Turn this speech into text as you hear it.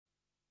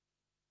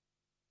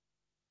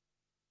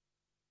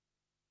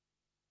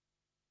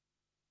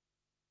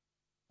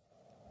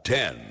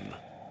10,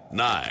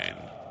 9,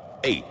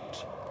 8,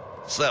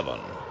 7,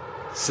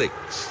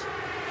 6,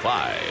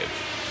 5,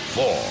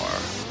 4,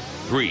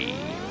 3,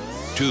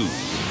 2, 1,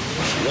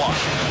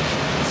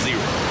 0.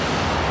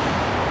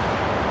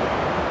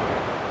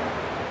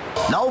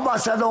 Now,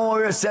 Master, don't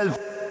worry yourself.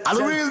 And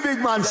the real big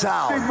man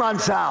sound. Big man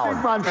sound.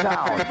 Big man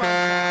sound.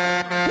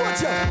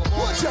 Watch out,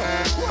 watch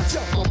out, watch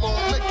out. Come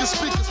on, make your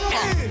speakers pop.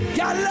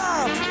 Y'all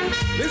laugh.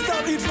 Let's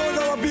start eating food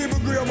our people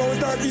agree about. We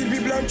start eating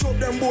people and chop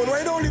them bone.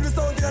 Why don't leave the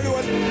sound to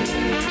anyone?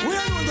 We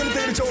are not going to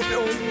take the chop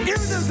down. Give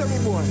them some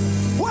boy.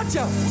 Watch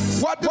out.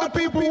 What do the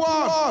people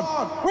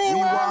want? We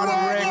want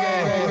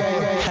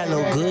reggae.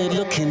 Hello, good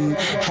looking.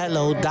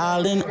 Hello,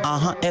 darling.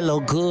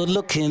 Hello, good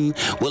looking.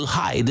 Well,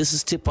 hi, this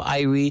is Tipper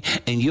Irie,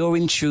 and you're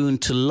in tune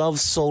to Love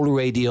Soul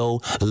Radio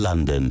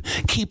London.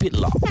 Keep it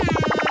locked.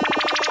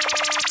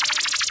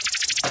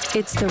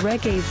 It's the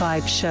Reggae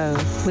Vibe Show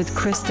with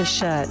Chris the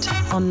Shirt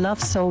on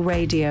Love Soul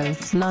Radio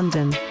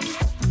London. Go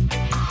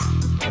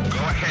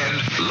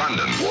ahead,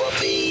 London.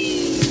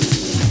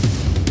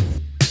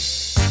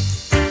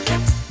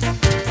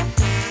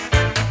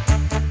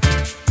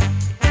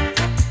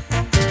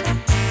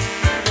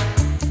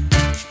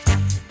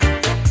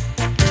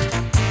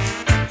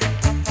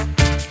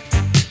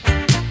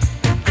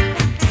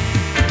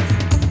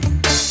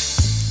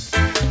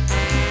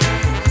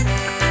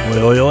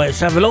 Oi, let's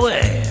have a look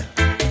there.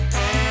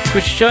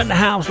 Chris the Shirt in the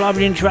house, live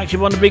and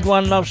interactive on the big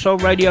one, Love Soul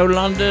Radio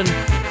London,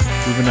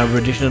 with another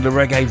edition of the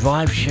Reggae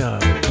Vibe Show.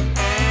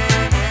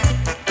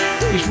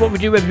 This is what we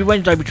do every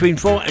Wednesday between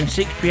 4 and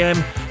 6 p.m.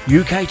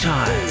 UK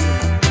time.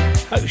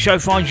 Hope the show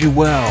finds you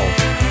well,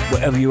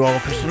 wherever you are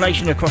across the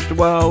nation, across the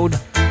world,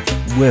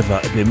 whether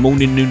it be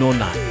morning, noon or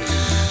night.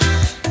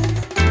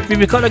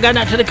 We've got to go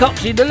out to the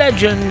Coxie, the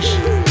legends.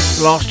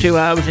 The last 2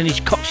 hours in his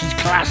Coxie's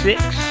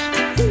classics.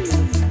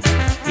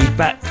 He's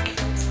back,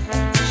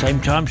 same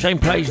time, same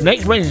place,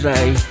 next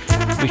Wednesday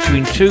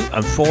between 2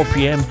 and 4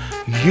 p.m.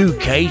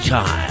 UK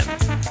time.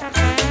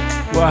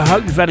 Well, I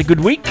hope you've had a good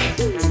week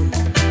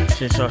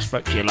since I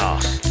spoke to you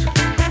last.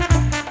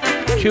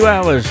 2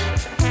 hours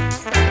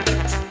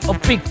of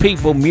big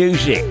people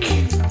music.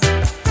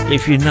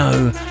 If you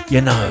know, you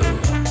know.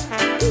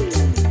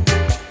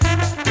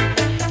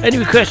 Any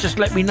requests, just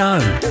let me know.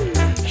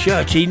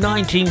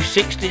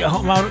 Shirty1960 at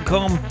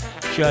hotmail.com.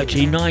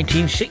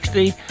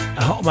 Shirty1960 at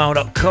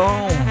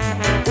hotmail.com.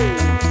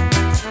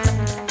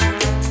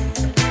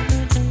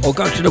 Or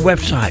go to the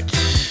website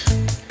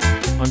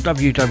on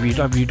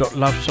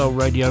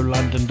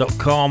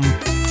www.lovesoulradiolondon.com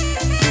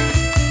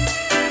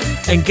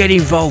and get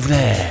involved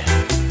there.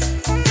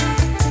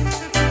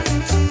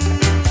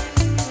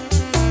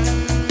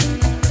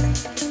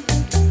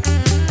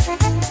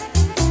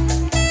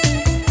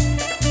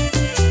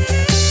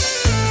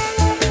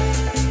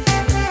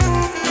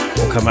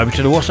 Or come over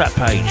to the WhatsApp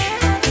page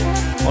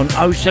on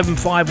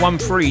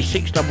 07513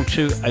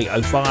 622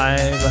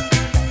 805.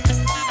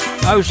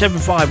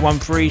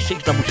 07513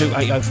 622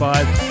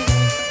 805.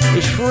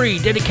 It's free,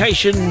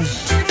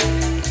 dedications,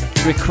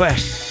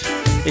 requests,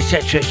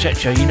 etc,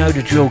 etc. You know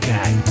the drill,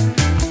 gang.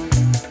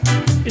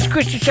 It's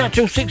Christian Chat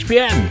till 6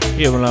 p.m.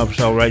 here on Love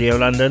Soul Radio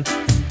London.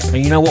 And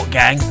you know what,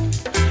 gang?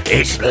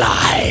 It's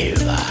live.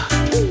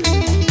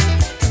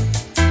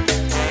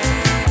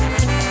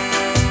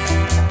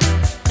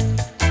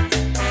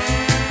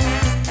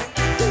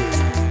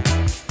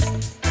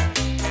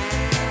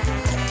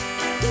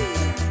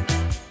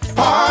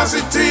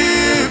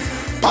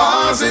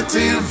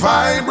 Positive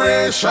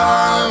vibration.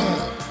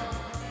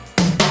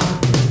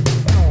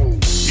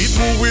 It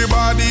move we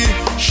body,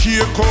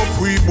 shake up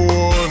we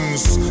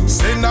bones.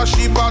 Send a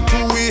shiver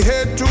to we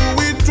head to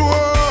we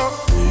toe.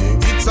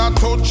 It's a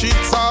touch,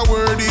 it's a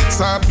word, it's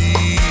a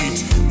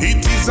beat.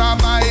 It is a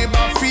vibe,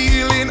 a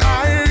feeling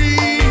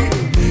irie.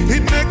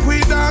 It make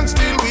we dance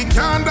till we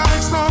can't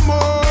dance no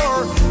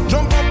more.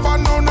 Jump up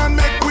and down and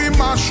make we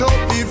mash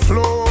up the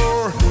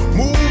floor.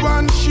 Move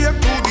and shake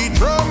to the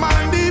drum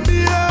and the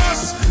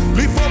bass.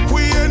 Lift up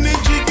we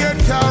energy, get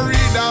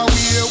carried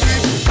away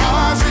with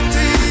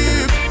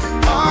positive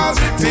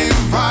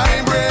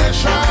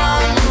vibration.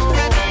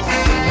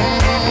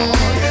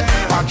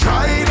 I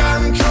tried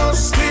and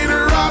trusted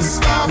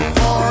Rasta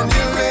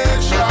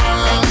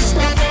formulations.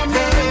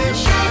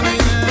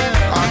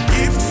 A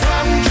gift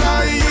from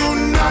Jah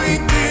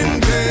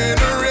uniting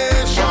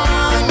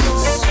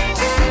generations.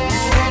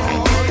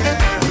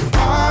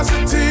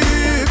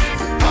 Positive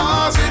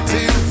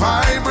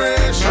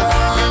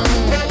vibration.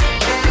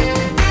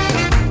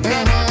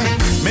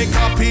 Make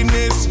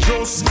happiness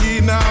just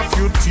skin off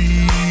your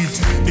teeth.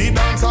 The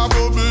dance a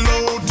bubble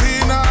out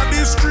in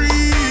the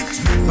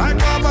street. Like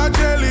Baba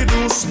Jelly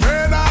do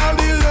spread all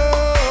the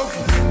love.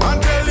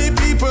 And tell the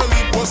people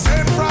it was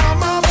sent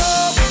from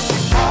above.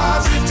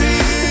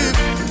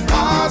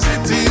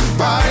 Positive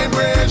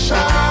vibration.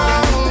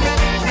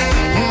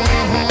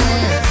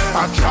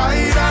 I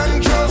tried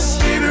and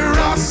trusted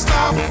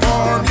Rasta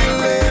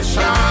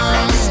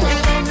formulations.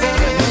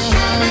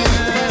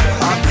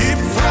 A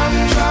gift from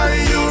Jah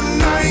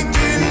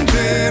uniting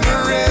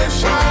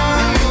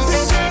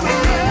generations.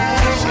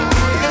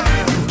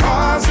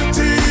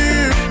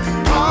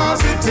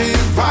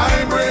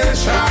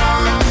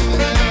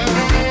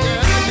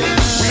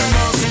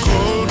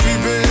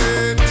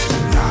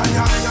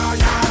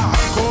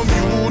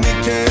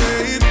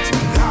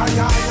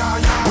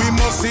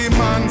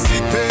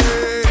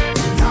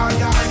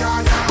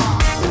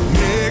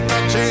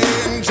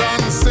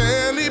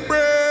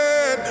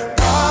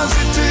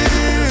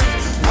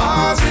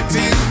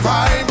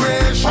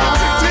 vibration.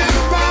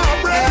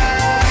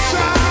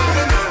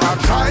 I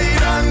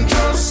tried and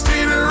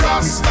trusted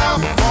Rasta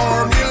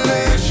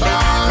formulation.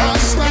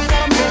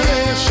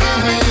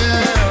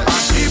 A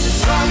gift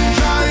from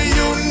Jah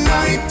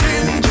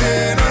uniting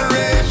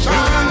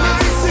generation.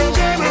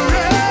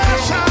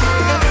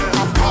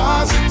 A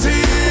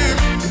positive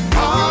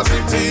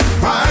vibration. Positive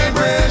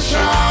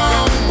vibration.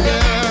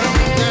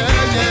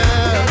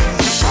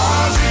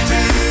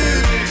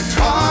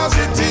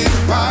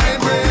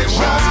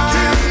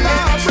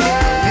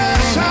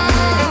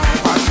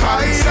 I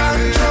tried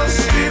and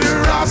trusted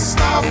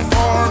Rasta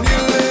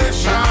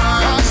formulation.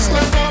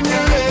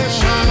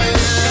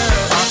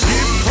 A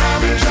gift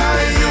from Jah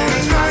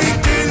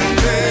uniting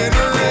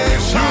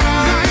generation.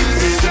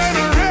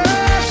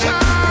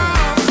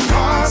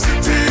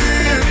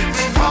 Positive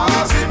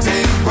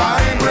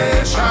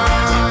vibration.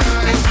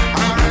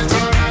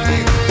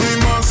 We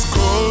must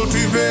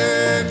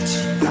cultivate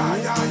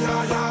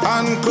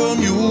and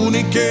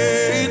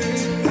communicate.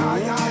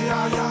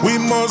 We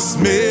must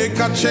make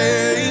a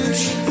change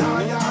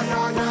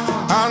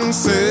and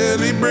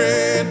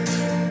celebrate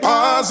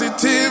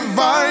positive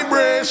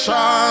vibration.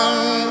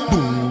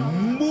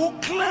 Boom,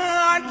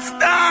 Buckland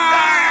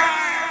style.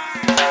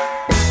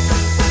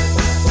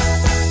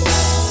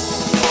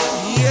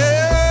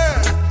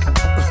 Yeah,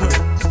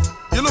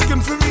 you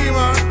looking for me,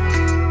 man?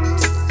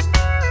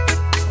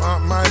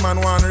 My man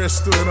want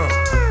rest too, you know.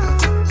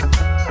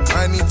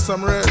 I need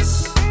some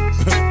rest.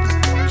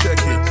 Check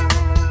it.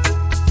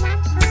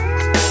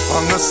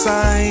 On the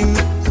sign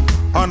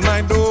on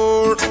my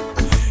door,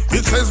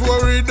 it says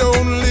worry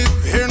don't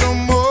live here no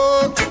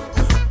more.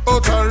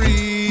 Out of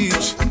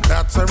reach,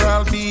 that's where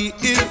I'll be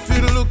if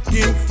you're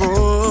looking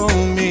for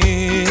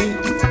me.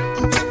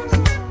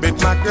 But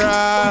my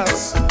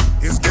grass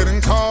is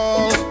getting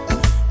tall,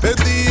 but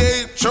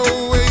the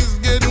HOA is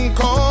getting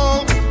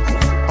cold.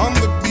 On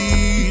the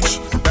beach,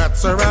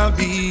 that's where I'll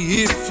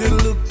be if you're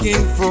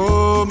looking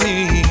for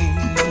me.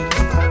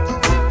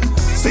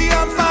 See,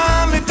 I'm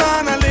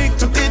finally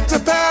to get to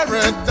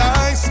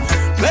paradise,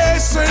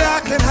 place where I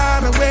can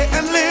hide away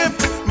and live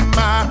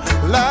my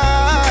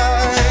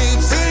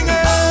life.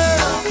 Singing,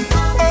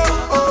 oh,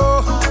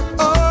 oh,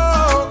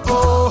 oh,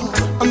 oh,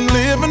 I'm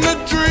living a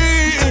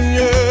dream,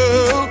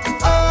 yeah.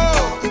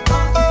 Oh,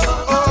 oh,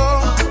 oh,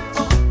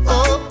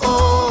 oh,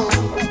 oh,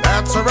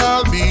 that's where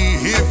I'll be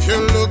if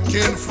you're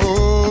looking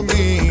for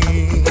me,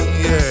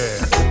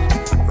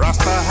 yeah.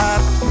 Rasta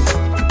hat,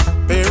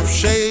 pair of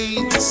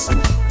shades,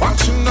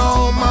 watching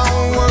all my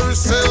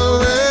worries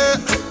away.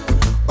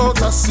 Out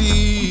to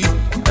sea,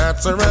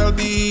 that's where I'll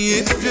be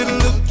if you're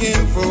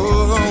looking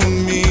for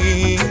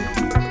me.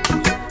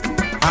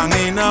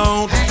 Hanging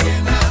out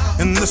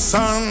in the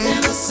sun,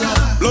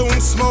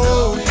 blowing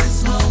smoke,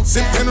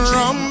 sipping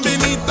rum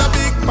beneath the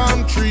big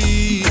palm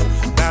tree.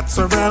 That's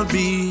where I'll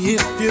be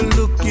if you're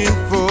looking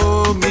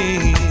for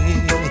me.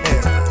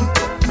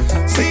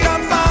 See,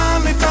 I'm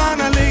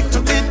finally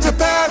to get to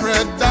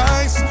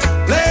paradise,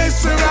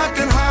 place where I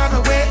can hide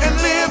away and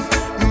live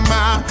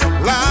my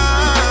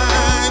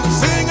life.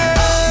 Singing,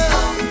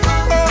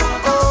 oh,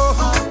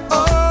 oh,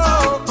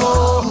 oh,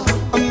 oh,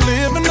 I'm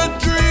living a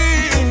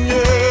dream,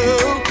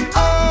 yeah.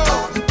 Oh,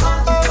 oh,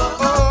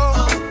 oh,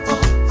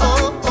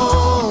 oh,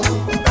 oh,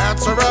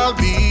 that's where I'll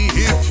be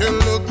if you're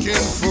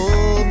looking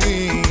for me,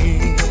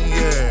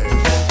 yeah.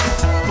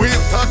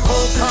 With a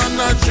Coke and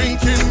a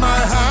drink in my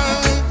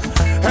hand,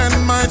 and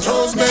my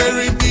toes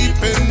buried deep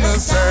in the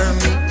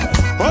sand.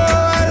 Oh,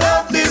 I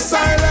love this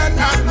island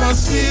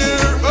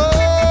atmosphere.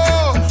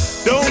 Oh,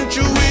 don't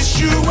you wish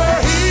you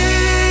were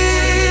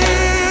here?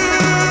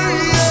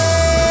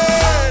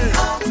 Yeah.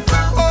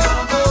 Oh,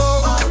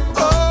 oh,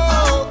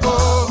 oh,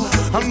 oh,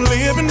 I'm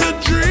living the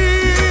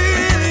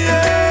dream.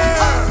 Yeah.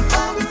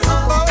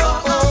 Oh,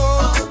 oh,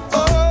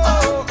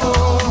 oh,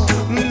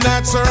 oh,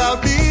 that's where I'll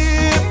be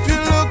if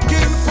you're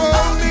looking for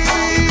me.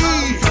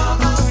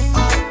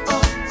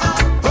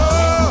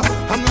 Oh,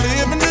 I'm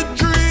living the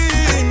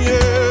dream, yeah.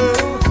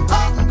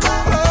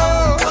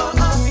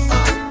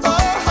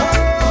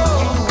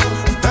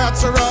 That's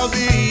where I'll be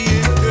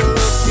if you're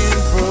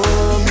looking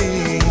for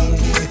me.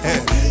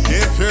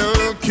 If you're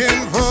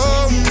looking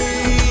for me.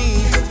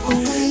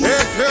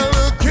 If you're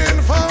looking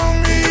for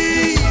me.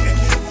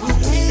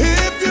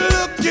 If you're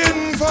looking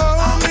for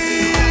me.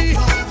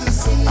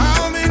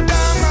 I'll be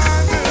down by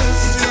the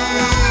sea.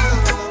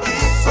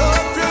 So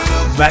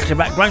Back to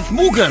back, Grant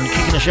Morgan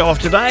kicking the show off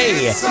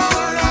today. it's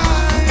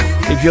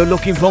alright. If you're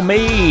looking for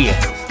me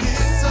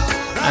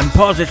and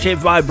positive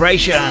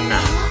vibration.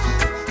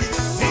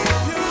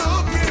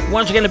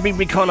 Once again, a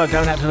big collar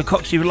going out to the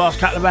Coxie for the last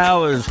couple of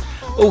hours.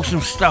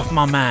 Awesome stuff,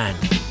 my man.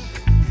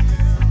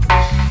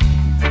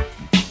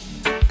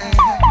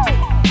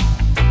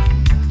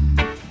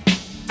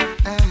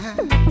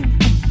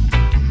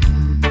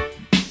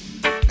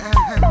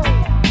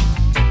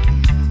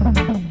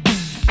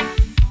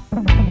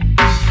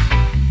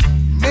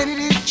 Many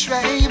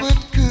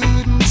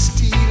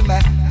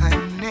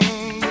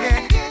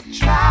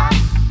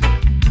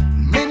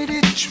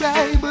did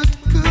try but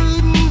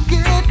couldn't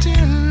get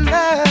your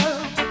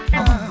love.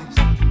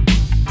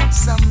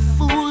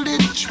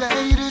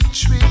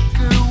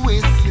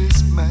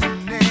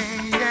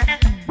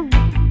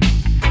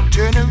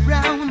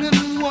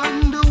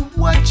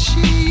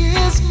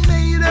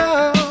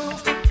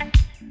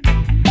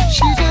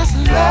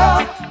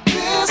 love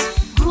this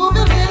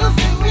groovy little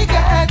thing we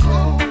got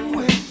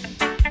going.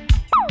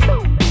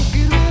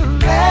 It will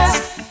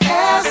last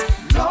as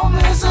long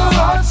as our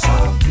hearts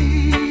are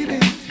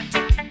beating.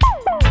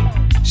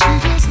 She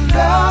just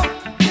love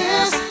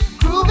this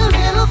groovy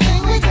little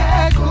thing we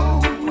got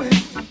going.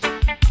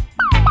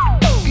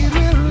 It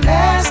will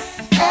last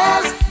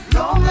as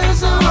long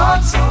as our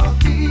hearts are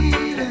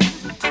beating.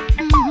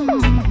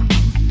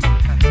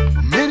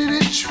 Many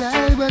did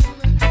try, but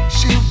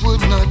she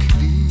would not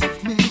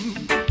leave me.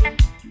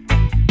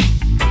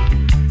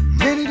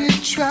 Many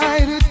did try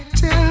to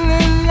tell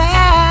her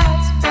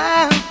lies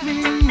about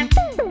me.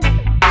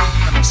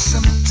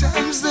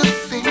 Sometimes the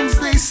things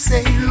they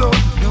say, Lord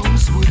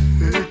knows, would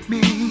hurt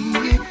me.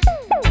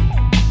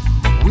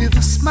 With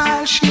a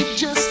smile, she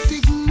just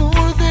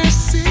ignored their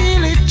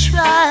silly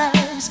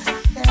tries.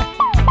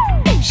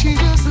 She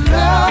just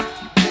loved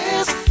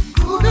this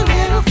groovy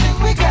little thing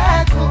we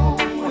got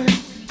going.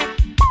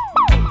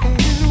 And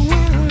it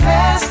will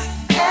last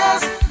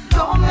as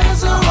long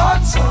as our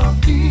hearts are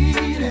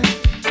beating.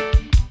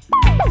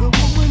 The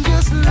woman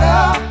just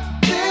loved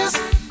this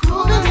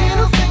groovy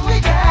little thing we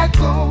got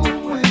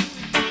going.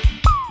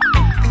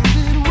 And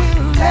it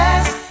will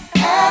last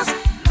as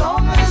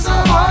long as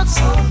our hearts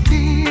are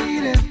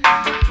beating.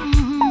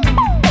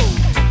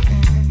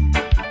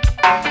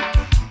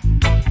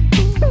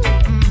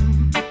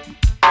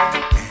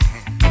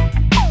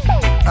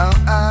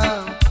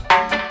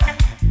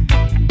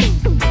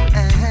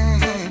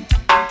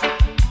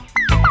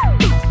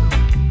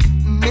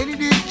 Many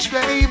did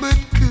try but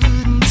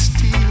couldn't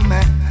steal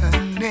my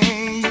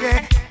honey.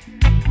 Yeah.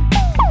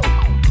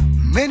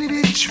 Many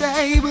did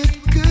try but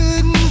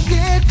couldn't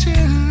get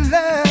her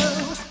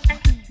love.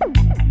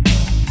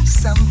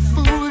 Some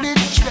fool did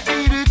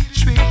try to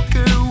trick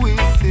her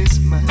with his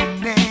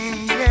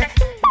money. Yeah.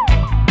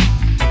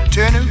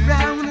 Turn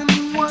around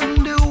and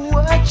wonder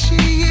what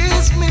she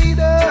is made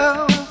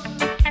of.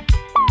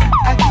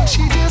 I think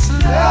she just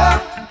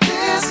loved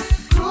this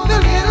groovy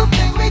little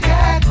thing we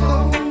got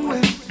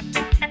going.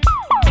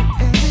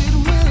 And it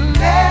will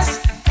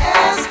last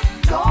as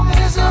long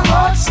as her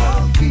heart's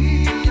are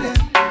beating.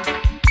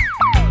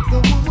 The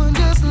woman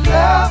just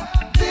loved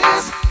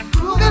this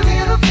groovy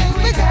little thing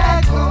we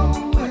got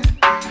going.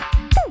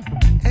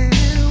 And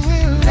it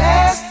will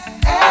last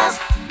as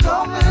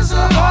long as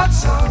her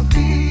hearts are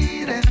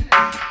beating. I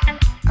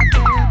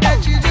tell you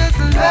that you just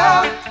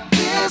love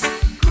this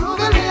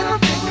groovy little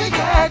thing we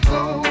got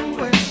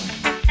going.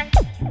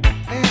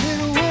 And it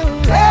will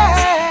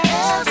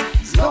last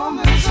as long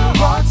as her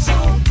heart's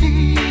are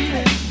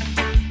beating.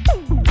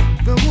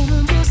 The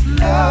woman just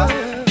loves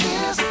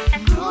this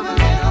groovy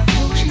little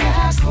thing she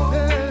has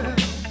going.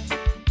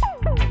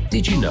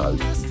 Did you know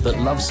that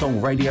Love Soul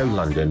Radio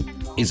London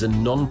is a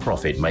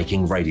non-profit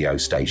making radio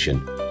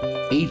station?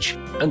 Each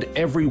and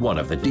every one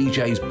of the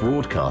DJs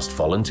broadcast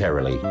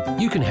voluntarily.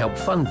 You can help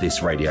fund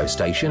this radio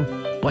station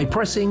by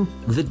pressing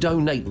the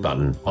donate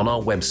button on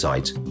our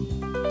website.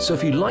 So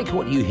if you like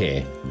what you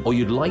hear or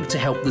you'd like to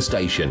help the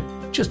station,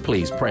 just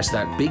please press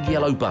that big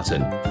yellow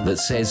button that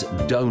says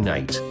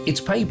donate. It's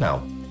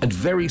PayPal and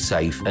very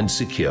safe and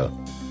secure.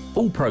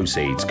 All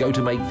proceeds go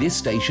to make this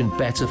station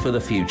better for the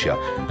future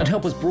and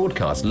help us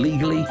broadcast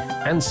legally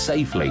and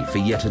safely for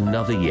yet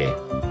another year.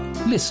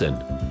 Listen,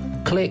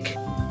 click,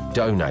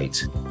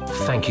 donate.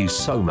 Thank you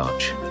so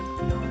much.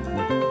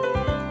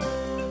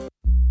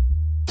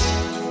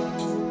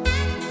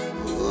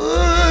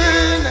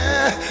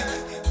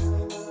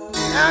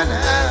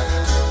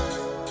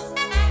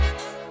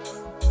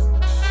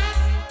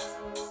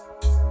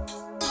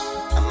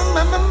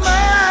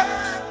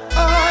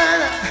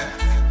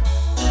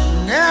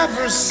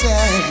 Never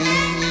say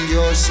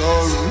you're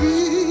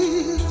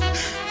sorry.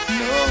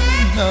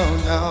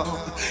 No.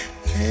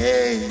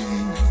 Hey,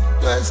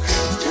 was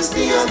just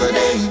the other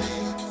day.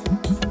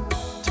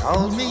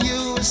 Told me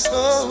you were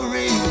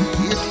sorry.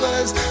 It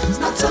was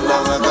not so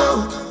long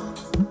ago.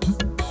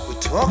 We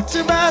talked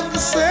about the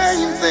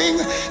same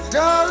thing.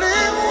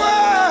 Darling,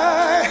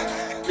 why?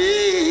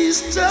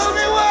 Please tell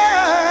me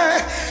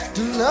why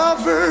do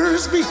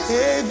lovers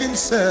behave in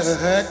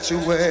such a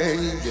way?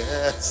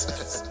 Yes.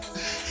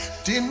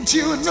 Didn't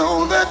you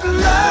know that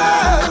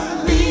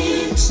love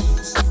means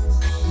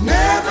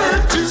never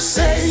to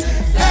say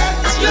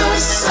that you're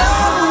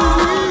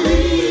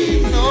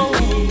sorry? No.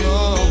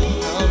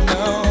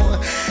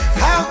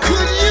 How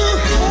could you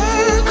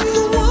hurt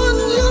the one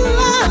you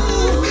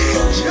love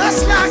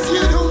just like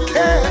you don't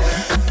care?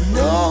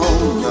 No,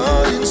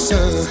 not in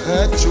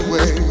such a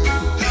way.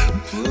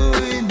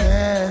 Ooh,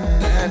 nah.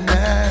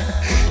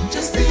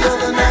 Just the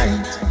other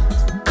night,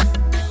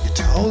 you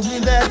told me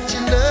that you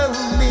love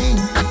me.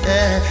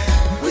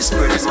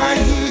 Whispered in my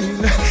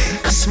ear,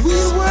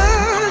 sweet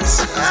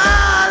words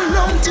I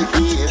long to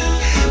hear.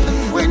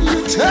 And when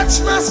you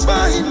touched my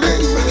spine,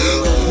 baby,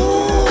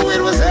 ooh,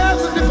 it was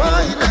heaven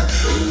divine.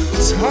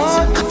 It's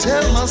hard to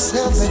tell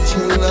myself that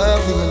you're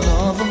loving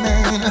another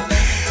man.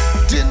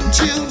 Didn't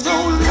you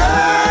know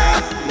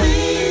love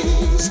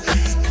means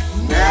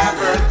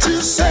never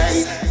to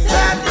say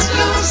that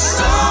you're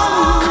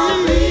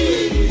sorry?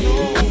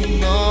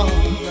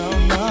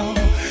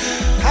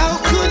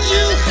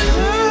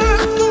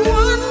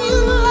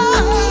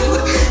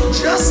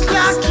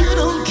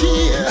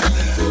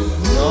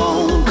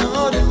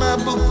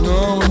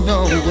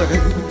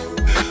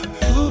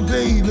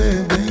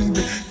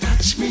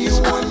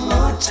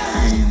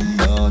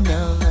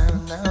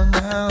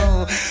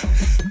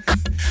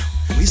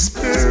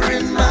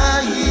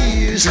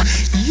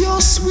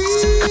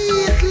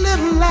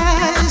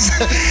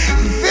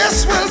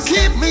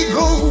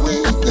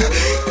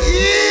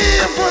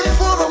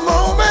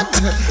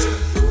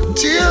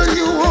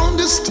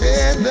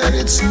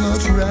 it's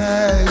not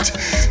right.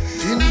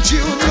 Didn't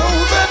you know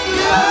that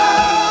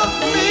love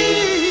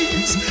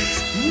means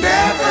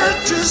never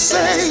to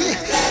say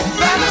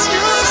that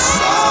you're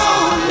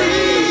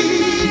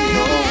sorry?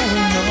 No,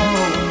 no,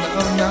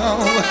 no, no.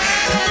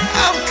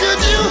 How could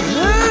you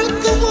hurt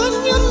the one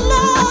you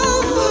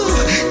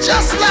love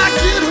just like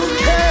you don't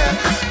care?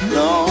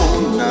 No,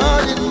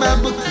 not in my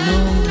book,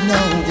 no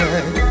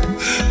way.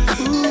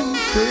 Ooh,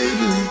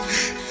 baby,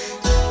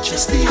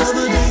 just the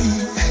other day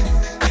you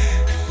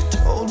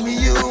told me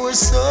you were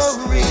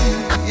sorry.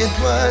 It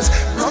was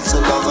not so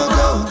long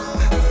ago.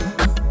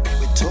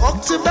 We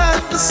talked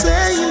about the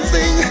same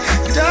thing,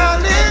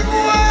 darling.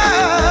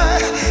 Why?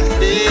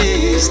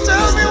 Please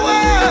tell me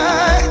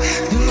why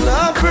do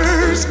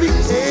lovers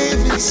behave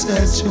in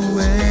such a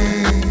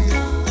way?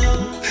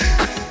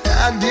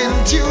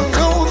 Didn't you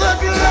know that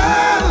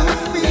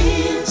love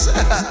means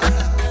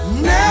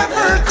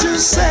never to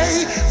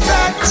say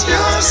that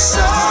you're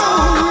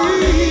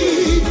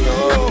sorry?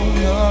 No,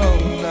 no,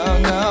 no,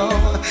 no.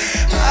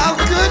 How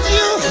could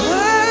you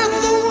hurt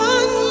the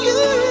one you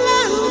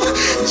love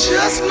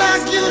just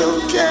like you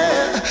don't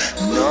care?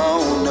 No,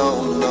 no,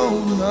 no,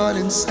 not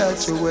in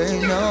such a way.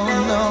 No,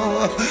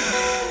 no.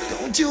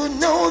 Don't you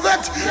know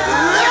that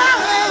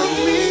love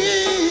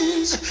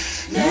means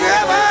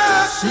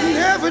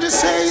never to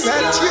say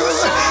that you're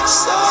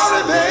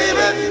sorry,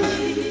 baby?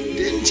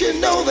 Didn't you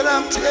know that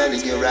I'm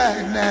telling you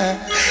right now?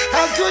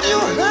 How could you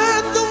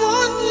hurt the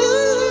one you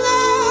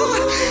love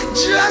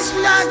just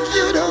like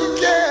you don't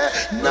care?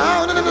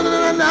 No, no, no, no,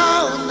 no,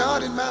 no,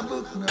 not in my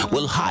book. No.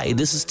 Well, hi,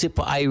 this is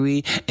Tipper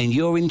Irie, and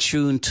you're in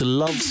tune to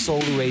Love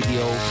Soul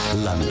Radio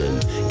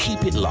London.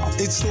 Keep it locked.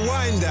 It's the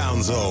Wind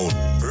Down Zone.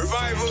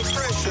 Revival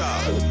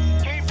Pressure.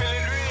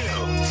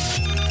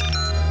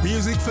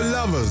 Music for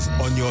lovers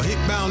on your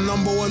hitbound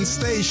 #1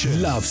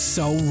 station. Love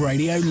Soul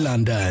Radio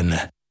London.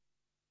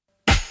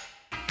 I'm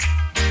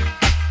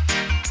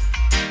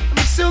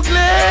so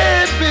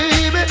glad,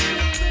 baby.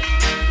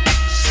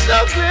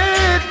 So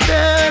glad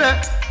that I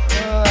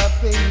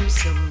pay you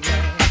some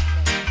love.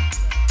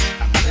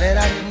 I'm glad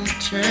I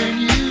didn't turn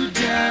you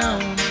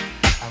down.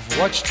 I've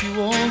watched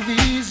you all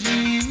these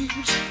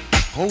years,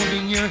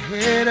 holding your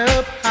head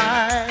up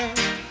high,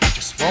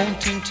 just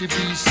wanting to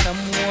be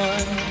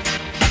someone.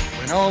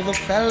 When all the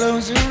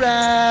fellows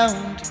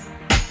around,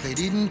 they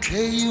didn't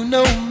pay you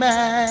no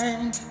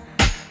mind.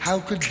 How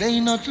could they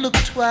not look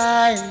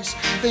twice?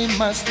 They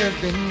must have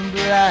been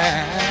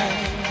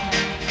blind.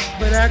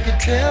 But I could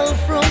tell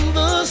from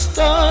the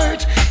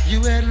start,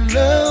 you had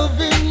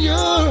love in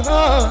your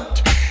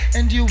heart,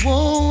 and you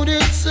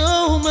wanted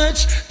so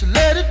much to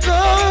let it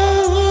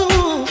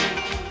go.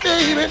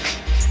 Baby,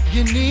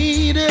 you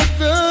needed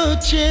the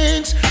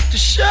chance to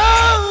show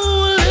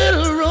a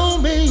little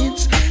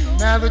romance.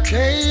 Now the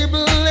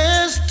table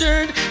has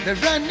turned, they're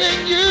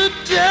running you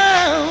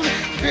down.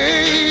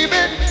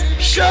 Baby,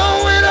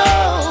 show it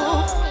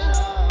off.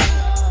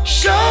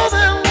 Show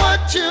them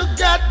what you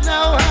got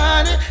now,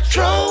 honey.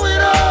 Throw it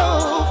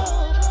off.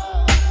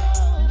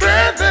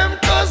 Burn them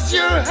 'cause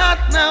you're hot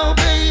now,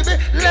 baby.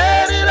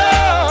 Let it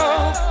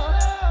off.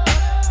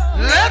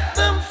 Let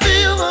them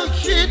feel the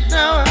heat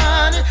now,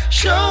 honey.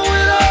 Show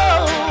it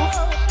off.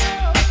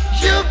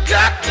 You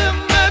got them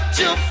at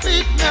your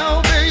feet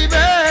now, baby.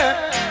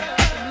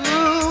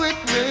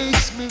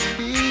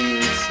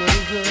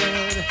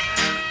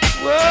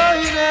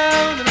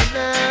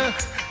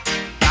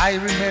 I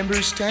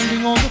remember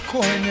standing on the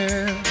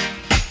corner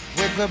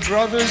with the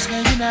brothers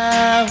hanging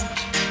out,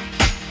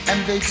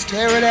 and they'd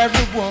stare at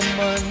every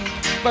woman,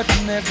 but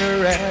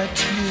never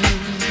at you.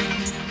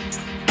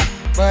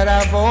 But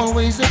I've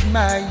always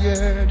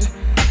admired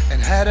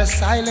and had a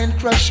silent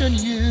crush on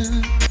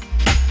you.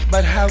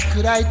 But how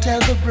could I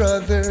tell the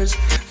brothers?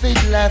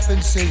 They'd laugh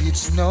and say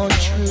it's not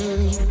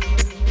true,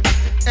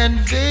 and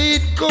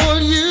they'd call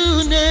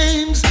you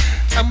names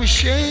I'm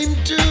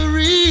ashamed to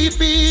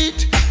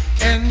repeat,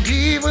 and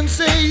even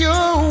say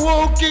you're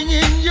walking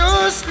in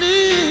your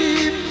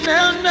sleep.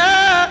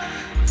 Now,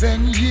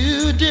 then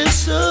you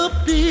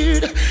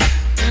disappeared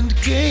and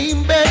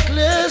came back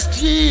last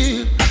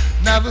year.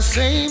 Now the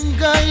same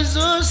guys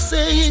are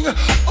saying,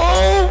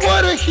 oh,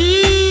 what a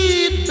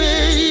heat,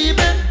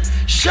 baby.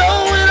 Show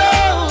it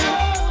off.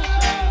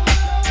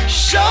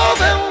 Show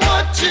them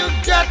what you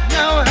got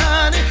now,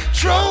 honey.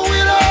 Throw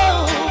it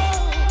off.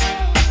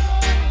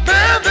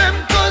 Burn them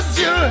 'cause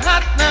you're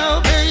hot now,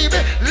 baby.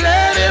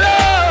 Let it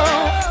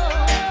off.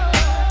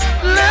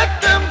 Let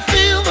them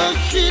feel the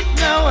heat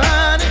now,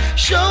 honey.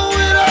 Show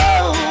it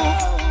off.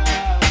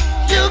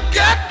 You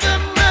got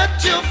them at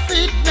your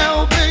feet now,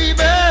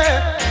 baby.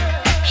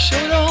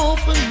 Show it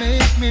off and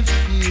make me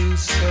feel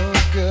so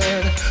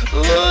good.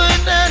 Ooh,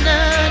 na na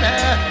na.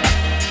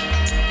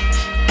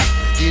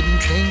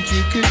 Didn't think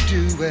you could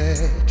do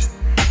it.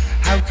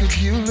 How could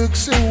you look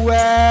so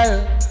well?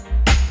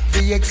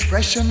 The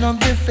expression on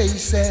their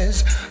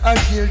faces are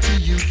guilty,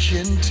 you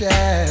can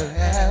tell.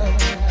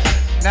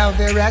 Now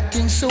they're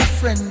acting so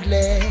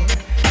friendly.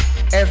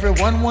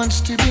 Everyone wants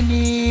to be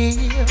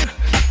near.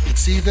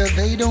 It's either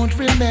they don't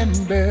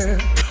remember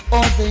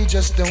or they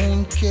just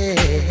don't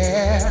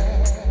care.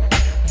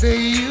 They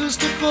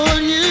used to call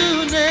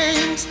you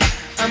names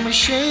I'm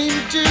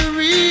ashamed to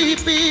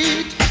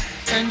repeat,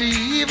 and they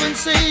even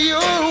say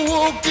you're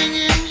walking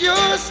in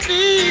your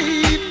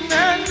sleep.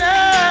 Nah,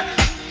 nah.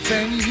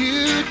 Then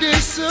you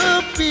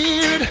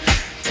disappeared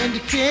and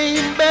you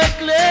came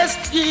back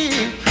last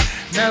year.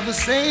 Now the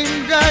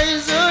same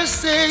guys are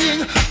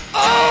saying,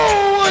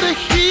 oh, what a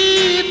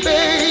heat,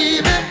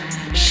 baby.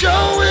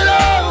 Show it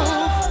off.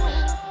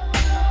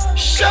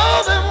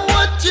 Show them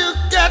what you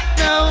got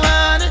now,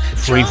 honey.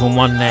 3 from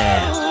 1 there.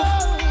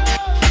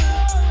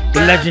 The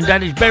legend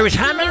that is Beres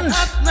Hammond.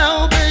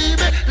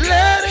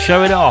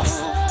 Show it off.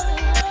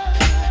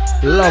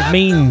 Love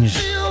means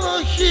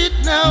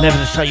never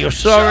to say you're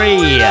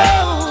sorry.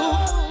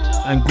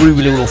 And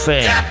groovy little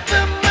thing.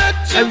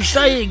 How you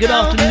say good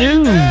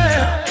afternoon,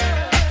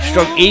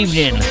 stroke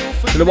evening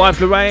to the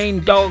wife Lorraine,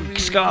 dog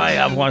Sky,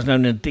 otherwise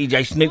known as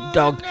DJ Snoop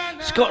Dogg,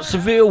 Scott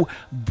Seville,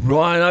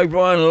 Brian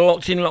O'Brien,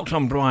 locked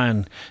on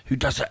Brian, who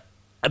does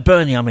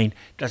Bernie,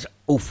 does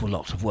awful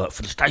lots of work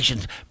for the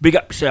stations. Big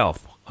up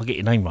yourself. I'll get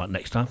your name right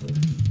next time.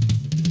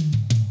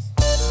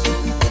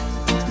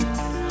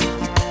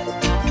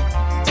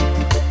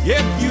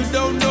 If you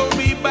don't know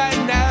me by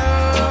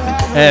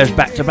now, there's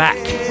back to back.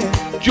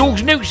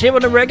 George Newt's here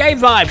on the Reggae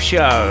Vibe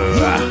Show.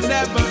 You'll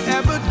never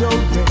ever know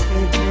me.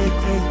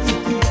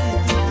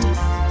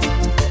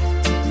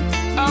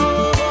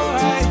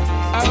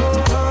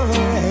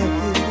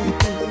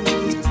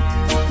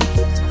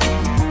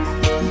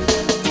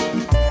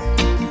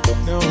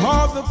 Now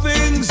all the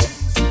things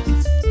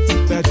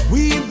that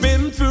we've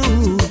been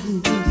through,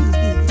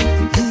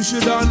 you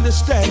should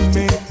understand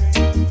me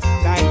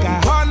like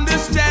I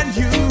understand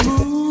you.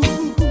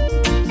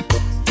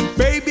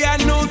 Baby, I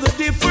know the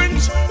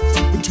difference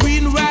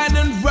between right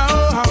and wrong.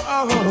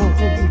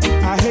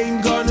 I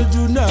ain't gonna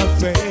do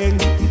nothing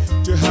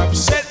to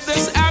upset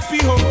this happy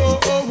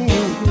home.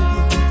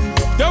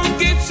 Don't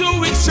get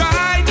so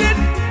excited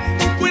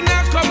when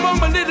I come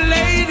home a little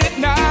late at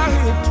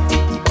night,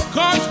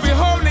 'cause we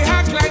only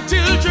act like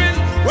children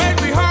when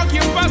we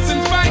argue, fuss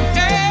and fight.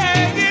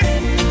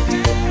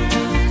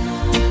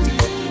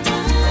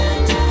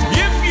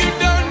 If you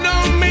don't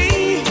know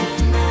me,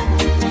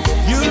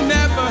 you'll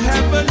never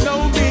ever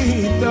know me,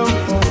 no.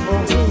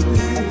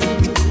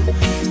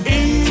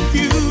 If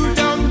you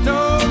don't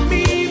know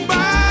me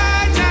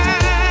by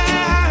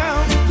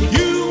now,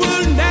 you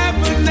will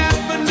never,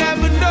 never,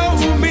 never know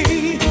me.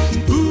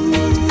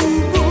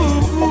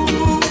 Ooh.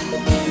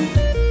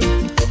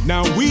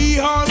 Now we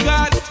all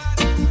got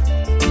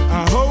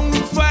our own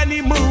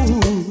funny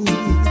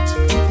moods.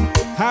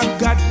 I've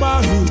got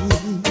mine,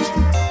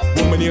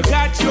 woman, you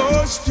got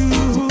yours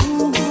too.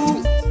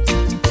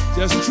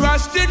 Just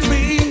trust in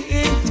me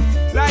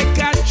like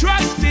I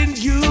trust in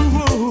you.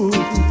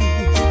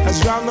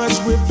 As long as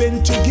we've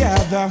been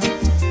together,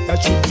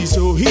 that should be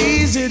so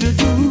easy to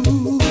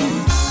do.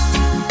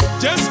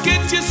 Just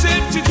get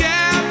yourself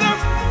together,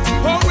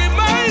 or we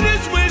might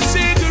as well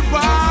say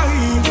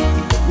goodbye.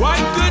 What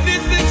good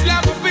is this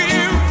love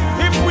affair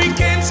if we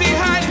can't see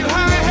eye to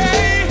eye?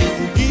 Hey,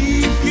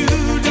 if you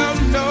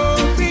don't know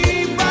me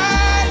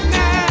by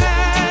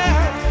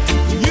now,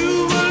 you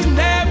will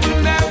never,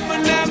 never,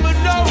 never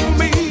know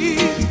me.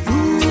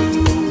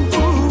 Ooh.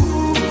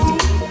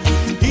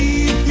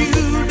 If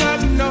you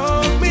don't know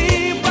me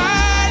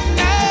by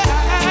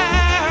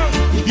now,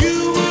 you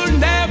will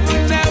never,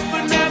 never,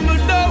 never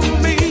know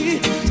me.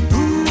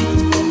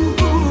 Ooh.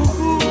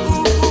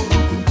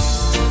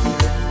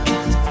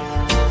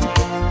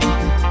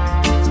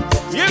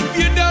 If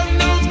you don't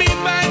know me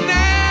by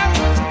now,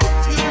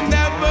 you'll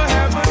never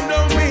ever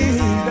know me.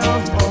 No.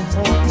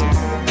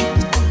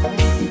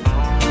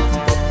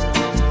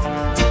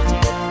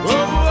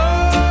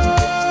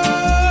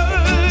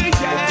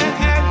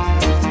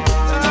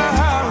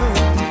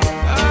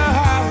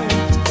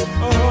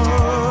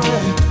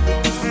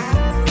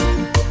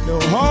 Know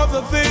all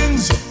the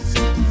things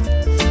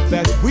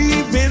that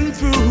we've been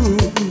through,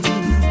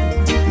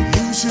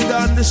 you should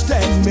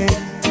understand me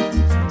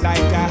like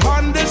I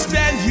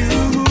understand you.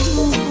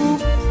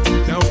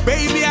 Now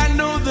baby, I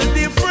know the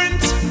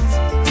difference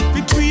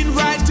between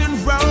right and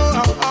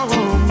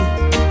wrong.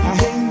 I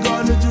ain't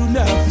gonna do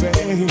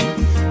nothing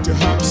to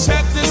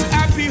upset this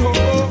happy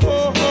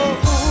home.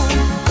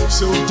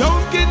 So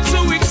don't get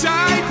too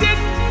excited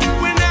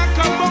when I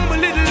come home a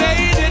little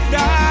late at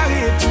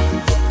night,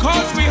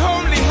 'cause we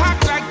only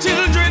act like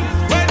children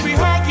when we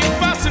argue,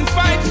 fuss and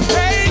fight.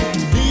 Hey,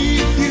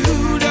 if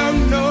you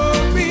don't know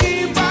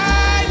me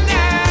by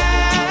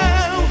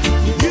now,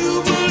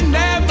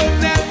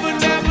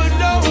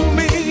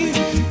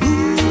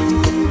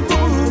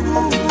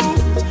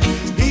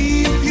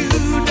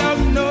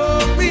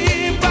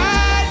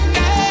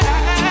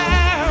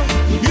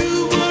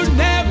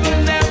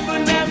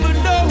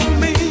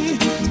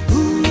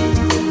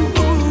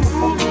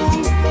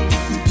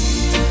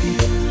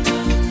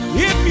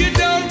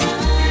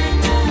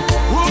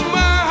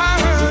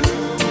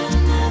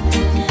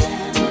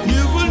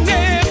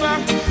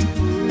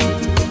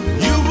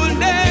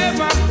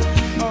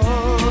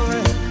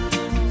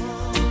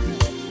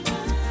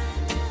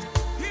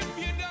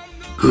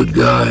 good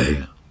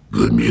guy,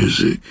 good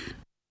music.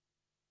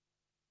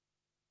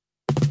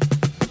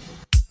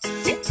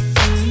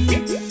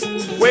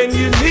 When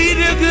you need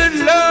a good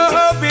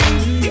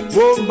loving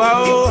woman,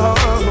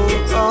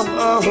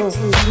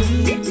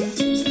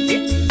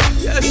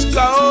 just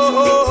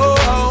call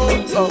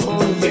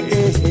on me.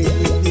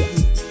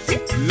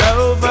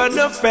 Love and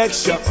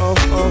affection,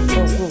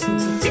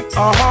 a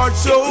heart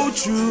so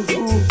true.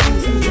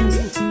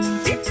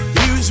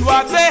 Here's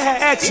what they're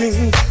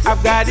asking,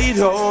 I've got it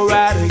all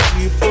right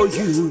here for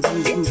you.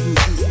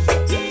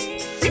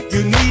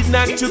 You need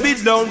not to be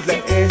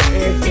lonely,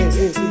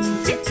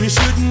 you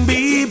shouldn't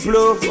be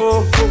blue.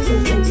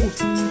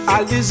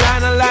 I'll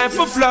design a life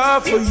of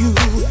love for you.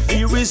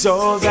 Here is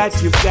all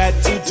that you've got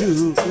to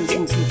do.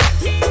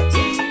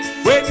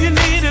 When you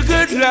need a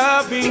good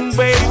loving,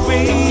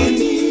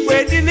 baby,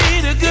 when you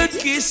need a good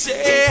kiss,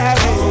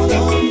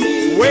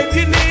 when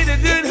you need a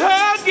good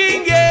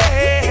hugging,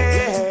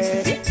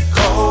 yeah,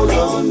 call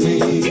on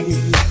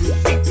me,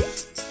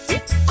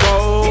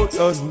 call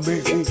on me.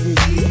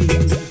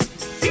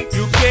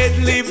 You can't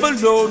live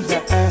alone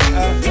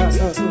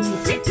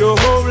your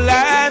whole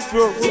life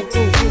through.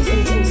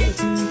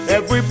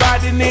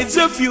 Everybody needs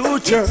a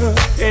future,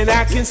 and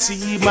I can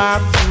see my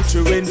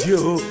future in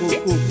you.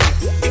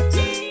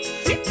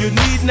 You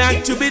need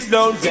not to be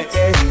lonely,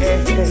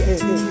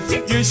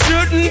 you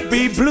shouldn't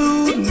be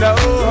blue, no.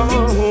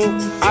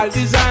 I'll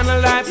design a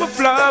life of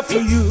love for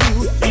you.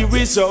 Here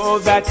is all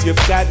that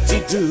you've got to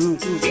do.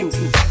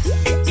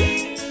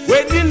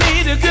 When you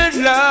need a good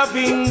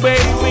loving,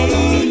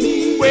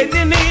 baby, when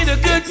you need a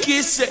good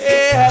kiss,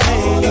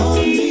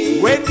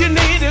 when you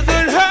need a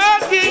good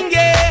hugging,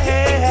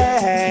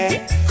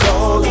 yeah,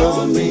 call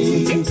on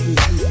me.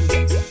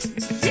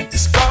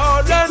 Just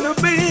call on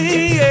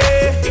me,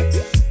 yeah.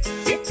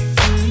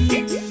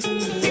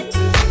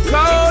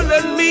 Call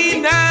on me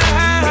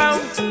now,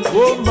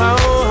 oh my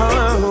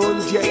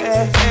own,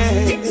 yeah,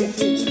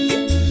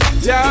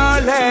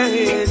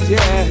 darling,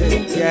 yeah.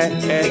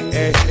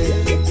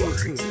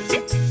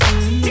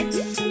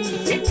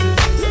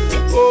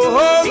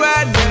 Oh,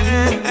 right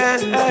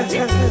now,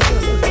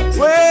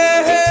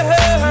 well,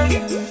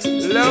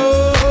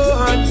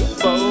 Lord,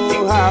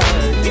 oh,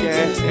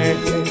 yeah.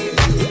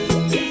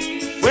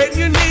 When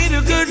you need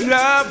a good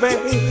loving,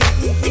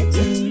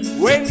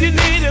 when you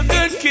need a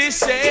good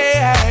kiss,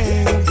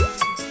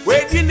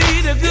 when you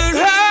need a good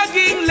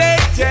hugging,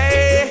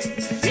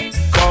 lady,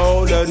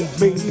 call on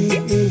me,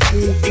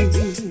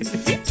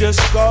 just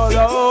call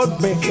on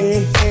me.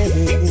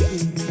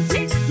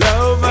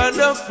 Love and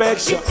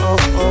affection,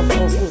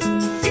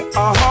 a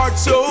heart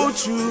so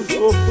true.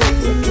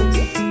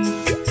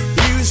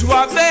 Here's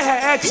what they're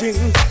asking,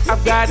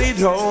 I've got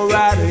it all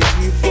right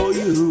here for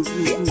you.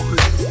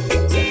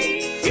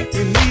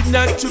 You need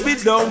not to be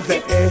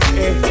lonely,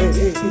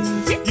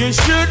 you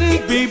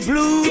shouldn't be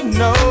blue,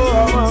 no.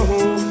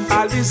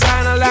 I'll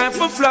design a life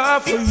of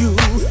love for you.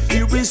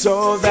 Here is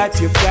all that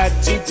you've got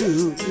to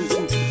do.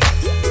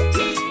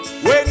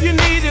 When you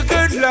need a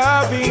good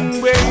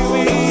loving,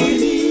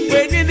 baby,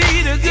 when you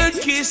need a good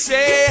kiss,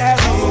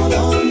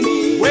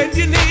 when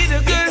you need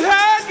a good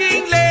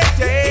hugging,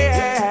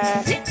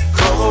 lady,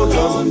 call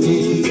on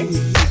me.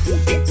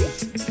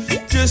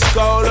 Just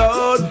call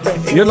on me.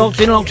 You're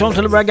locked on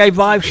to the Reggae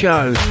Vibe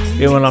Show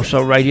here on Love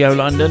Soul Radio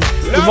London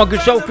with my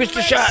good soul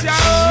Krista Schatz.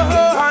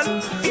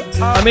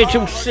 I'm here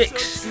till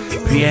 6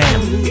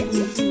 p.m.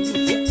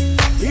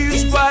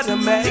 Here's what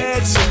I'm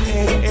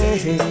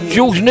asking.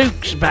 Jules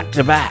Nukes back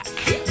to back.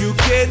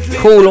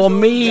 Call on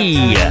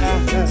me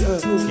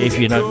if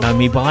you don't know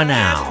me by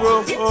now.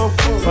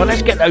 Well,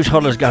 let's get those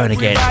hollers going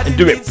again and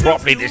do it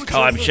properly this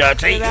time,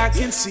 Shirty.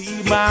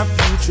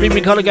 Leave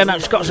me call going out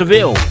to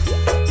Scottsville.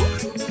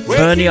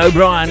 Bernie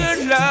O'Brien,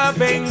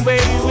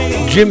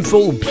 Jim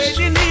Forbes,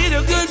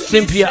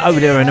 Cynthia over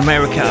there in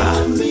America,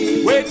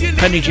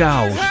 Penny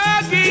Giles,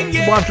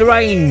 Wife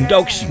Lorraine,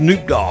 Dog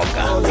Snoop Dogg,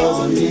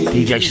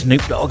 DJ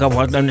Snoop Dogg,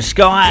 otherwise known as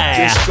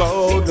Sky,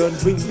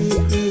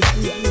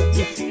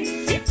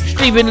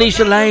 Stephen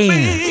Lisa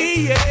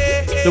Lane,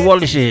 the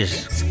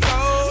Wallaces,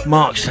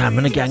 Mark Sam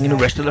and the gang and the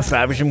rest of the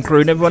Faversham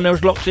crew and everyone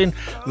else locked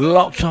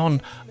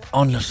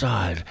on the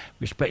side.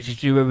 Respected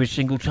to you every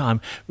single time.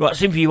 Right,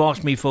 Cynthia, you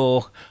asked me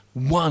for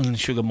one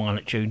Sugar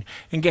Minott tune,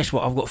 and guess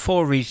what? I've got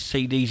 4 of these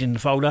CDs in the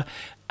folder,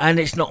 and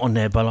it's not on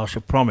there, but I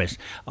shall promise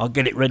I'll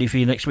get it ready for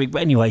you next week.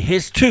 But anyway,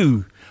 here's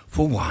 2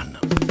 for 1.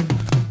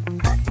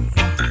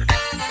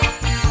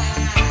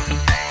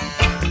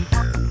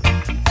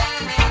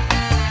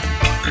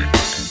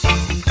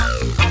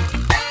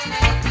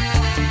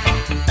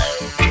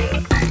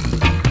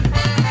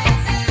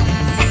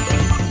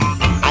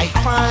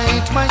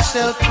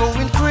 Myself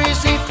going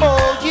crazy for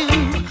you,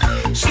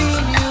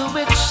 seeing you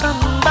with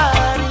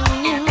somebody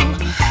new.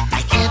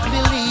 I can't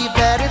believe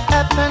that it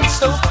happened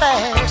so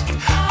fast.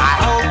 I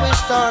always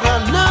thought our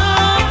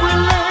love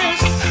would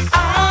last.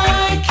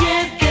 I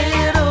can't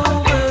get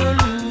over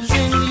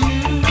losing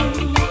you,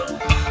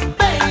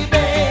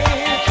 baby.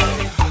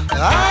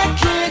 I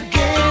can't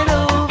get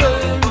over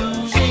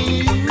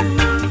losing you.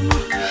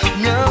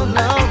 No,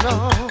 no, no.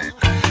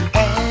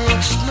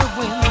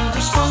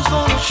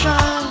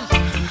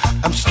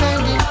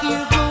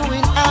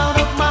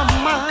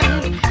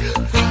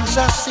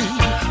 I see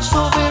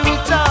so very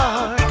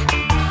dark.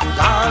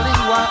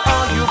 Darling, why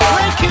are you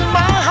breaking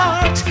my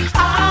heart?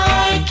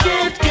 I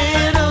can't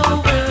get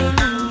over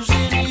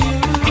losing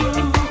you.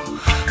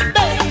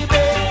 Baby,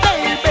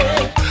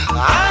 baby,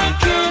 I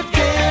can't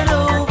get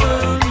over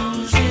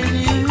losing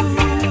you.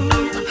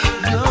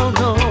 No,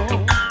 no.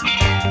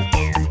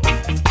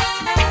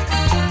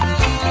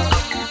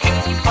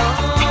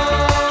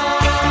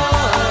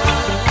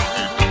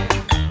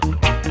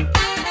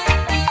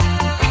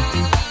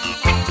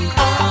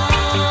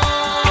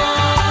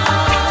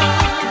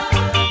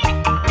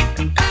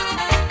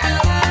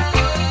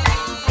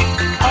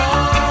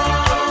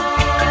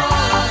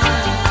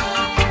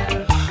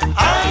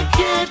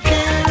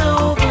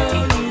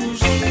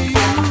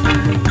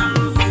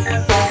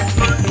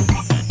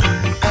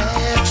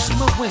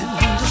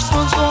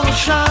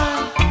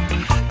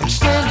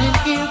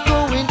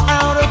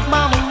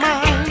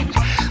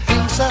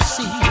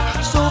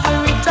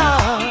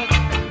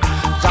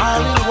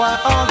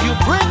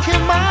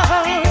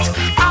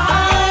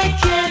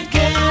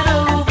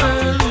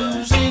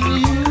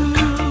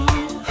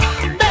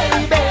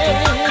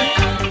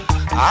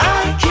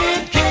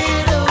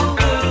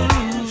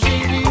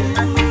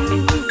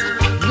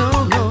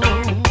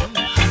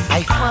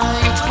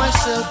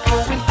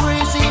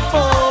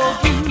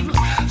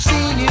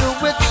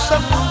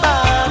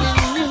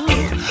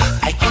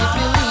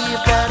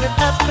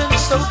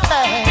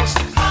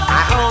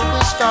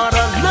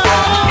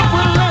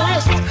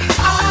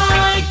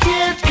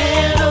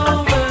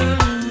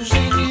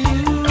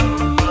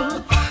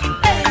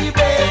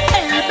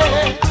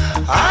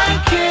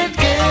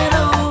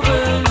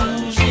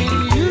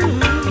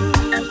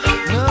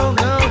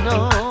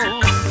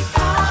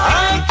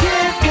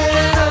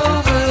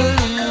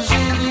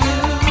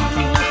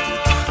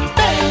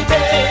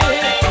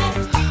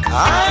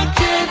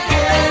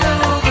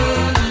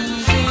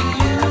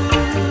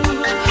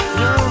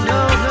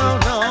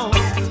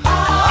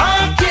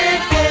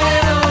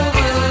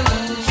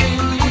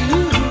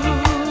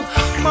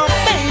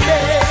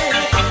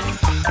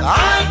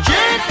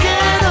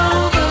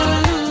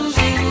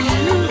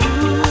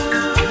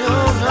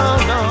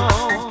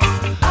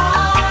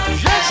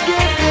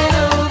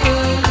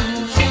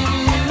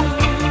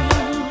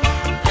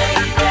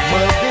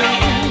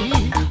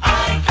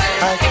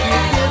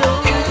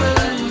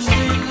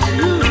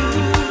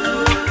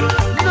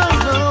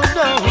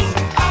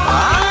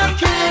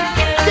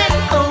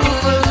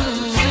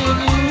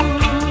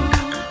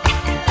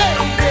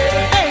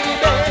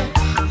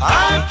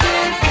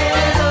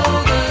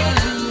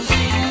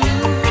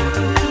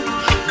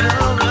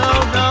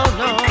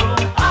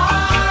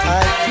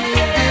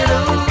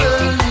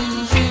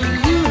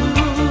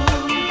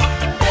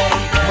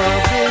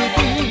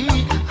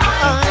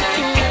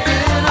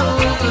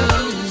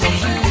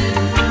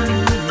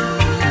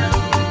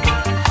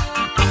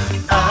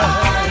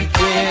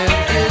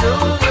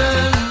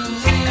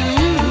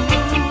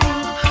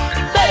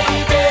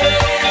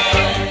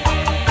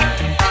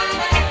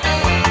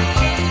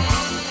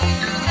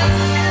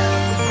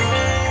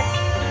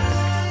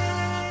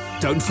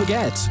 Don't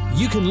forget,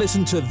 you can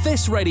listen to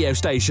this radio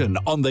station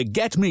on the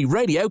Get Me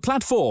Radio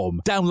platform.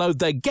 Download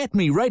the Get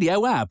Me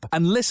Radio app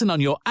and listen on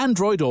your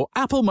Android or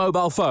Apple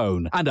mobile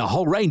phone, and a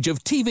whole range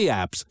of TV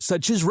apps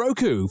such as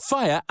Roku,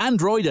 Fire,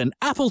 Android and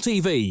Apple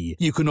TV.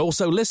 You can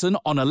also listen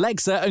on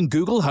Alexa and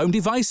Google Home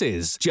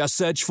devices. Just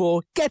search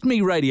for Get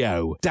Me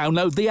Radio.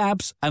 Download the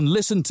apps and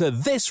listen to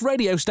this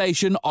radio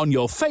station on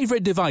your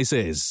favourite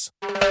devices.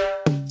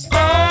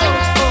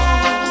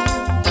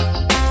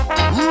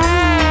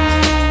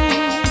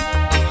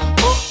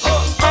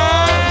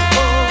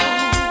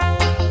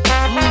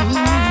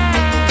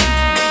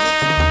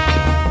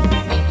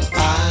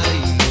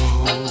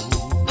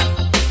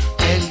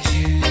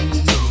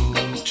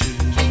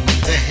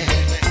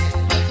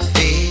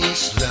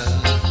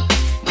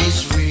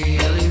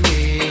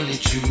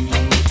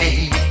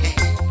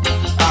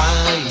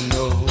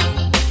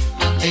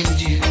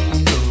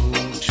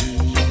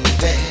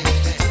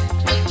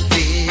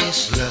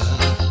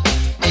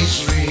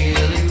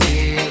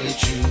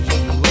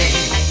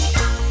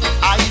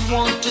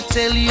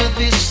 Tell you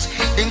this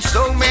in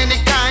so many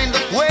kind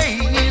of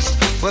ways,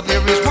 but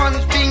there is one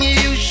thing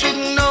you should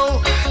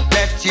know,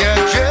 that you're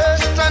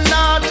just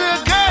another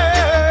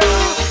girl,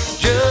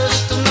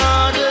 just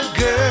another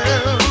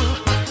girl.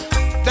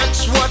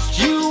 That's what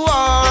you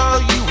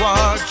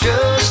are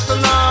just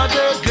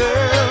another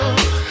girl.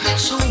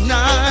 So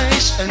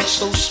nice and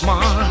so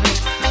smart,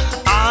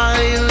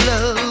 I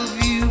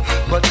love you,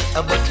 but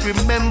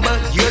remember,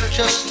 you're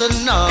just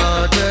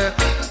another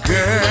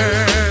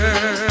girl.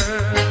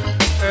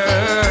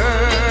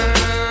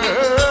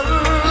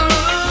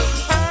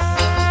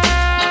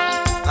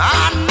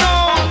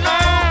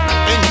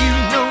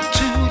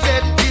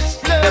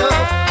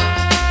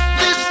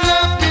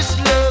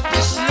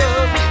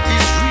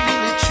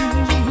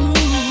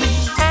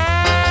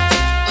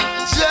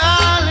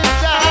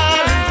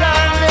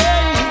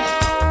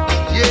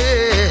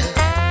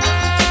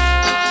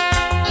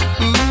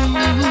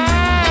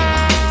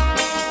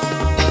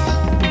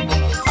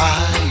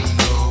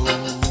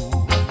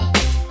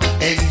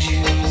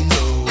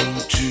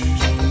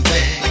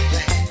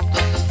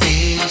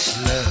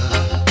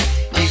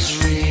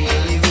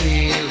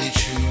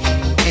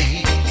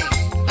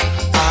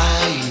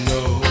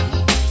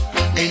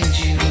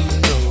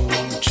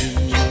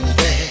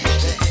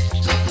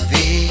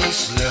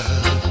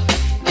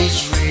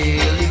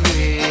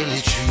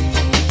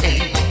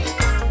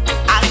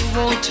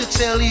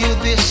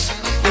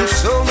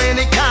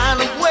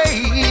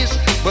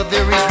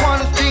 there is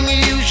one thing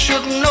you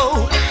should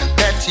know,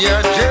 that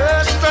you're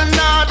just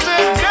another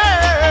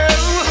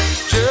girl,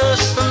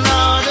 just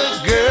another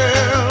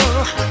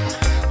girl.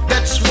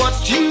 That's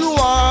what you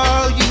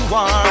are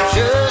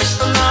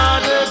just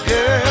another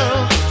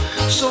girl.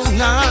 So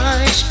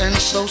nice and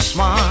so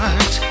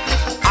smart.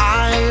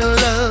 I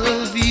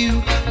love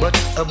you, but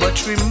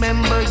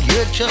remember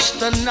you're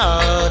just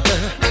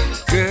another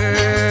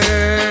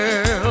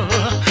girl.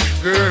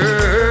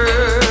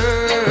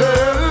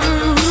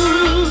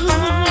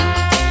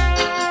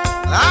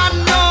 I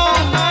know,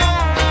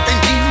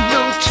 and you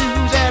know too,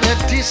 that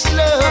this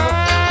love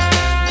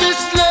is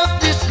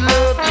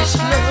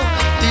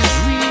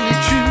really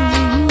true.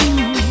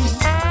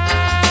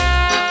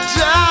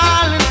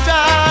 Darling,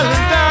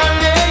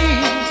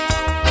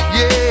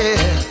 yeah.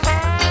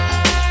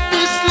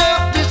 This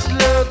love is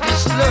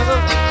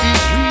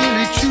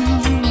really true.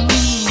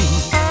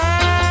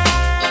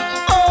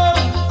 Oh,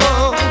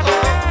 oh,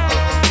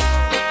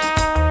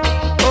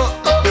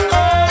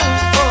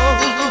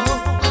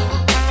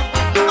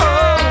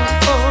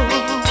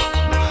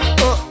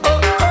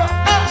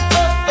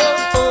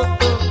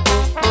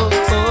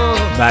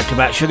 Back to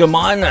back Sugar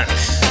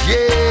Miners.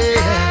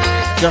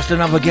 yeah. Just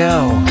another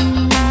girl.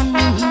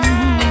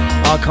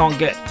 I can't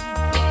get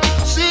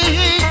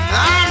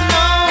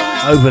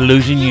over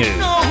losing you.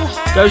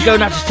 Those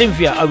going out to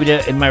Cynthia over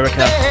there in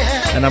America,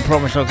 and I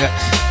promise I'll get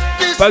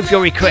both your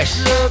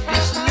requests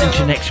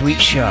into next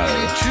week's show.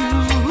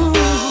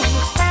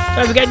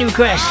 Don't forget any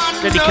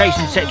requests,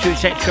 dedications,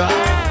 etc.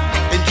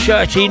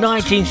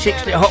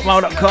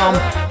 Shirty1960@hotmail.com.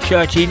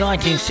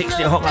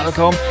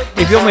 Shirty1960@hotmail.com.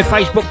 If you're on my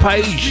Facebook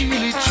page,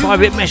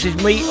 private message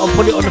me, I'll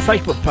put it on the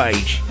Facebook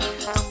page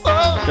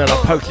that I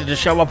posted the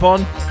show up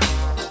on.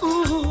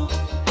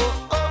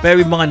 Bear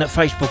in mind that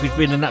Facebook has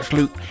been an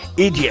absolute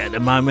idiot at the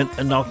moment,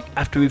 and I'll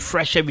have to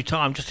refresh every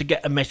time just to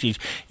get a message.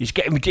 It's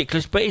getting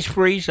ridiculous, but it's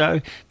free, so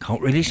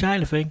can't really say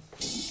anything.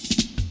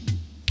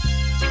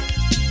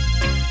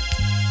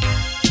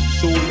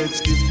 So let's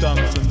give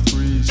thanks and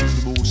praise to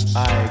the Most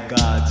High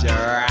God, your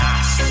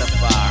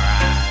Rastafari.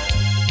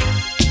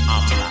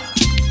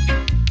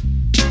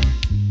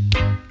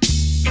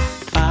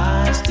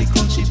 Pass the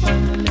coachy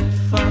on the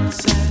left hand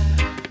side.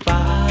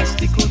 Pass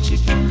the coachy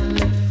on the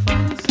left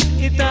hand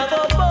side. It a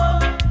go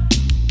bun,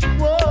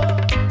 whoa.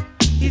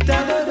 It a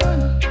go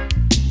done,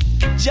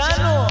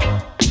 Jano.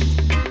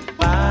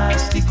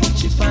 Pass the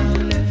coachy on the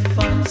left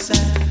hand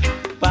side.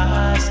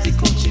 Pass the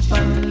coachy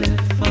on the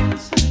left hand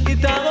side. It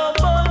a go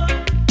bun,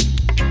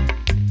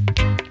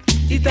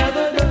 it a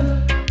go done.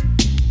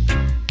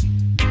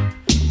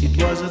 It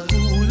was a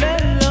cool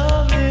and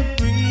lovely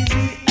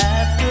breezy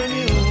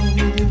afternoon.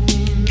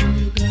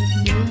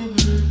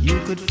 You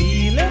could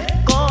feel it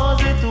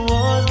 'cause it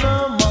was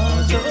the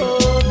month of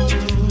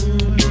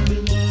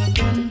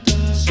June.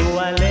 So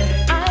I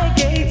left my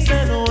gates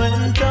and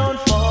went out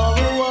for a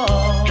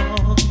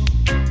walk.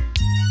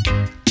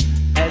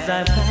 As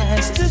I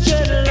passed the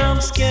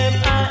dreadlocks camp,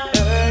 I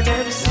heard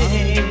them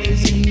sing.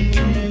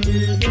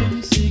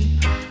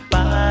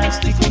 Pass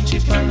the coachy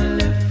on the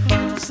left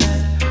hand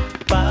side.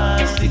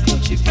 Pass the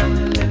coachy on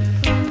the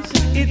left hand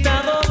side. It a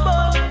go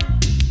bun,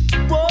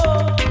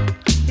 whoa.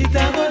 It a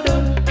go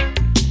done,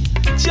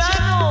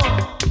 Jano.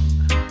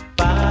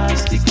 Pass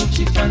the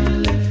coachy on the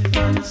left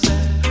hand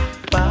side.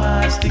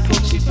 Pass the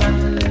coachy on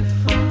the left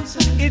hand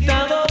side. It a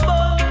go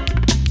bun,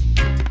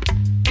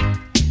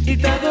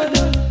 it a go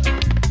done.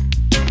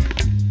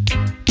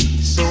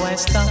 So I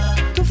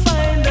stopped to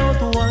find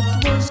out what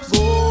was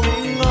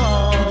going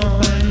on.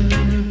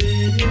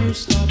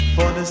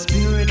 For the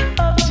spirit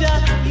of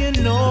Jah, you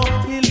know,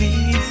 he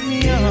leads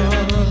me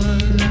on.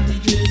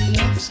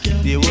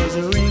 There was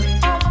a ring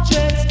of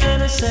dreads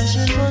and a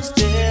session was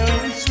there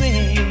in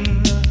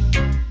swing.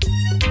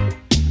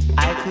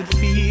 I could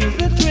feel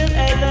the thrill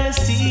as I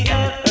see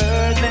and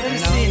heard them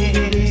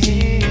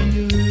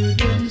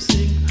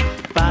sing.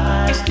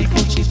 Pass the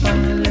coachy on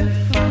the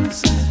left hand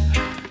side.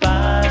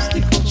 Pass the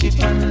coachy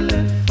on the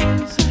left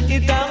hand side.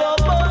 It a go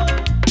bun,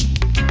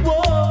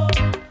 whoa.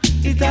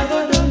 It a go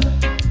done,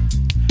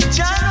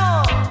 Jano.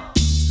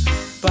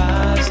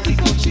 Pass the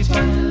coachy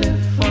on the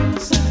left hand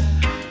side.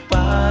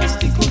 Pass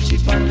the coachy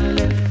on the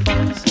left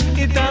hand side.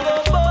 It a go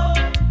bun,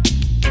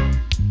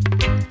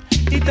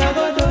 it a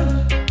go done.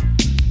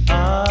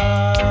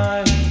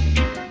 Aye.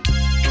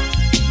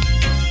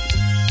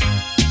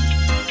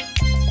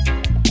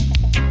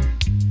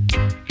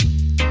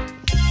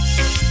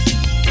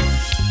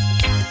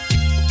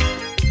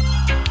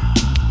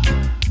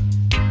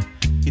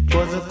 It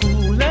was a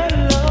cool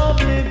and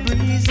lovely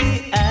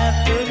breezy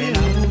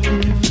afternoon.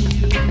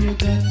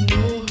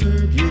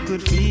 You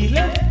could feel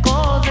it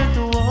 'cause it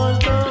was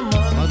the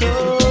month of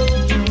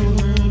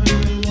June.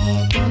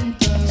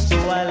 So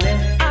I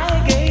left my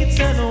gates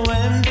and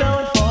went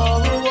out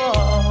for a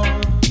walk.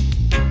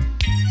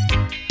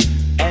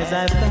 As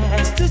I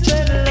passed the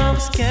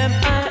dreadlocks camp,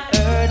 I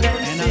heard them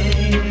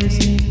sing.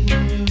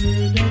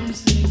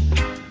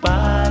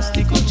 Pass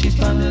the coachy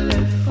on the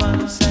left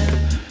hand side.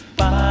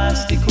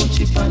 Pass the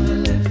coachy on the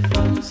left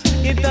hand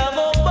side. It a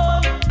go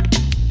bun,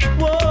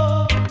 whoa.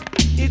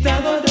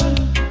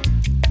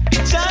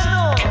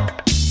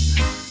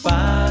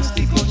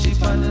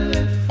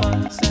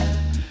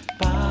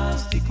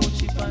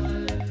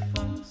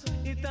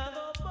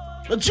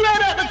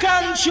 Dread at the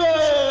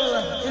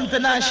control,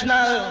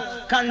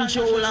 international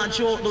control and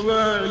throughout the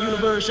world.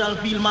 Universal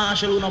Field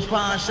Marshal, who no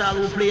partial,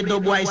 who play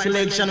dubwise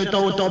selection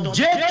without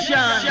objection.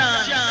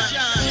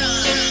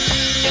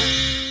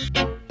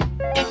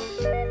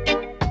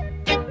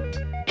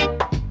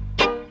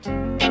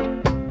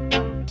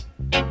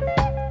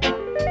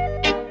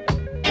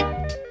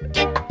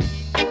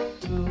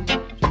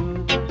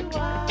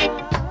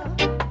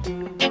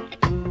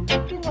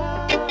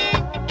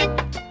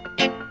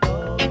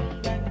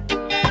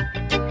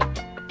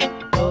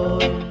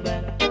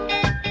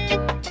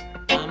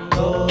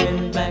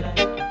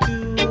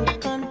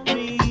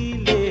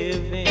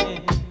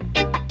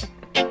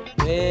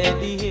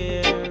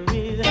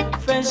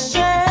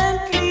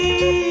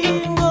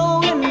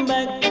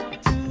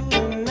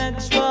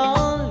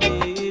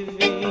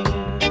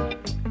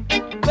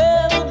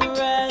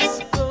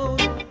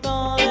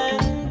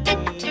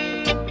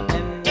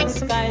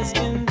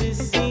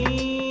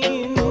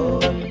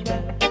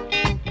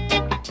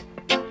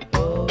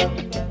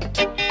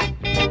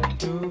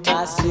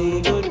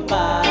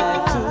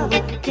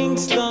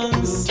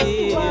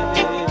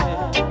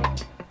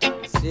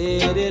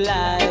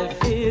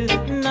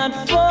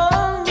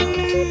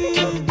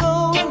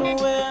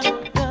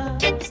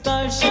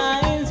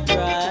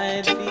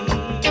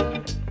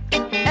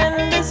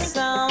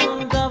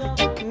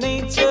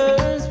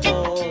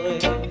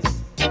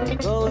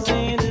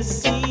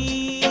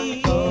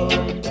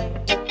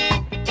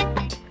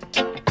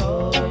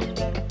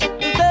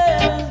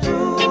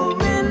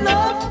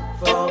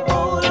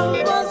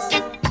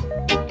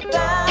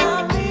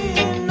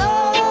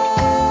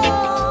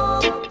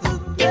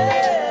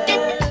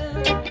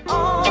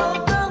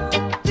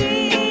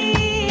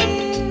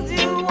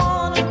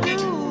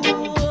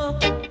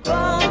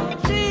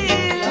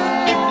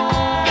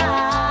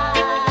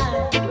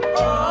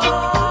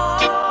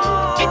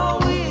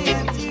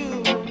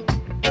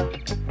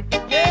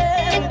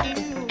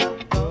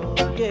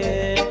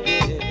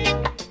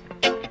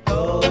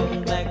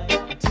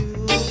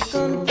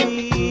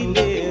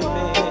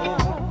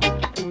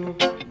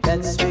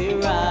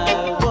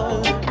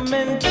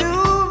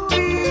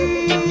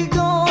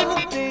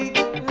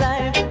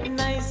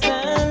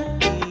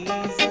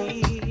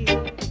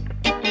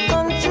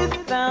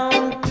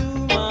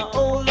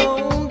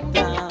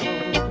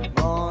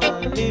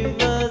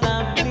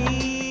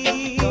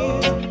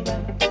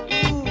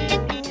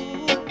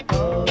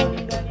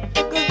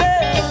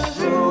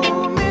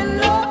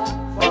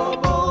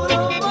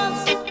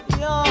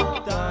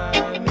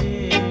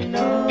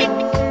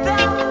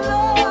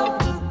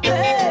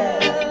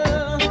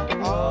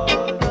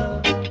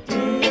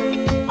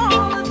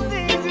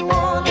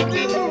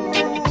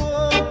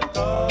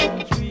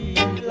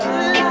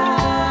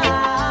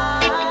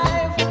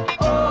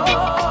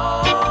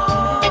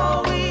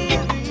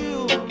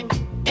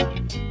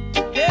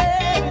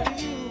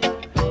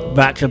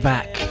 Back to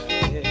back,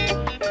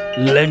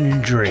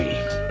 legendary,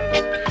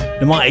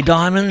 the Mighty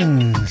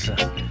Diamonds,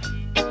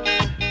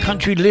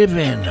 Country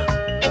Living,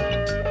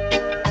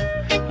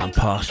 and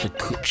Pastor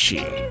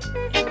Coochie.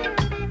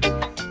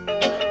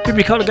 Give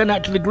me a call going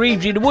out to the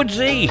Greavesy, the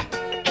Woodsy.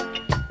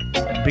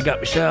 Big up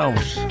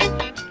yourselves.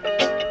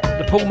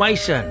 The Paul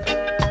Mason,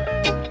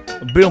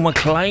 Bill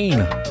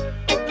McLean,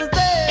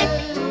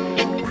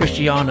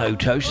 Cristiano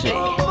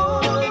Tosi.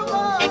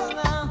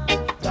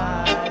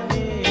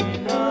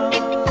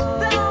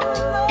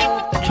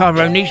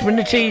 Tyrone Eastman,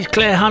 the Tees,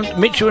 Claire Hunt,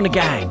 Mitchell and the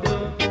gang.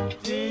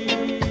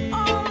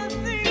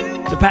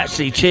 The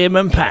Patsy,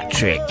 Chairman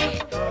Patrick.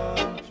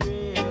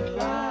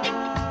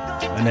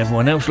 And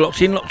everyone else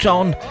locked in, locked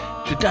on.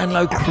 The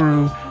Download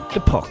crew, the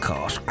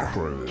podcast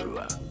crew.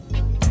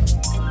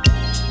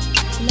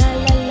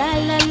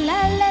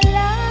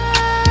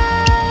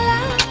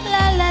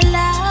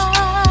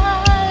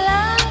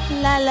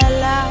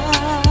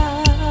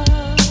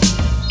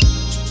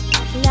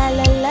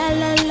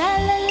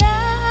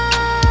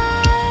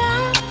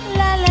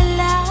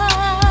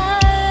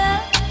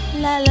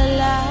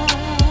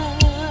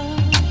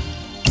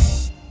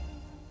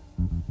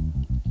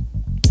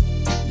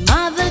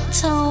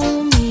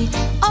 Told me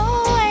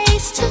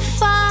always to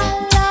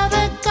follow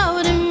the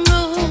golden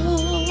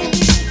rule,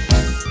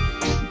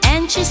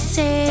 and she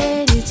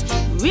said it's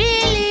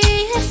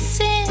really a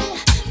sin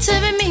to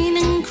be mean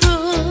and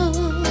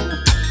cruel.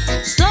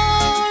 So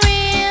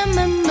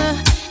remember,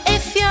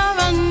 if you're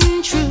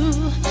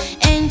untrue,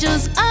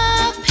 angels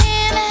up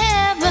in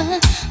heaven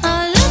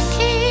are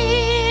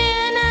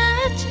looking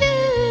at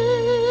you.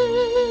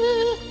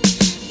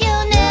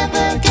 You'll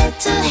never get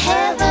to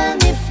heaven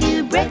if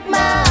you break my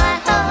heart.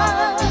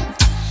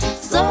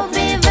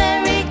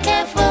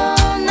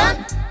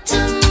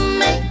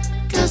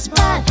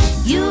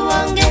 You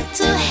won't get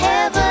to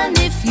heaven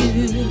if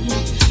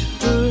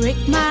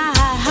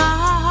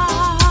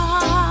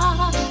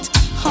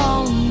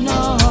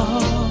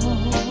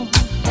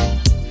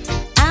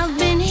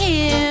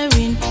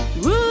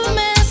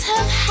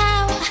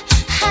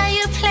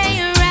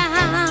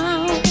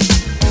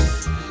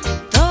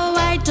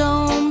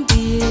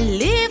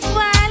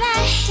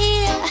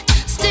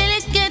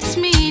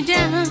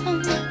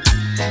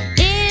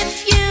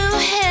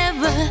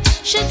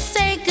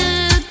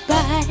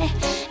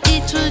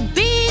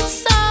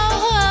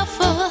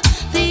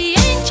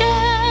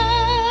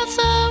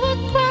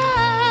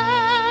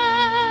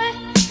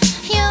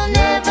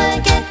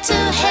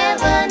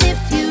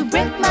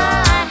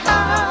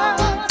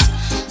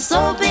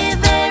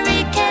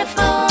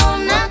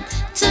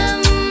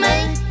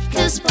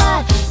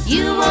but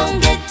you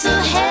won't get to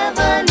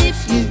heaven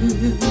if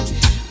you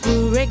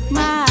break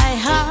my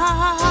heart.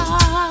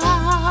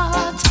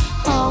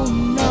 Oh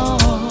no.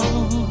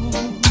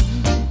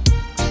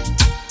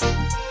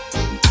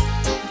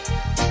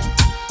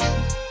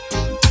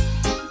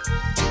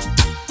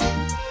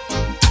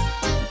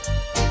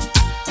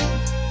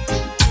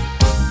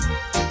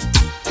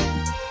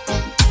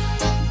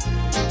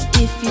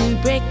 If you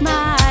break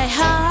my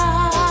heart,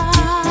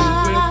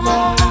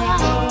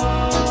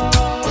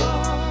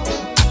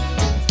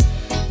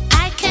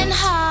 I can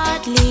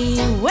hardly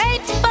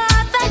wait for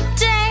the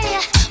day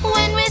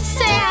when we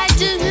say I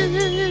do.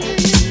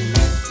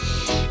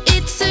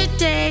 It's a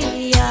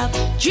day I've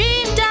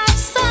dreamed of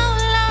so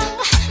long,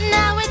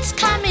 now it's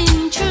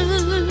coming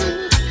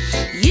true.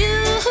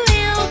 You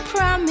will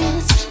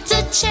promise to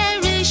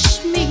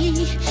cherish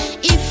me.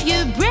 If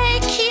you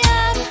break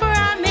your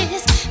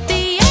promise,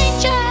 the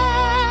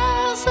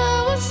angels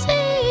will see.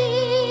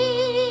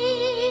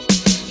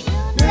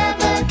 You'll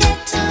never get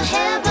to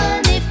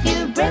heaven if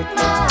you break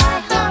my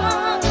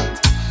heart.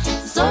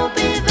 So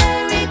be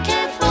very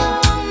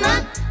careful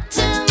not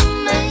to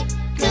make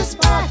a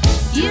spot.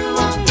 You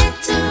won't get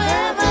to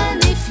heaven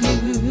if you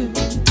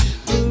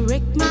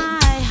break my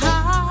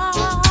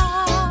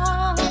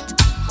heart.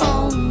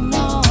 Oh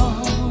no.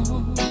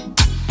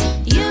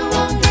 You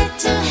won't get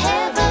to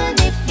heaven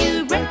if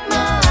you break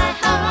my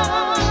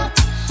heart.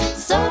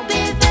 So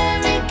be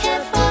very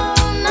careful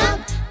not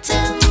to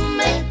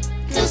make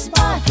a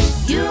spot.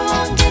 You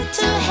won't get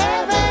to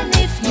heaven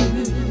if you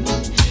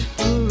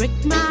break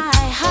my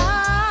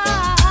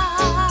heart.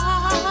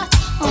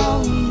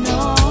 Oh no.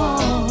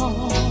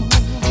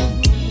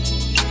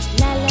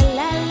 La la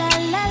la la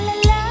la la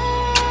la.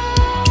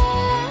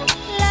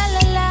 La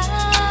la la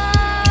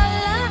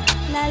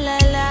la la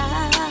la.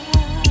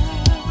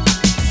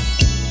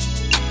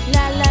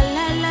 La la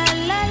la la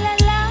la la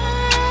la.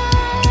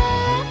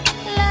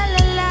 La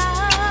la la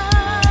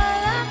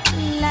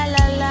la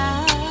la la.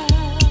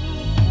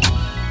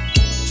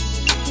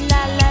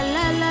 La la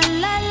la la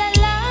la la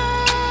la.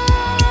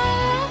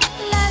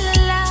 La la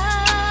la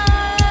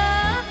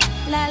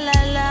la la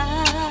la.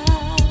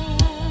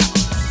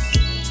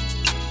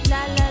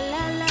 La la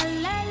la la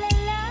la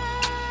la.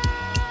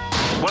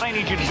 What I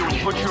need you to do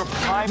is put your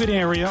private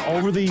area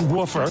over the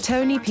woofer.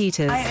 Tony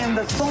Peters. I am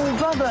the soul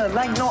brother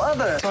like no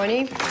other.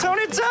 Tony.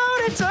 Tony,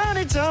 Tony,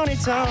 Tony, Tony,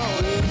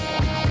 Tony.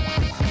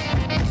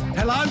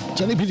 Hello,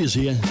 Tony Peters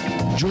here.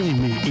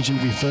 Join me each and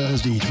every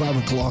Thursday, 12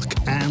 o'clock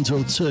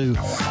until 2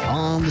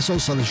 on the Soul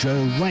Starter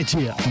Show right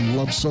here on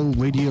Love Soul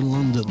Radio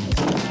London.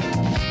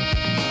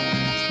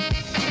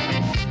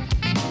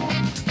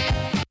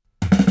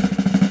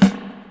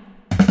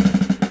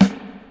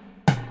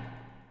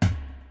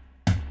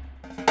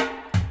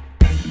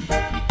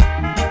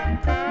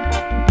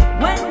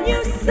 When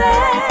you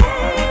say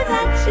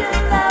that you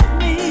love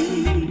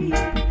me,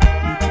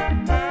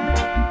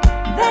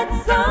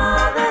 that's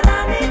all that I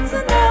need to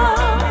know.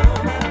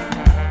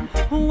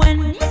 When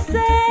you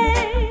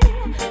say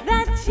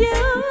that you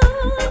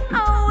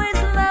always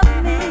love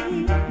me,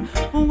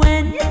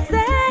 when you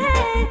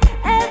say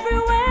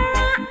everywhere I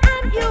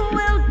am you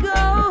will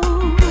go,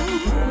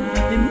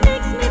 it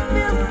makes me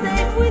feel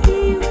safe with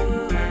you,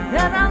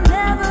 that I'll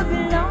never be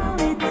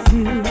lonely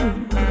too.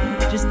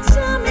 Just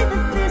tell me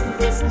that this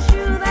is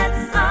true,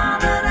 that's all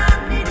that I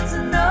need to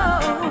know.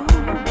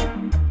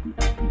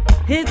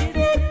 If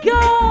you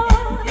go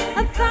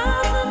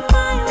 1,000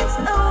 miles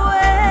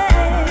away,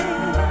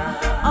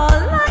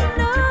 all I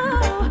know,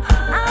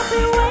 I'll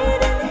be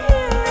waiting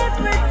here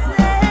every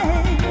day.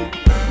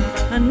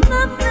 And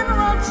nothing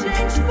will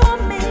change for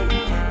me,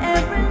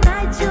 every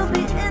night you'll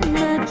be in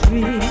my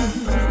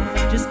dreams.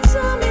 Just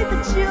tell me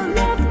that you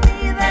love me,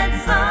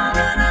 that's all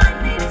that I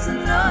need to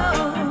know.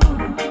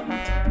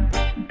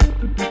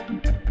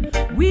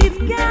 We've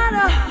got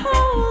a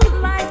whole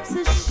life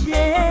to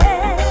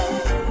share,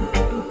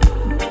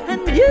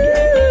 and you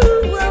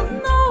will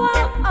know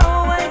I'll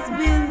always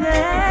be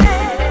there.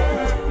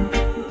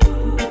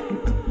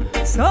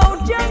 So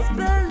just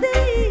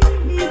believe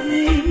me,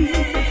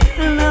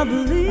 and I'll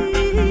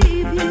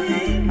believe you.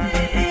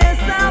 Yes,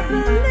 I'll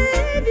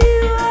believe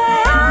you.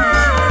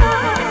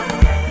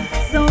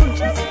 So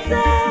just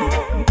say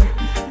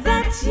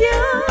that you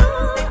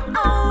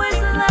always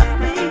love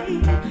me.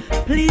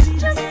 Please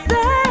just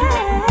say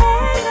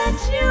that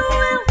you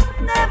will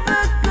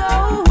never go.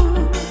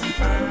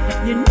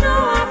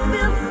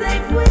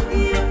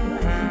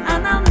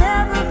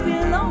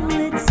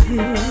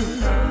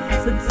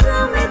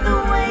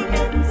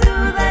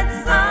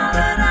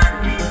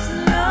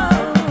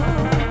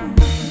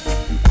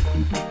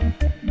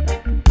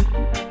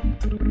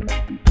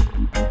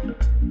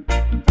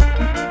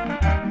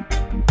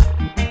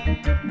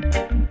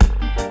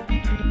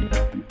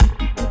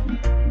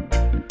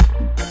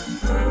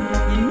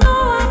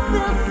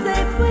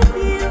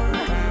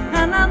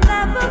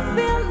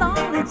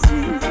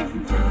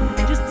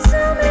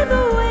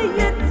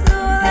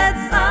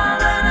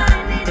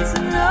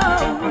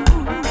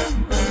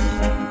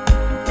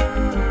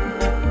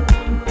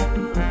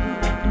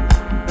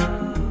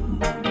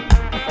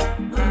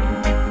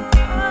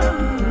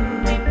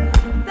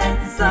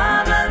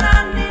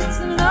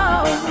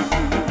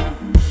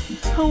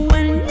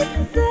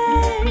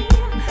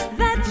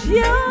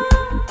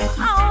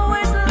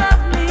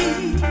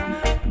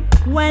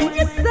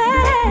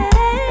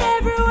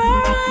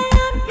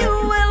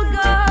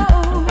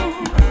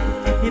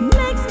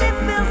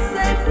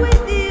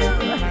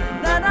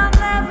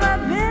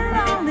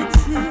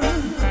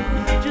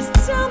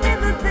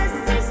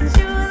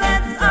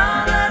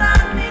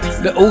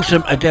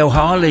 awesome Adele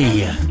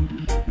Harley.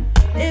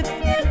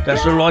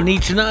 That's all I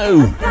need to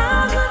know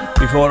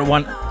before I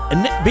want a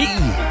net B.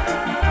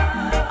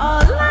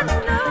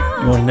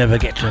 You'll never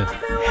get to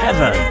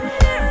heaven.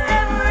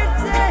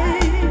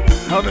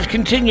 I'll just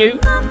continue.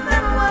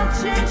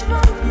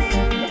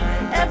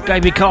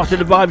 David Carter,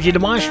 the vibes in the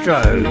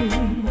maestro.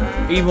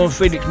 Yvonne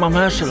Felix, Mum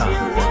Ursula.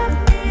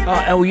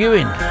 R.L.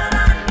 Ewing.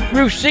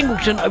 Ruth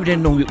Singleton over there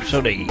in New York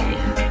City.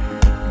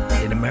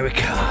 In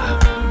America.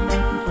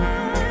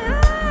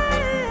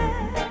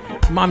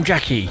 Mum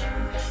Jackie.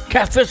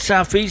 Catford,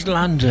 South East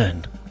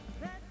London.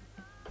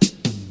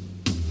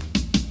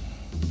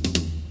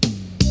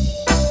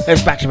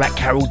 There's back-to-back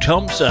Carol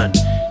Thompson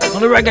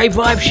on the Reggae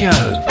Vibe Show.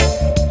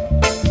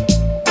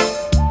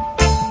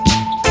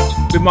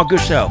 With my good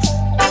self,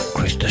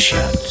 Krista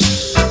Schutz.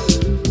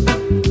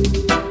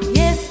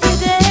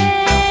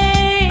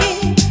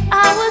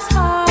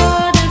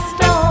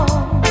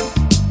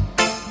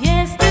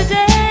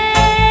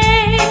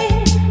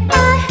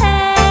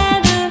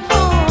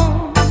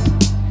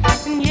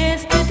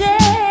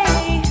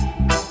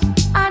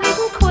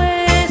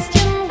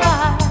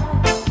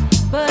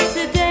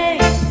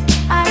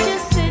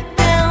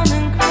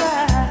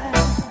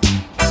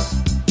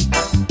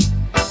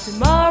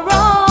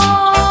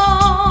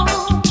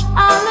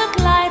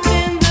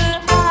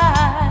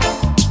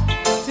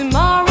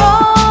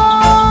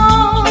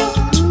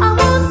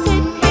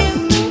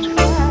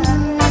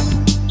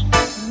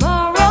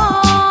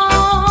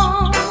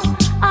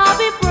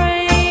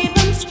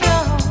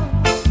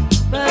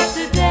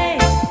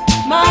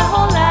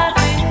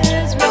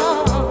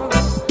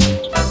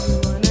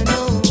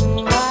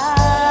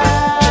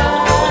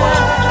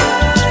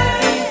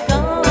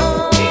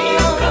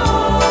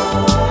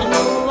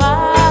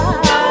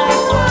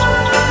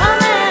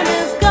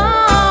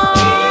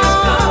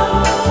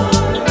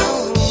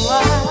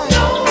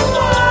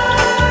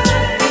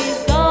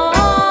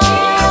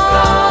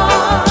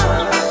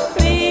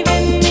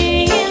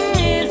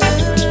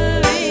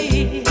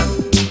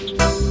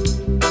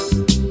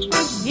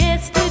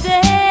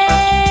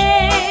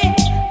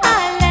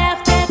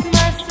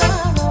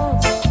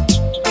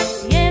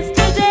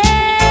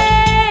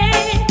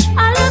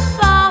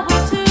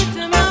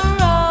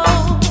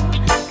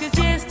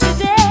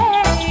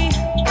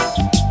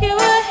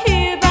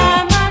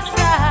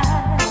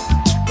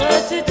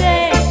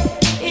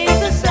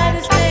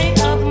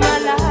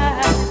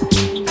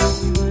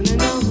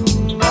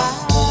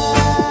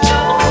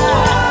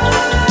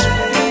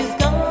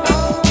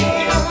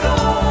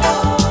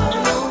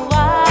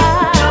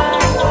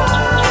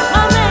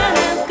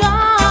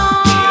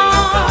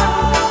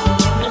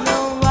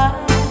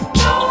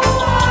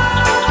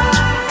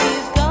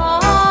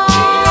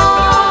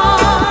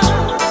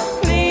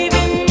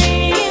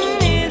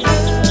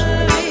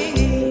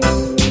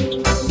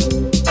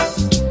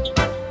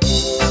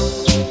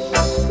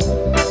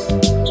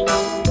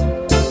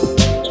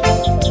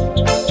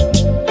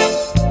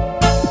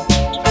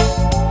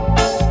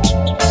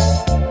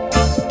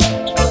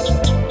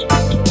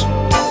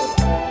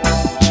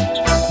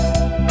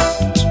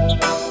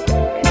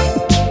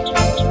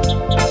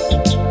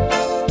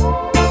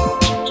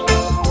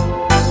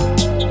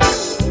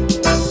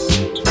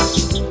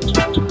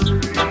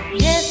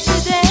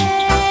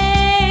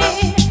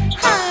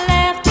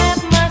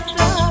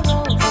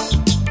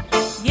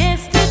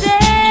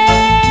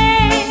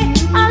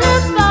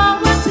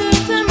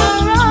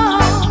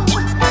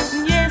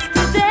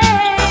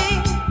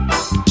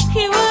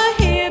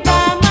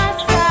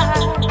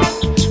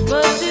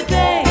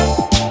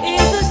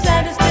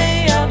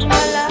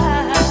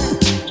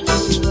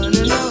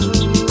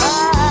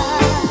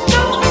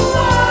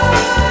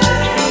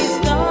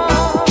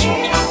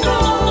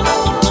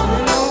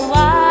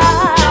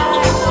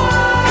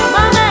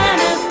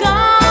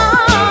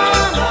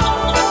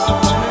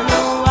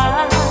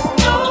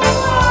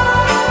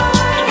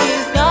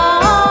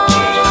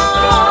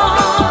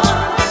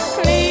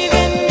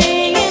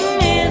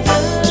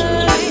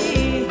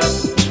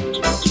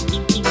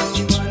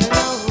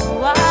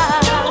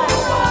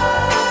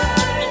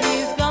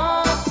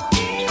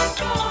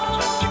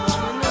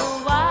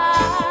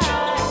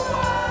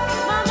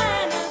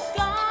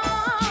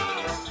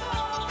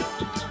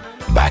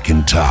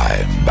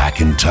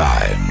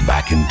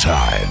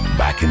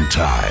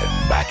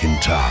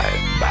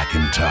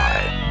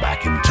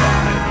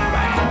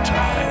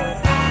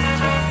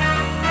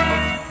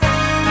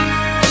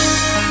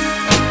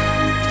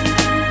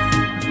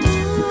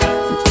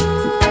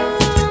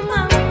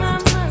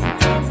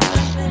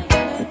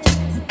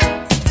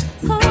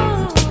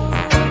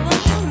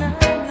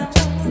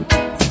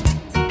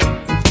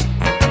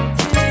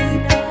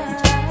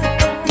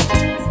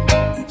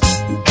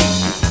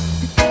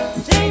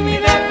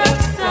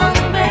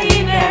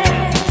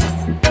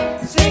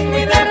 Sing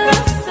me that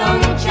love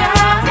song,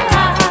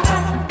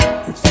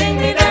 child. Sing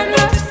me that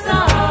love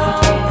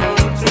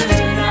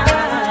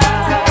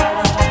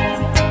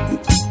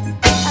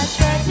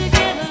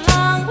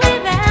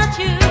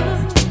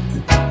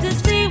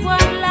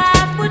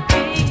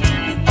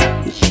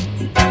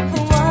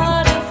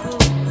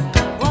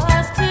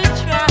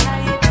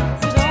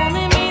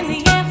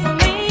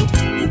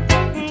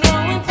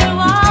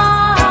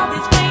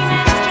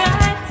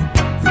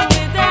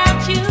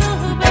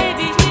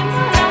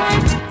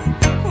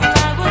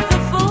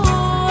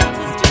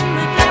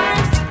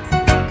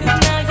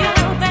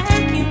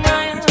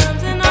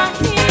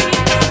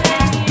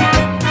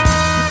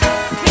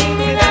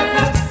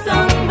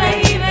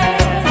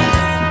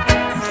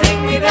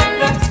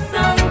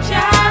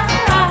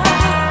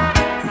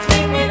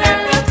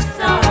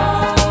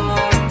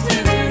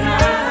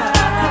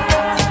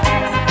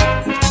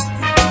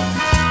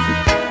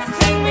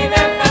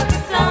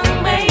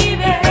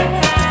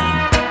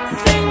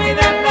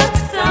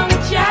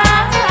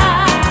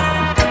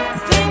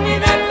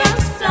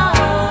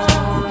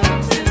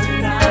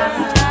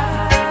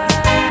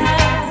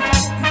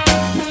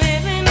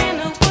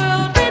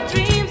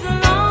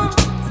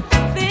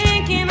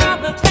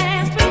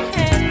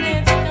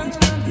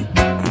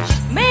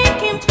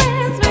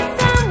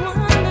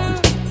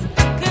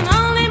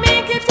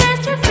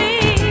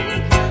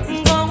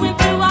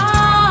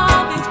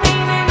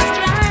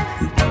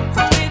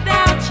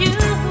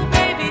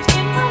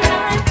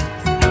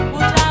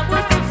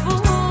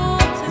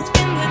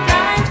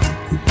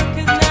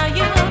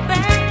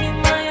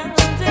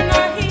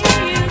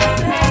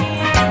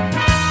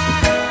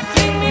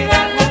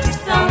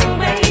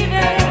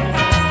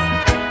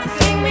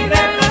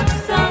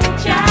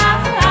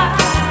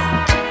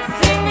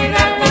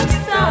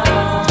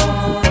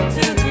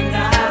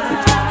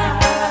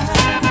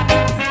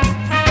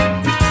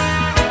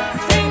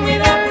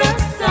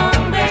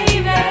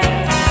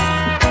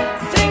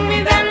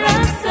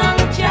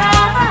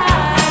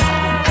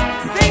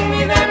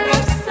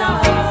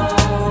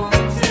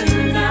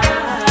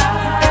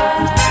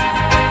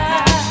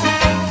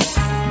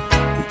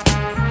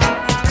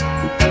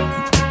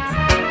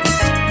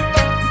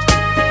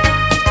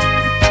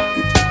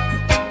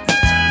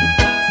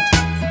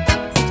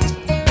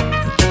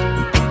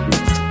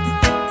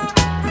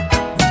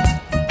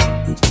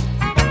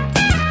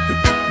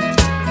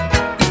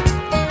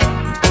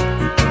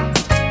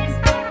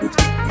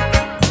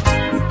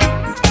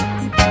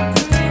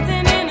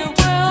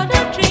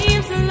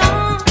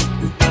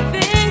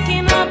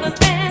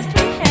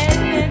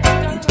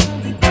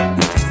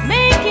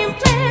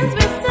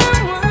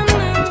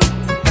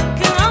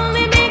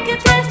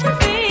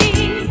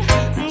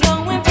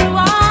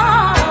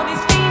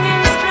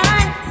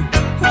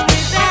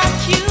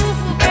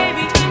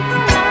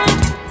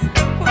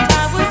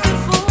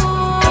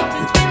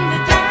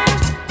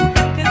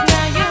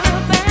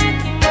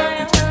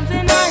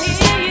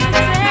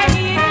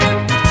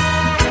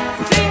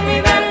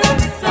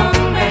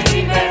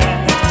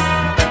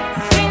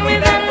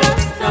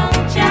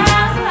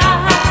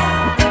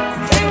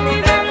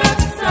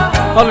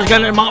Honours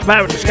going to Mark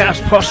Barrett, the Scouts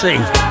Posse,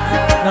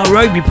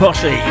 Nairobi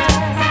Posse,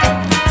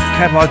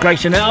 Cowboy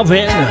Grayson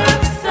Alvin,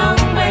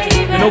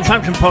 the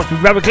Northampton Posse,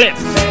 Robert Cliff,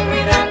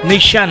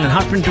 Nish Shannon,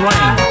 husband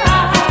Dwayne,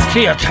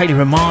 Tia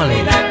Taylor and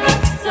Marley.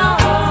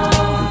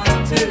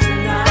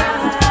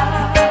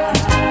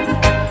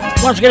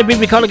 Once again,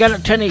 BB Collar again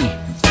at Tenny.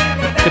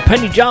 The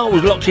Penny Jar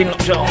was locked in,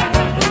 locked on.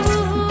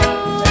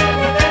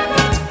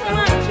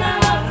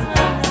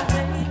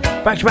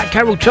 Back to back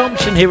Carol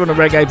Thompson here on the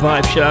Reggae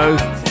Vibe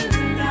Show.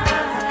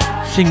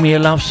 Sing me a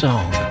love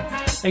song.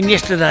 And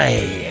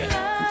yesterday.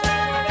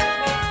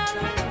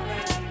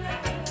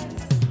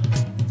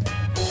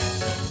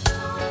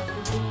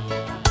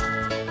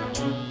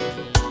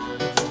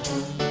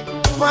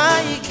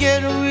 Why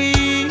can't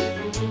we?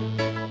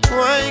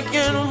 Why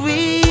can't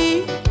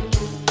we?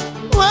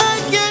 Why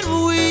can't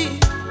we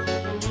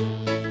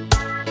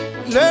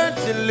learn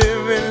to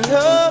live in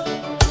love?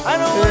 I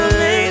don't wanna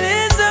make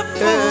this up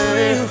for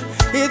you.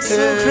 It's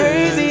so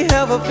crazy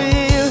how I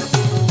feel.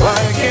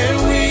 Why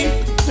can't we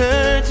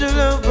learn to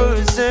love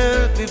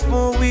ourselves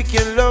before we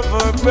can love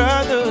our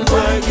brothers?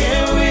 Why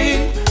can't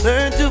we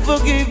learn to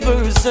forgive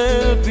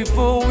ourselves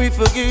before we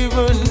forgive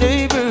our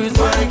neighbors?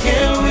 Why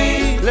can't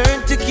we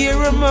learn to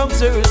care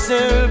amongst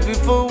ourselves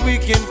before we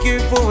can care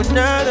for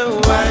another?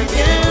 Why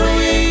can't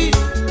we?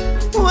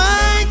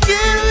 Why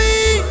can't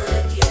we?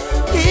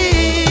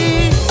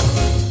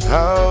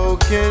 How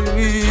can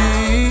we?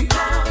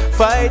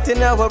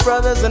 Fighting our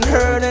brothers and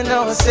hurting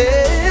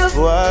ourselves.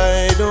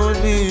 Why don't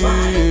we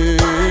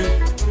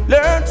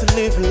learn to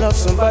live and love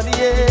somebody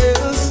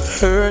else?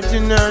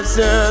 Hurting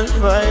ourselves,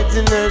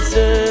 fighting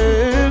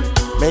ourselves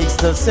makes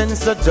no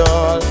sense at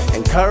all.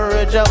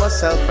 Encourage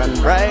ourselves and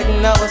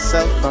brighten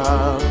ourselves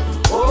up.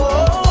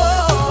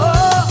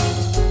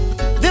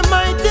 The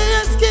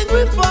mightiest king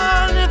will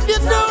fall if you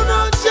don't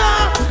know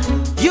Jah.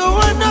 You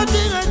are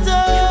nothing at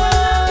all.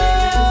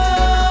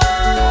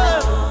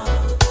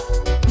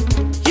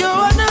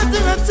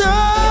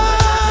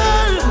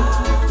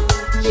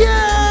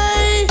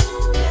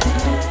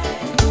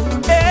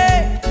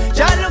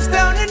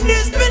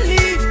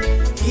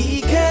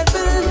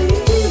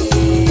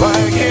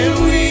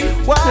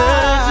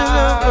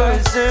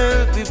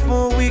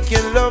 Before we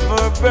can love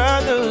our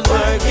brothers,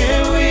 why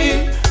can't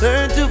we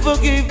learn to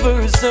forgive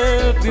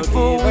ourselves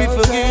before we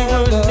forgive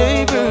our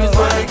neighbors?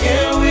 Why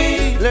can't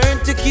we learn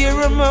to care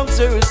amongst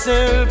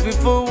ourselves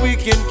before we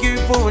can care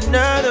for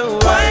another?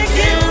 Why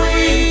can't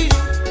we?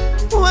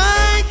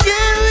 Why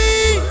can't we?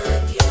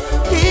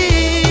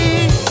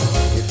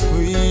 If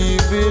we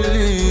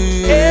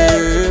believe,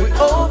 if we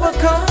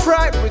overcome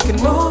pride, we can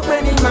move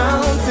any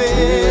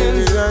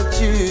mountains.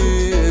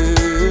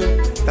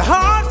 The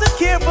heart to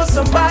care for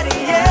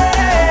somebody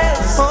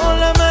else. All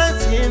I'm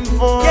asking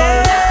for,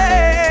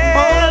 yeah.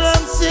 All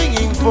I'm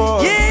singing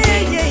for, yeah,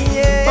 yeah,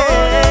 yeah.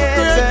 All I'm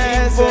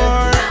praying for,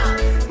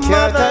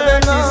 Mother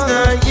is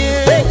not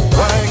yet.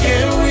 Why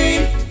can't we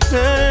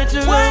learn to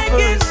love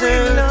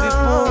ourselves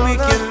before we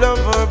can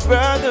love our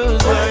brothers?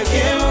 Why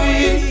can't we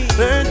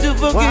learn to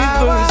forgive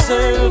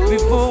ourselves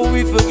before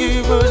we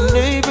forgive our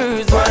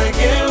neighbors? Why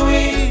can't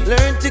we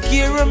learn to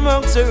care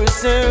amongst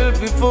ourselves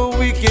before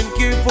we can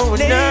care for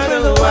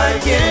another? Why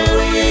can't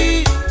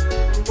we?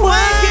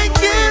 Why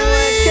can't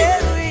we?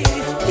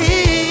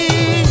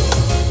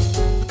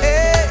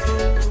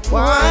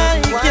 Why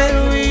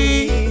can't we?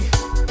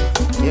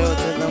 You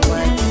tell them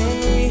why can't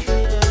we?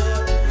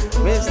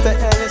 Mr.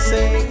 Ellis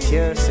say,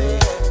 here say,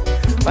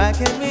 why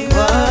can't we?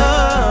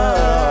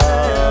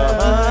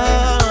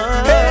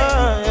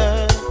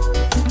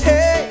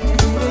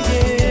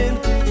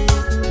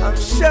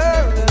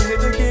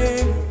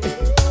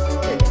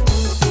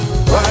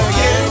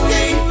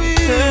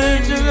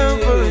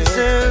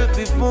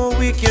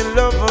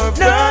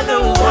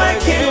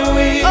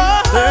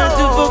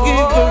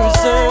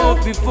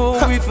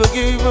 Before we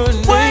forgive our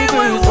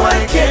neighbors,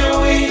 why can't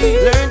we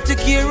learn to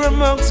care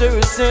amongst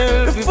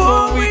ourselves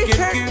before we can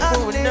care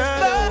for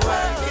another?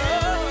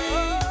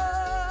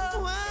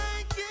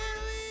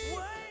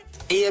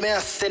 Yeah, me a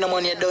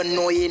cinnamon, you don't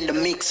know you in the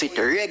mix with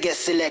Reggae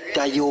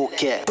Selector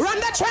UK. Run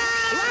the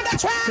track! Run the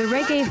track! The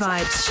Reggae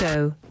Vibes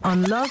Show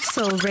on Love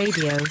Soul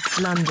Radio,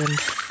 London.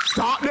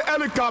 Start the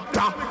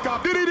helicopter.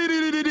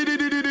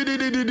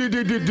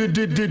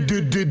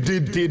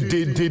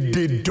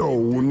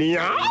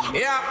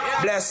 Yeah,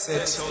 bless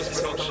it.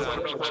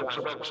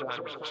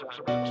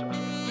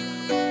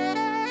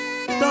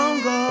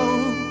 Don't go.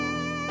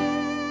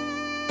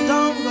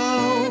 Don't go.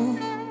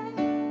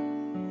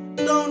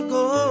 Don't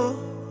go.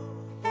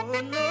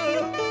 Oh no.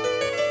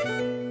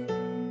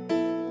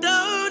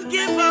 Don't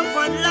give up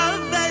on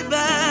love,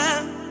 baby.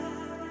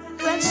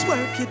 Let's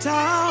work it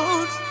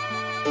out.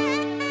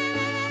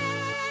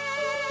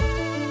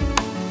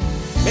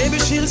 Maybe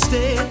she'll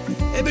stay,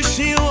 maybe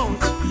she won't.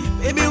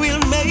 Maybe we'll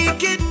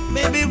make it,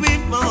 maybe we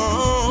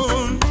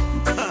won't.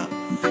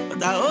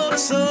 But I hope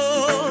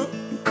so.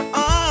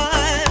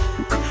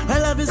 Our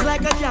love is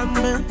like a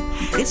gamble.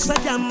 It's a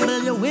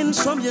gamble. You win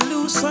some, you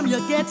lose some, you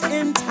get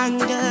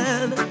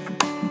entangled.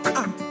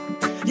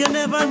 You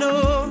never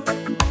know.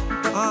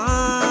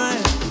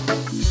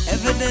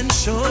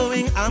 evidence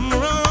showing I'm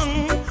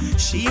wrong.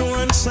 She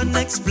wants an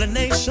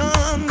explanation.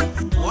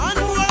 One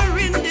more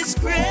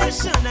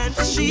indiscretion and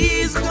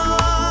she's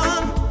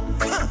gone.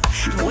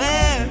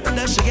 Where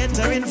does she get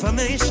her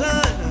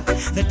information?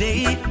 The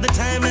date, the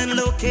time and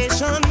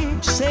location.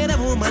 She said a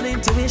woman's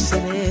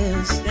intuition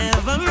is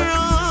never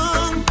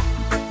wrong.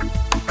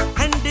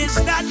 And is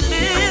that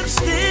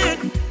lipstick?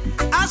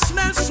 I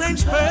smell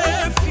strange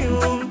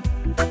perfume.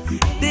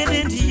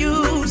 Didn't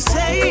you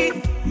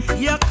say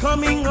you're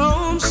coming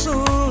home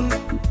soon?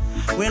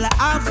 Well,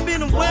 I've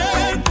been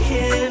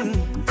working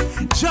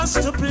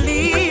just to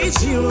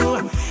please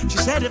you. She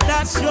said if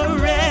that's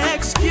your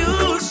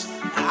excuse,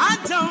 I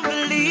don't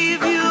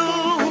believe you.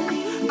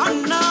 Oh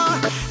no,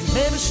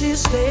 maybe she'll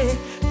stay,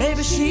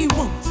 maybe she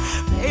won't.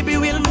 Maybe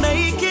we'll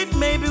make it,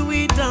 maybe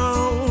we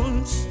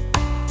don't.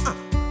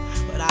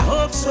 But I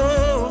hope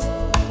so.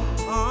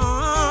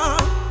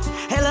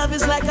 Hey, love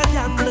is like a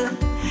gamble.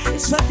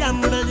 It's a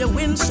gamble. You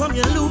win some,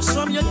 you lose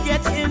some, you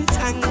get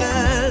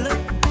entangled.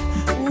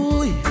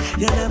 Ooh, you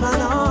never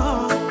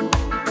know.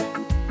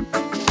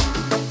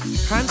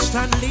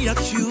 Constantly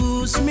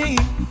accuse me.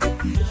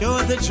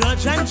 You're the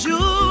judge and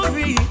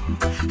jury,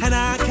 and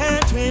I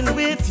can't win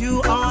with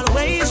you,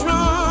 always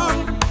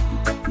wrong.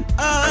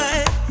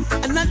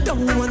 And I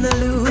don't wanna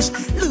lose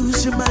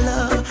you, my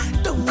love.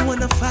 Don't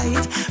wanna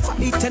fight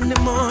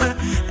anymore.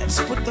 Let's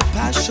put the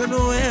passion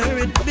where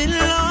it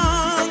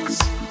belongs.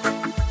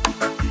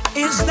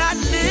 Is that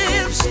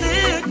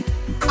lipstick?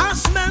 I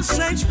smell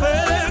strange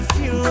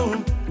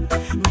perfume.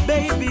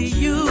 Baby,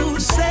 you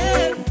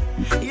said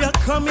you're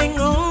coming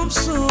home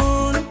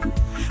soon.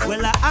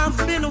 Well, I've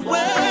been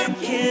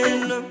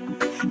working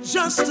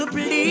just to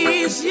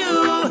please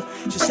you.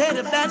 She said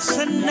if that's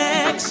an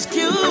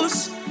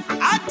excuse,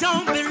 I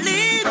don't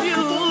believe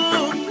you.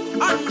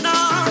 Oh no,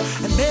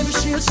 and maybe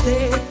she'll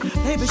stay,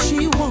 maybe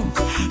she won't.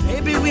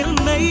 Maybe we'll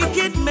make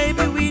it,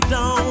 maybe we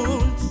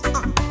don't.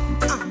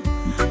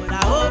 But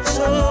I hope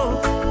so.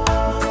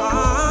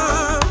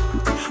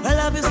 Well,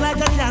 love is like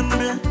a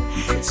gamble.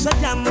 It's a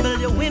gamble.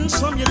 You win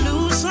some, you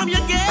lose some, you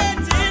get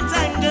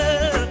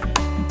entangled.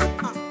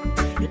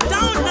 You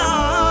don't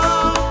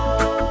know.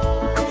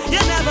 You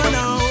never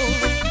know.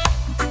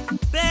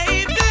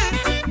 Baby.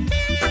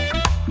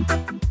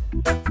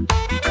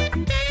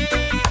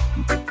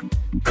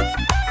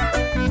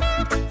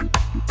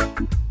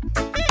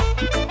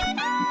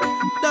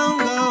 Don't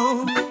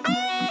go.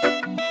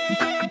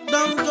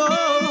 Don't go.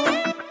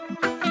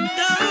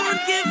 Don't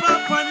give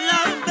up on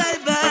love,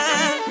 baby.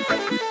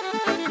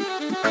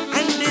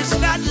 And it's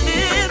that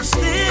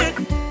lipstick.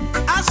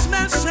 I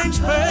smell strange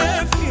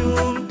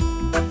perfume.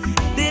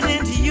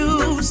 Didn't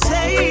you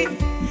say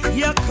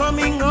you're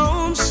coming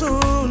home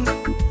soon?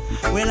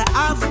 Well,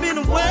 I've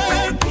been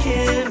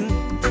working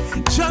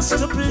just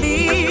to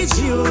please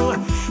you.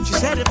 She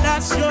said if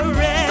that's your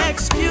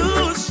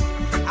excuse,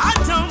 I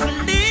don't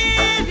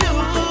believe you.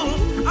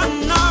 Oh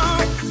no,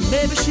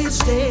 maybe she'll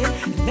stay,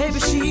 maybe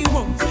she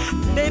won't.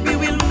 Maybe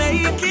we'll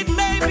make it,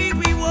 maybe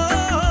we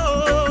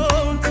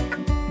won't.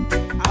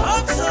 I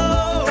hope so,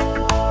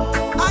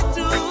 I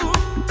do.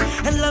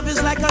 And love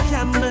is like a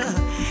gamble.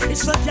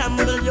 It's a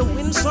gamble. You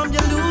win some, you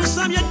lose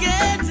some, you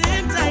get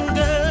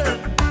entangled.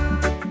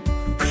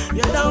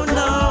 You don't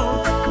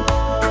know.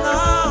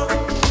 No.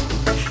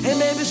 And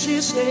maybe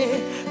she'll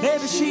stay,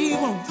 maybe she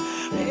won't.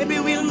 Maybe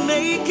we'll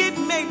make it,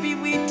 maybe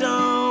we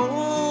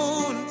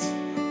don't.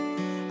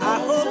 I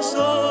hope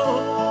so.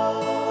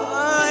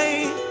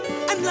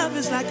 And love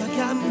is like a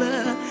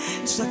gamble.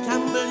 It's a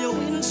gamble. You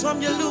win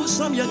some, you lose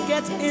some, you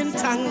get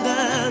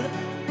entangled.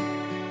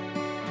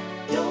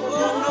 Oh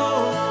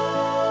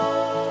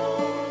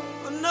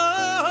no.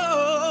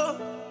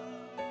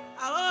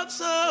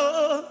 So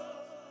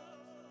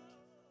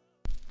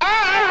I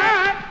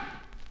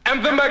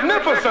am the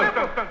magnificent.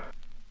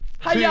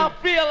 How y'all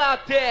feel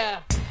out there?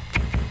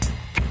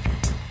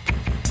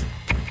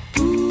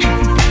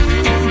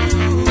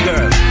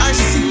 Girl, I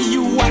see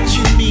you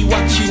watching me,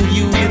 watching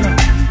you, you know.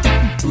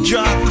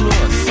 Draw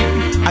close.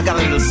 I got a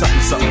little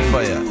something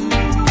for you.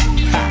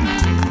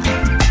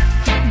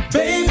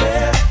 Baby,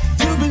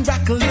 you've been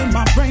rattling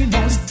my brain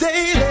most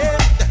daily.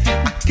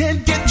 I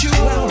can't get you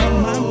out of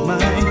my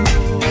mind.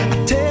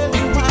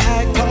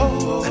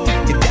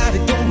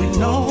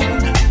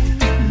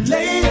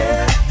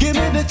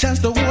 Chance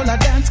the whole I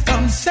dance,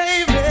 come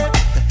save it.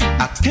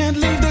 I can't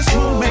leave this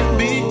moment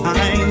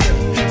behind.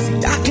 See,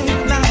 I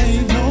can't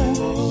lie, no.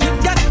 You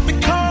got me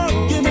caught,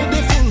 give me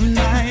the full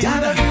night.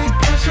 Got a big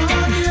crush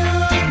on you.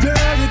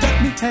 Girl, you got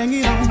me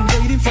hanging on,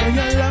 waiting for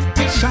your love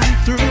to shine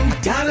through. I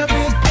got a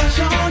big crush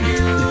on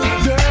you.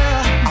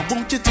 Girl, I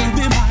want you to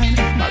be mine.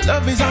 My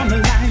love is on the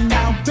line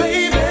now,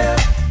 baby.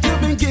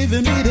 You've been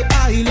giving me the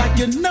eye like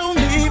you know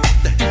me.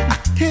 I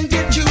can't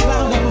get you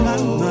out of my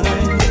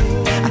mind.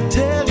 I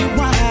tell you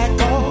why.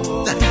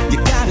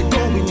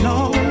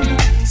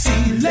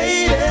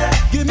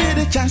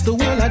 Chance the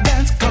world I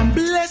dance, come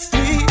bless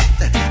me.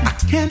 I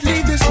can't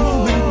leave this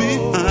moment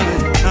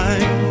behind.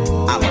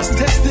 I must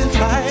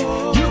testify.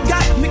 You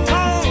got me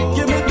caught,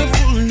 give me the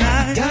full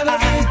night. Got a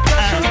big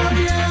crush on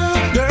you.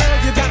 Girl,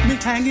 you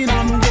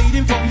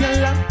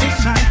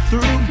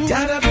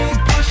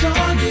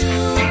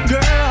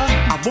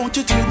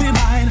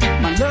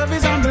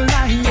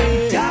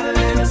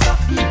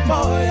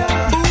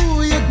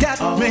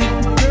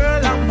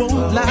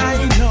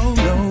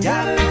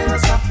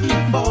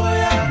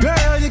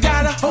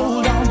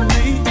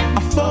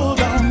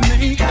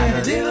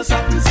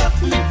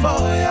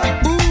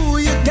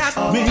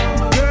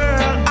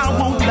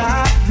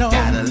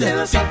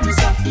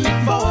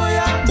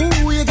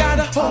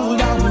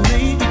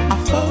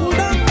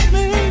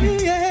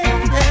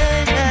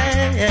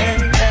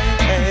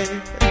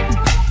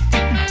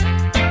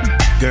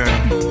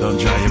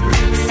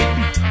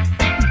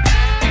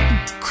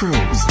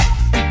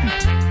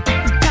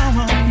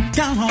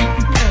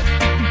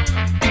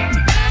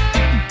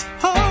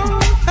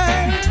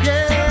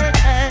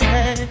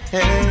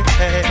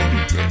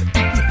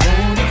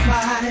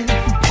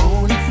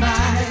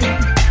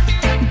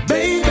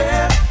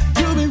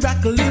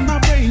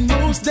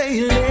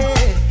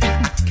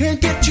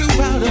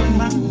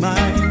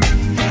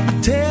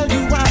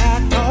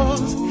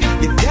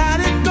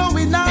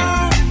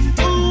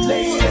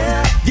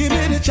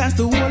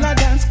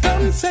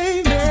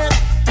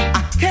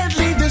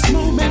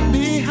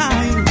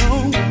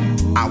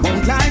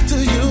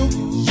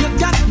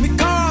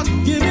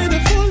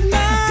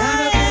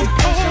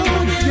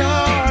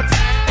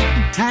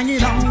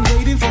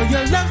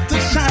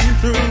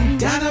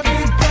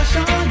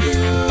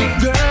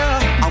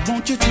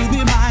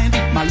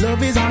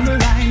is on the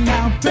line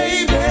now,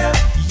 baby.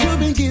 You've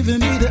been giving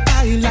me the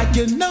eye like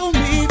you know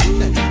me.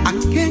 I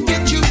can't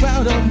get you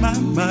out of my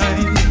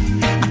mind.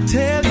 I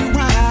tell you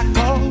why,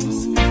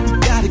 cause you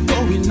got it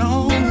going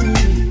on.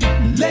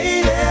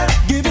 Lady,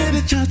 give it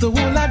a chance to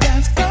hold I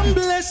dance. Come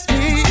bless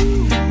me.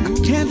 I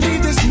can't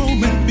leave this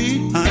moment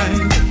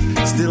behind.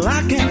 Still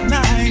I can't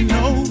lie,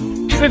 no.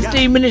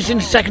 15 minutes in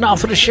the second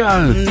half of the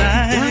show.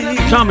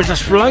 Time has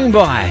just flown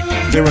by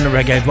here on the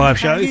Reggae Vibe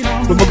Show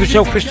with my good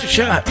self, Krista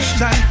Church,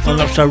 on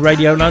Love Soul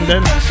Radio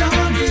London.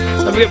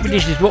 Don't forget,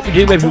 this is what we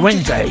do every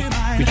Wednesday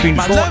between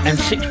 4 and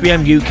 6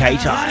 p.m. UK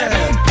time.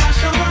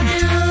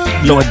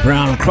 Lloyd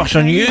Brown, Cross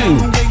on You.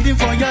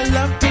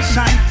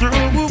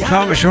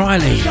 Tarrus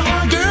Riley,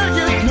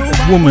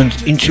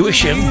 Woman's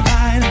Intuition.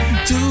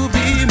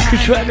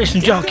 Christopher Ellis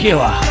and Jar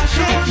Kira,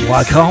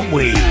 Why Can't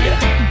We?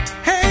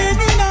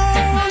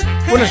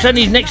 Want to send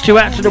these next two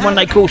out to the one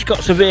they call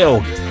Scott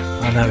Seville.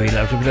 I know he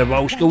loves a bit of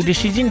old school.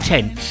 This is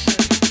Intense.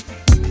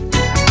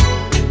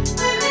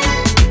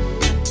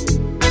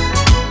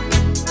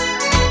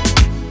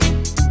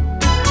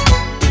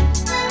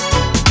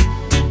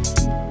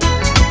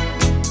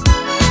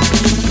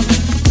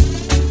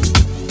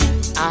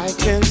 I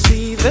can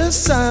see the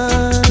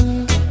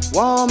sun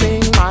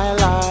warming my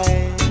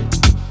life.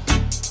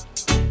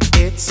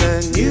 It's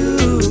a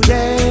new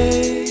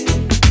day.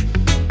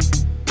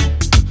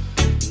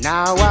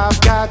 Now I've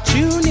got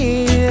you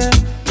near,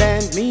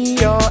 lend me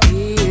your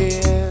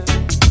ear.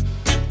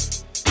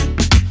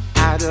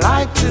 I'd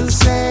like to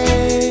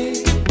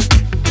say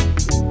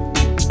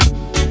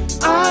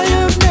I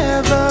have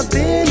never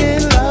been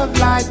in love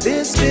like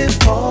this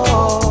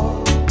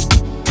before.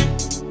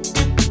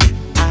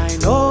 I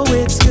know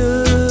it's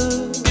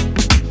good.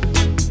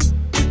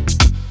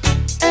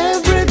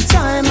 Every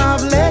time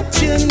I've let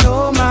you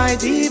know my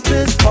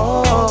deepest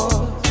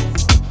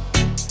thoughts,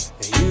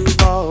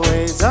 you've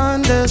always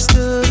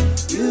understood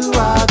you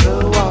are the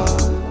one.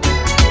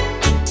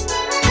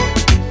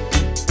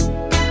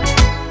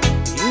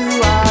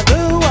 You are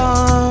the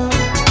one.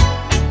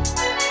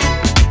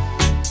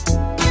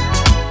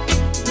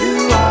 You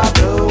are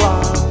the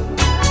one.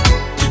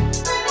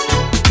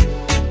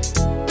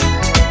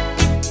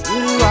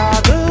 You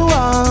are the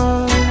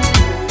one.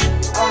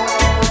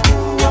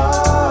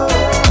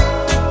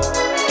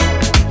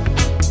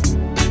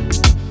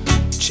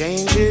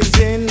 Changes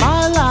in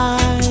my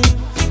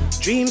life,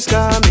 dreams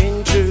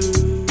coming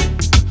true.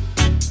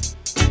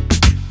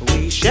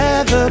 We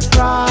share the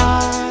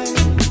prize,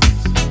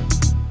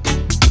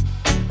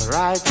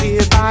 right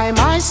here by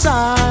my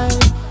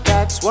side.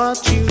 That's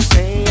what you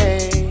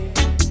say.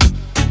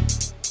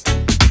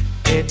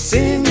 It's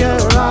in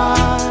your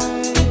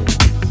eyes.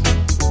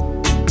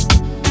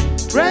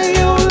 Pray,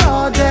 oh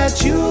Lord,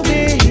 that you'll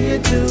be here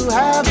to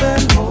have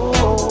and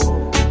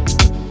hold.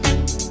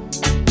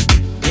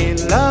 In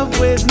love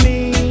with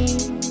me,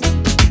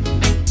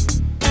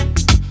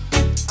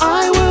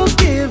 I will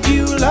give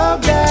you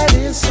love that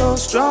is so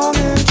strong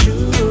and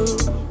true.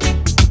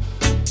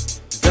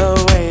 The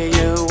way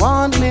you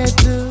want me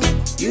to,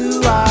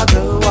 you are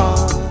the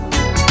one.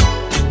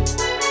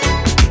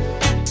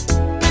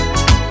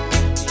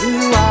 You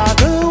are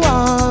the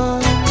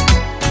one.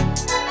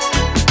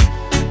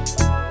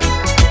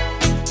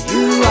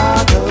 You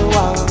are the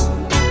one.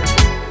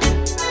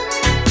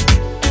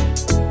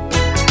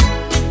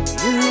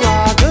 You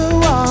are the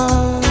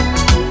one.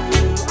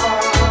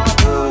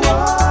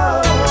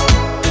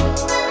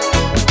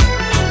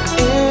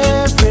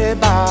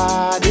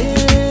 Everybody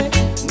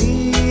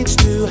needs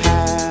to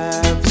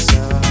have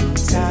some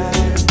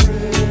time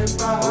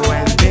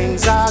when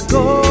things are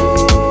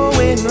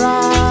going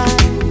right.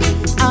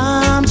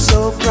 I'm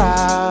so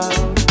proud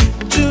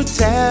to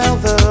tell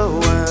the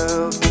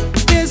world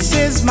this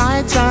is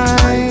my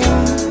time,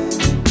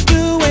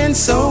 doing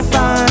so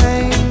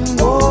fine.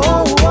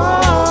 Whoa,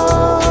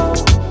 whoa.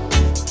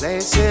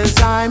 Places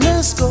I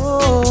must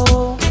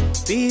go,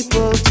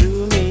 people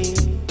to me,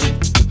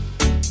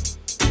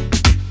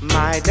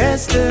 my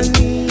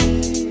destiny,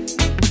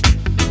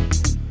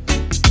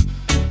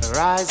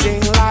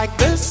 rising like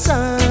the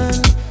sun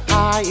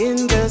high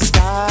in the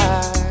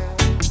sky,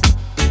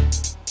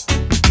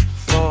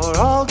 for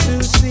all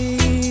to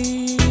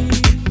see.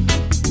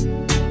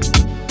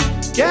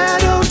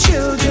 Ghetto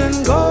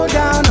children, go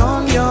down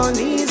on your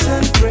knees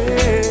and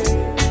pray,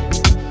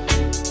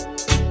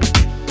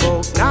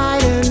 both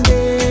night and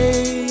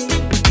day.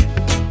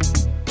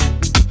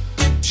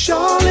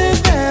 Surely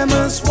there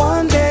must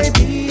one day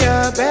be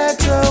a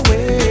better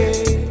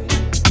way.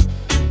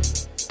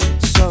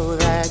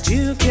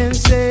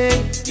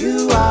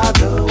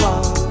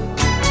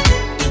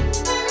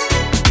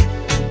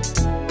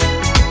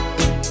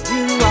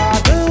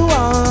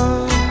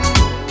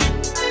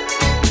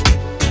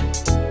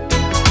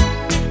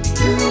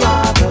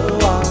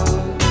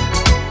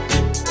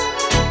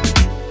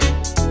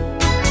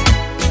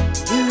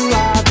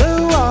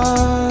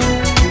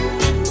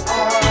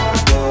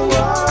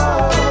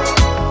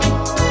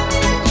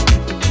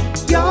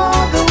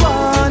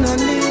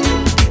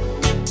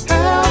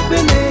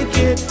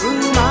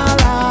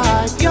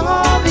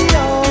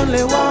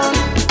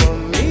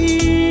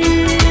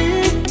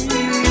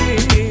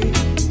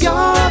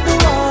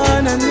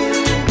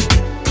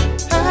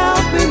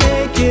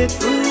 it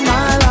through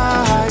my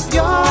life.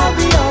 You're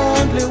the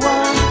only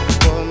one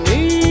for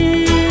me.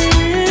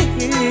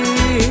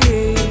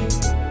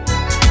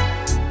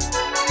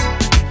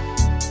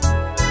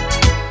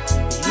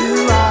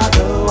 You are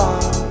the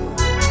one,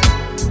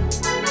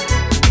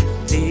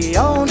 the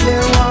only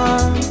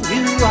one.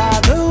 You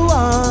are the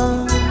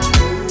one.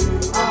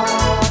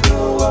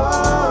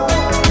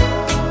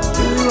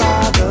 You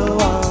are the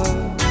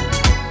one.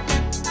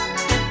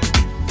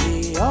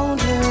 The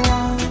only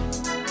one.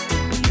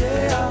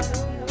 Yeah.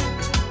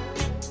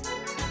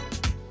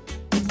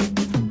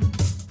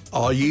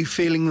 Are you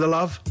feeling the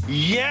love?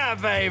 Yeah,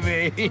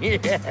 baby.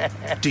 Yeah.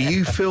 Do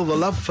you feel the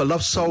love for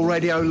Love Soul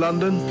Radio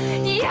London?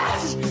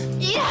 Yes!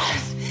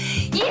 Yes!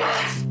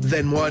 Yes!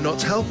 Then why not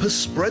help us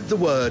spread the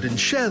word and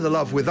share the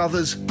love with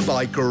others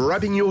by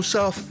grabbing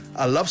yourself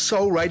a Love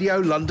Soul Radio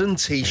London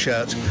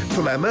t-shirt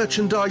from our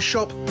merchandise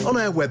shop on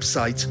our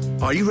website.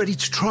 Are you ready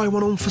to try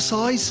one on for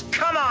size?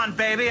 Come on,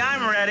 baby,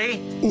 I'm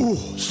ready. Oh,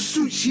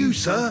 suits you,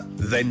 sir.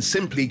 Then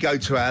simply go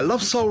to our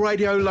Love Soul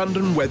Radio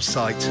London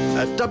website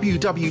at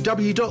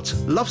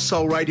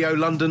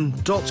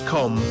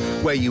www.lovesoulradiolondon.com,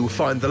 where you will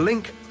find the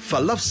link for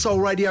Love Soul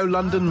Radio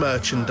London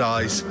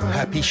merchandise.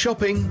 Happy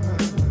shopping.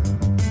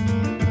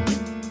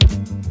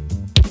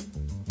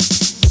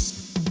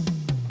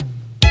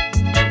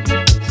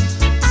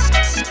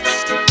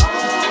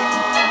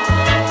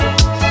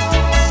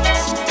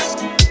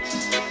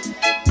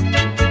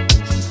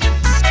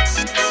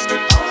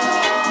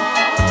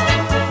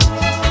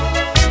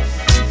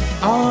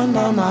 On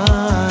my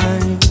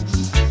mind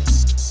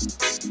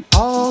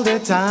all the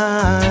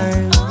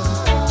time.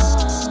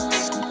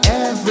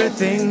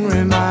 Everything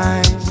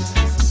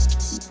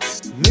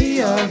reminds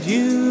me of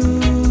you.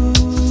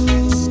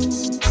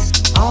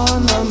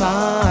 On my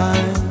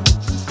mind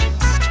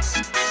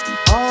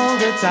all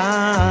the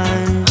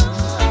time.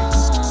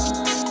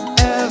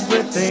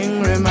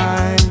 Everything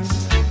reminds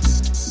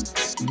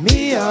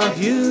me of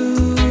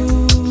you.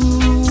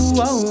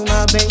 Oh,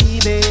 my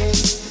baby,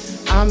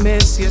 I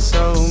miss you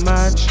so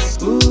much.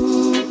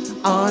 Ooh,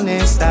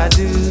 honest I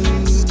do.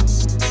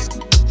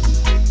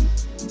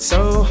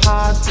 So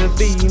hard to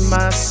be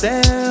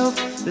myself,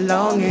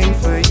 longing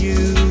for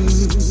you.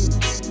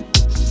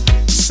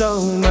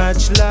 So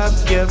much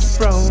love you've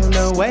thrown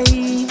away.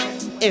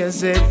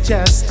 Is it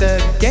just a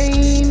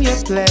game you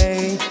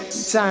play?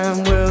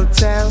 Time will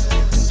tell,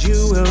 and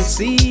you will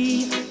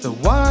see. The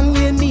one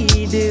you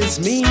need is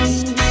me.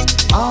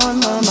 On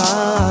my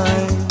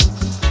mind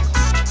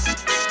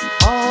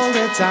all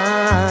the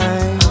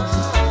time.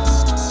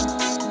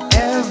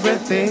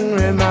 Everything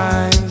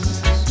reminds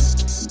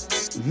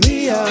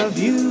me of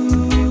you.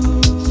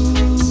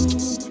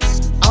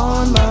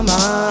 On my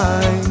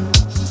mind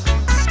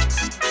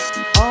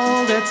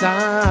all the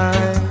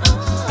time.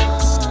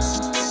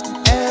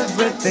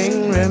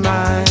 Everything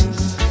reminds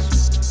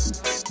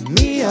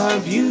me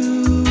of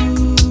you.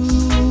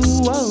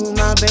 Oh,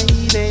 my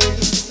baby,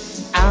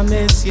 I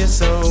miss you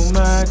so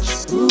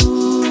much.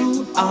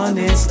 Ooh,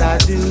 honest I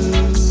do.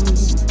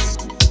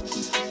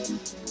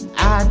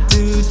 I'd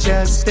do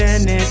just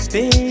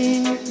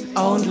anything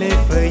only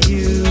for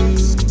you.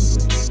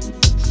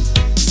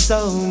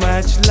 So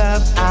much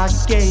love I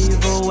gave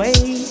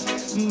away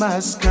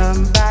must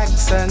come back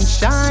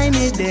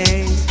sunshiny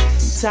day.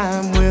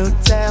 Time will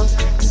tell,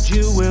 and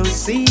you will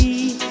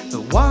see. The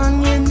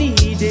one you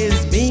need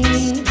is me.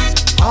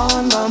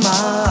 On my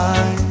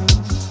mind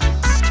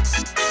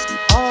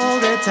all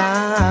the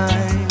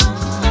time.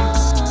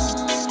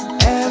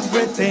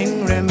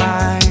 Everything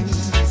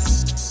reminds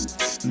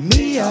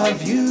me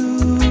of you.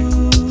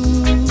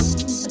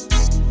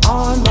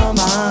 On my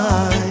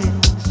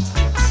mind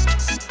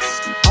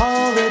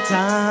all the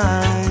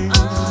time.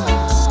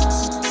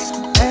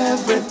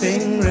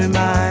 Everything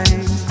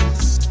reminds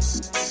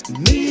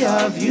me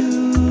of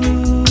you.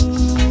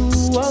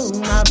 Oh,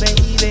 my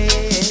baby,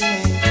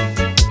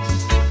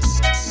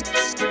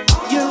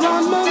 you're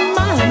on my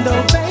mind,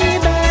 oh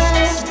baby.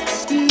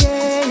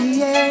 Yeah,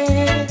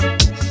 yeah.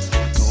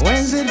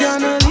 When's it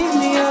gonna leave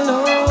me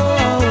alone?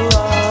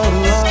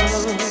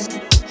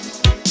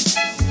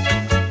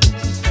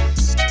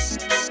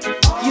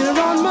 You're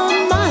on my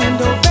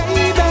mind, oh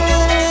baby.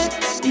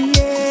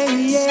 Yeah,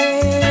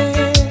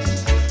 yeah.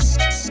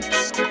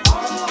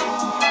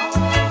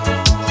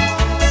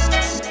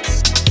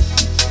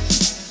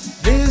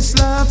 This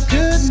love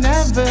could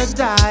never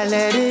die.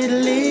 Let it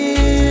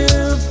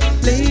live,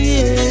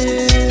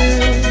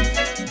 live.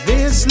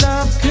 This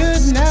love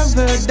could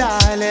never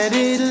die. Let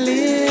it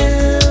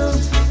live,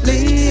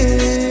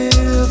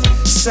 live.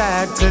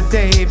 Sad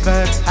today,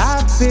 but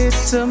happy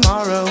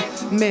tomorrow.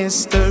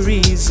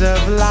 Mysteries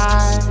of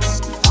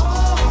life.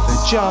 The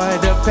joy,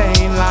 the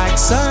pain, like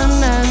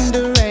sun and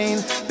the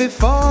rain.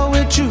 Before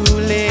we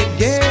truly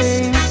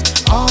gain.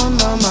 On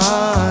my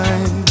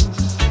mind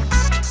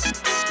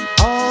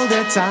all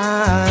the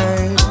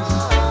time.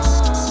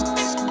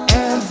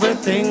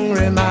 Everything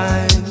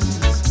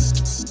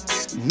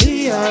reminds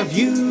me of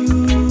you.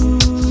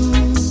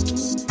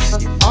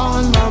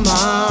 On my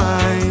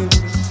mind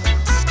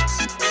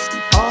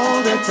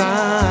all the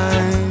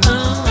time.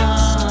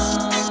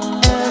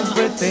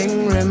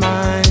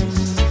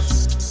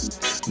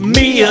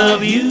 me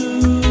of you.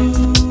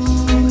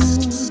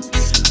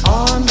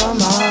 On my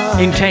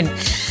mind.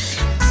 Intense.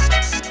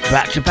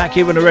 Back to back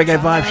here on the Reggae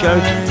Vibe Show.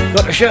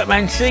 Got the shirt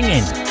man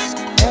singing.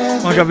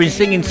 Mind you, I've been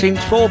singing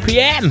since 4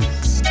 p.m.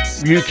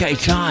 UK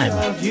time.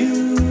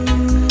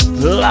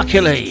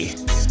 Luckily,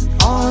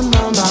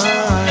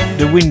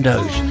 the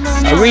windows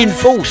are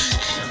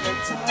reinforced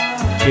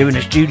here in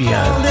the studio.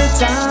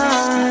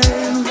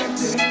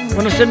 I'm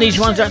going to send these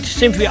ones out to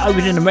Cynthia over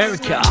in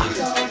America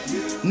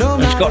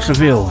and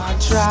Scottsville.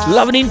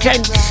 Love and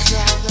Intense.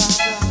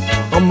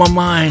 On my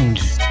mind,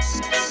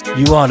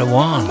 you are the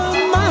one.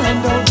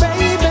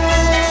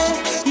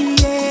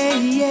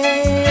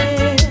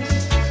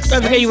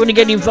 Don't forget you want to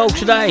get involved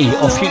today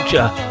or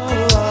future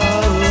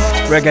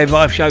Reggae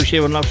Vibe shows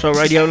here on Love Soul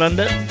Radio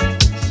London.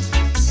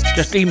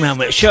 Just email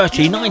me at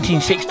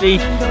shirty1960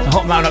 at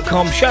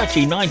hotmail.com,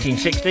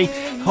 shirty1960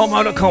 at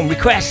hotmail.com.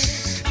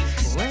 Requests,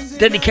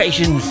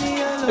 dedications,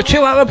 a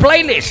 2-hour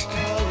playlist.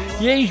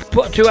 Yeah, you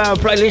put a 2-hour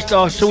playlist,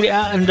 I'll sort it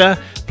out and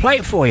play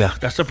it for you.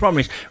 That's the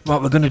promise.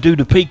 Right, we're going to do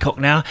the peacock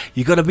now.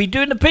 You got to be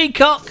doing the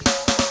peacock.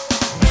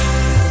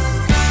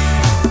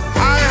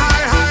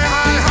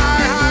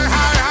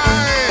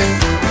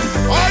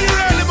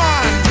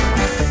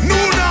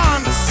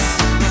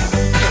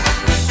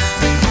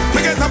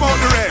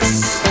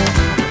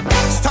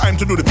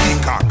 To do the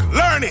peacock,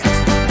 learn it.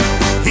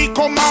 He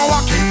come out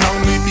walking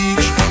down the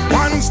beach,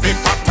 one step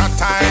at a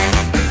time.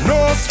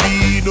 No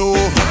speed, oh,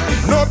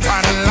 no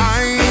tan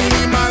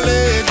line, my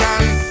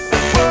legend.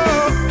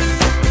 Oh,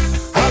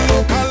 a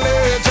local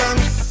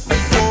legend.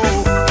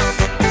 Oh,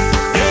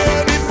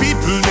 yeah, the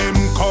people them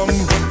come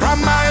from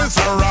miles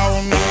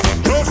around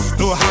just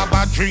to have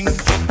a drink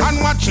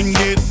and watching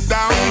it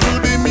down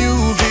to the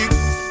music.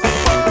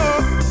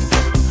 Oh,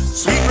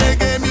 sweet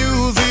reggae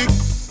music.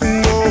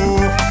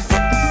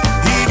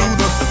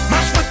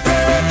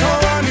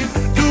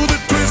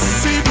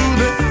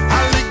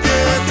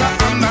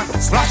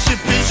 Slashy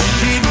fish,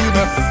 he do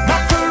the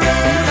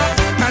Macarena,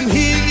 and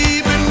he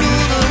even do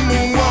the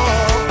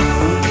moonwalk.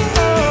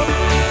 Oh,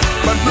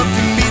 but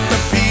nothing beat the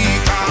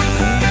peacock.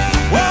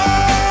 Whoa!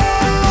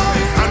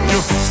 And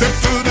you step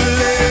to the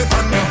left,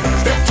 and you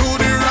step to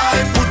the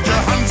right. Put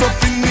your hands up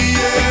in the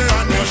air,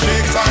 and you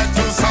shake side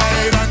to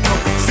side, and you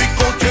stick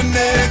out your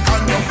neck,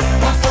 and you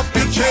puff up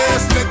your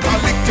chest. Let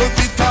a little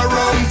bit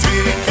around,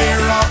 take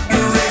care of the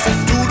rest.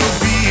 Do the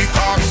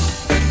peacock.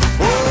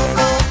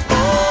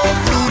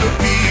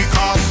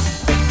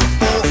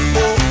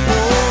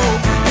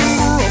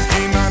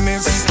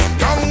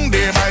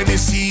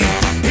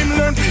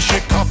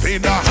 Shake up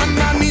in the hand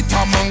underneath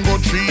a mango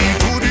tree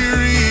to the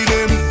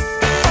rhythm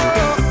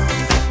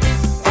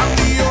of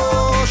the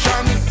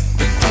ocean.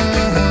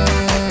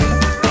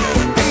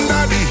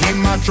 Under the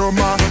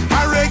Himadroma,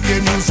 a reggae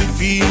music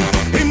theme.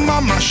 In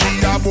mama she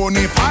a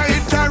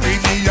bonafide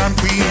Caribbean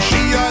queen.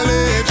 She a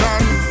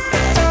legend,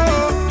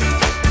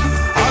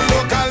 a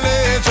local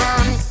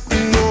legend.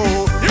 No,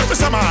 you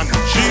miss a man.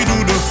 She do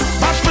the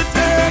mashed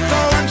potato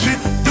and she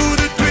do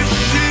the twist.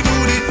 She do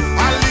the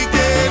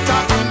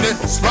alligator and the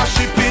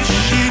splashy fish.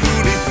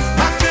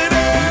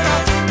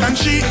 And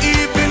she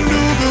even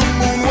do the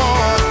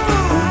moonwalk.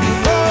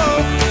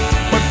 Oh,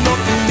 but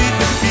nothing beat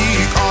the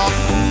peacock.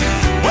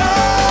 Whoa!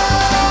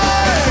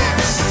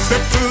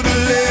 Step to the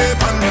left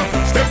and you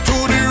step to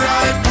the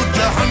right. Put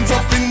your hands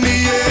up in the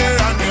air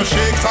and you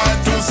shake side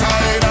to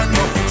side and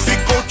you stick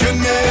out your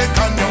neck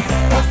and you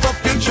puff up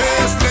your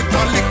chest. Let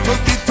a little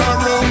bit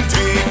around,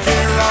 take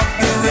care of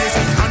the rest.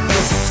 And you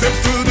step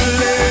to the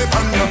left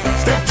and you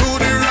step to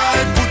the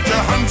right. Put your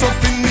hands up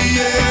in the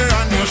air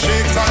and you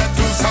shake side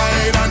to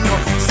side and you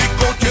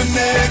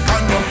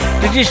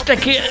did you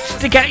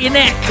stick out your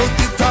neck?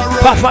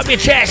 Puff up your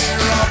chest.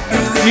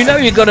 You know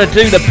you got to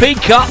do the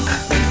peacock.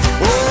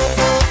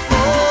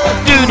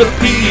 Do the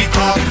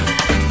peacock.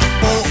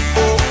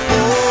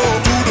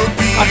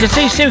 I can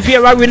see Cynthia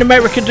over in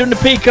America doing the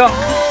peacock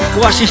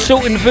while she's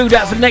sorting the food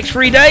out for the next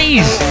 3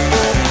 days.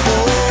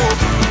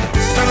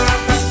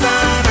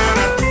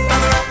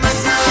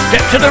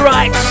 Step to the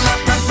right.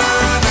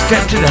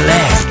 Step to the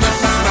left.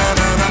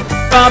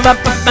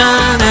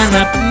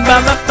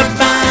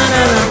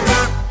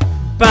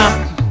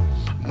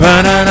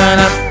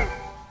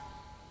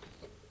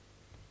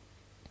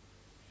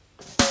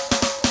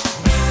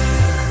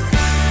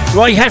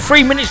 Right, you had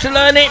 3 minutes to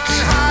learn it.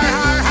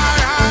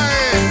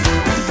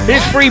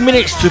 Here's 3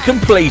 minutes to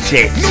complete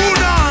it.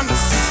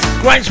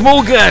 Grant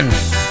Morgan,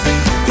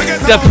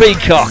 the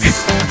Peacock.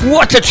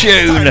 What a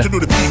tune!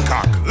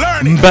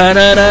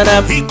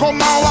 He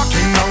come out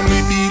walking down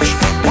the beach,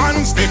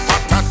 one step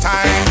at a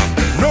time.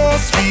 No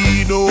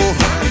speed, oh,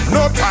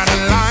 no tan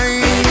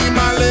line,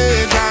 my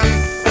legend.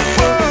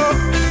 Oh,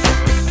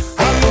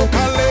 a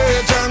local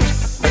legend.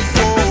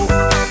 Oh,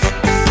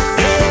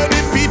 yeah,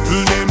 the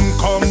people them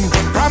come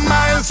from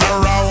miles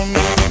around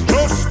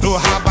just to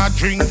have a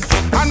drink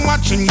and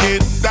watching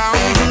it down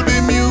to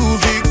the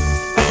music.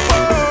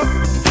 Oh,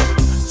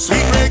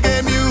 sweet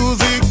reggae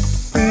music.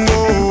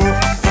 Oh,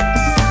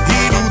 he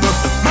do the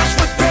mashed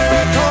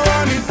potato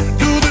and he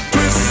do the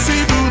twist, he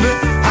do the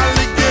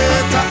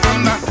alligator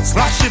and the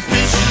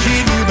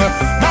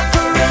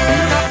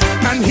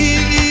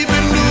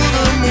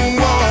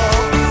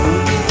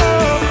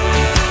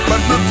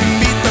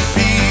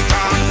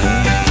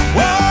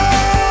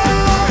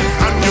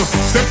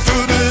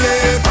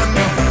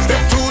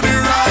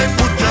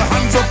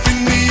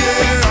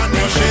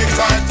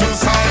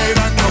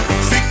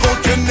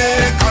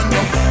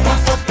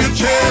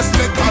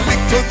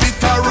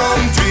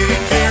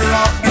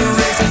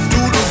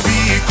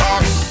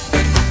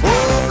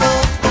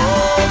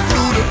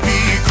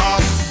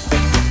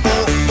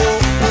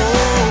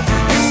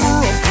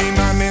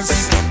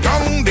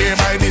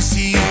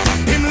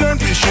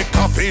the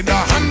coffee, the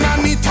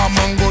underneath a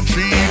mango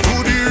tree to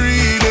the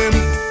rhythm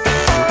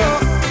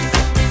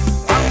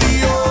of the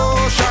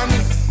ocean.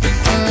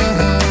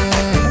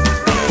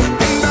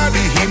 Under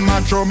the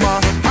Himadroma,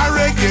 a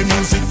reggae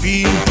music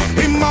fiend.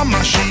 Him mama,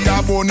 she a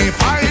bona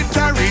fide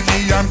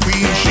Caribbean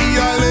queen. She a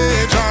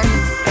legend,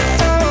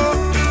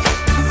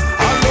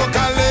 a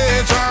local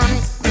legend.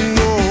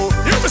 No,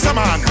 you miss a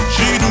man.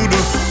 She do the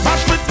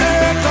mashed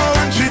potato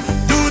and she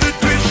do the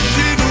twist.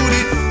 She do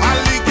the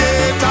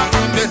alligator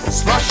and the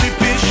splashy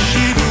fish.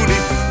 She do the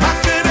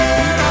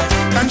macarena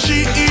and she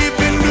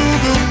even do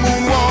the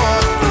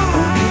moonwalk.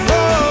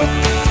 Oh,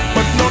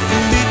 but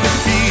nothing need to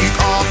speak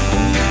of.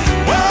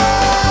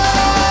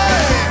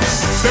 Well,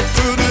 step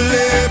to the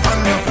left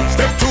and you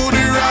step to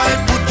the right.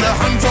 Put your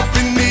hands up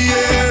in the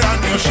air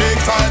and you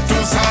shake side to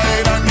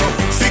side and you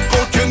stick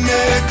out your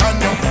neck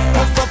and you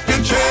puff up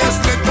your chest.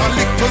 Let a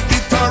little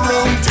bit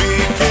around,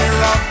 take care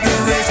of the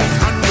rest.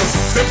 And you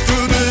step to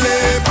the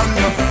left and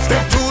you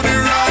step to the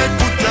right.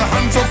 Put your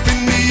hands up in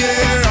the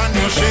air and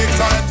you shake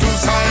side to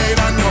side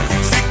and you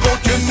stick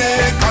out your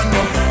neck and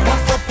you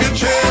puff up your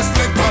chest.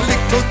 Let a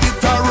little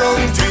bit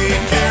around,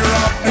 take care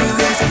of the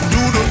rest.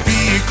 Do the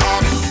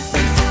peacock,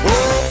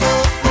 oh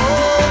oh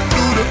oh,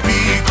 do the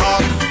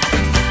peacock,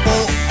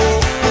 oh oh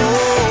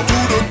oh, do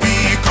the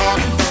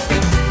peacock,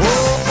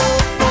 oh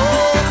oh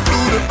oh, do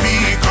the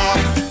peacock,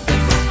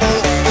 oh oh oh.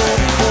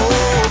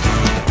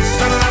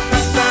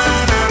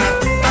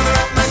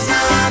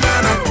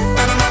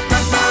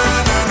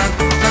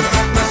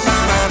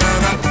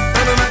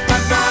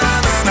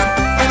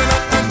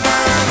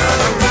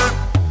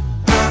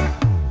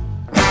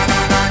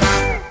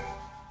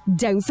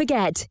 Don't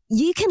forget,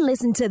 you can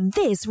listen to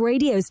this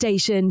radio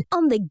station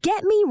on the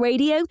Get Me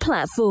Radio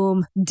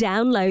platform.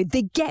 Download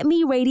the Get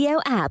Me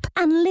Radio app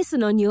and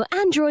listen on your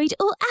Android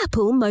or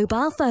Apple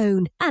mobile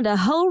phone. And a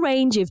whole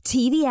range of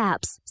TV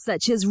apps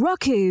such as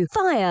Roku,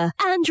 Fire,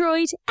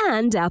 Android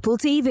and Apple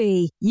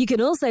TV. You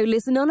can also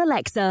listen on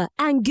Alexa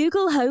and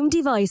Google Home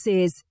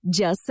devices.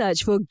 Just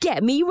search for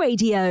Get Me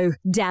Radio.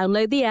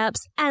 Download the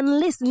apps and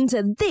listen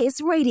to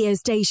this radio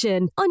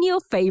station on your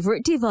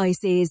favorite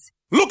devices.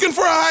 Looking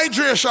for a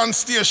hydration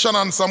station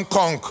and some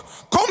conch?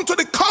 Come to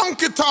the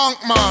Conky Tonk,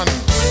 man.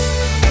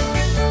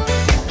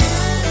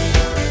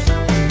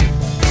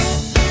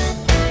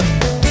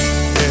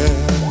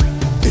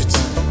 Yeah, it's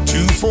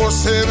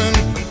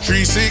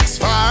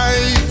 247-365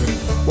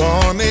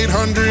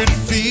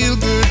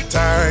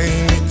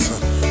 1-800-FEEL-GOOD-TIME. It's a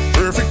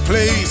perfect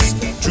place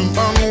to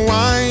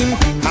unwind,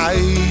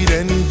 hide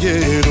and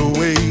get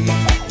away.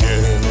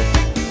 Yeah,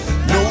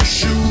 no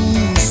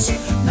shoes,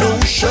 no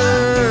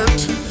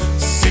shirt.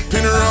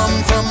 Sipping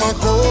rum from a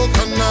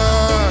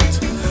coconut.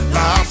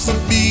 Life's a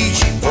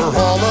beach for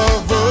all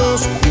of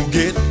us who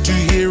get to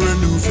hear a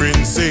new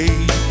friend say,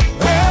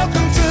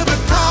 welcome to the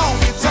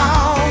Conky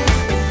Tonk.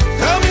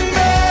 Come and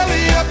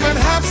belly up and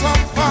have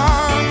some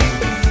fun.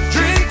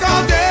 Drink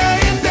all day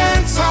and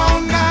dance all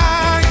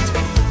night.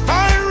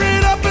 Fire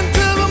it up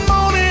until the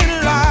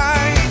morning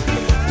light.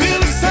 Feel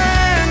the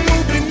sand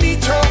move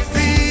beneath your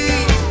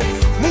feet.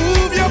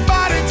 Move your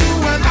body to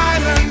an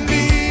island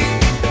beat.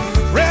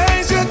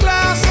 Raise your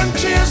glass and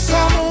cheer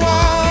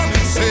someone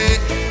and say,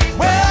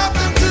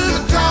 welcome to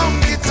the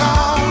Conky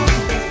Tonk.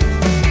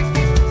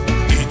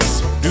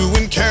 It's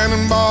doing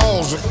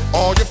cannonballs with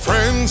all your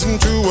friends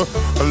into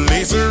a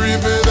lazy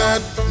river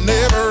that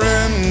never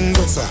ends.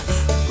 It's a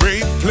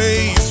great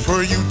place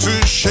for you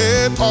to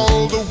shed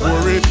all the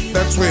worry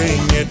that's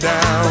weighing you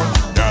down.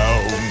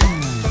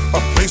 A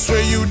place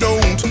where you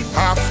don't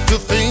have to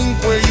think,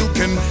 where you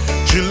can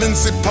chill and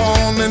sip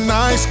on a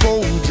nice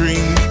cold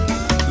drink.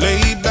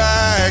 Lay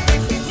back,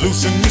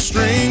 loosen your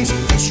strings,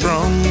 and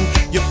strum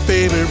your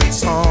favorite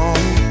song.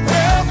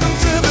 Welcome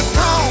to the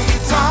Conky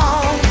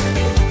Tonk.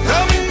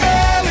 Come and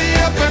belly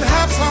up and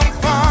have some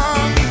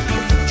fun.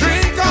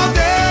 Drink all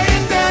day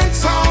and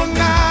dance all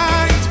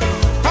night.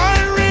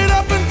 Fire it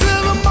up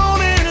until the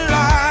morning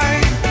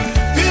light.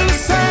 Feel the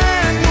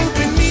sand move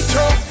beneath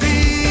your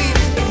feet.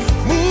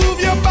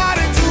 Move your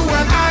body to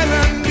an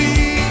island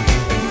beat.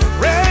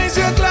 Raise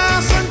your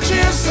glass and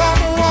cheer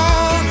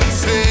someone and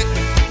say,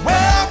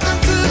 welcome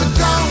to the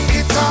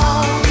Conky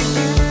Tonk.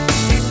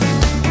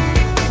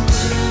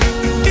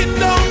 It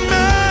don't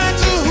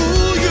matter who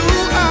you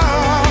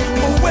are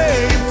or where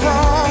you're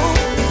from.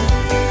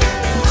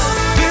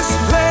 This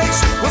place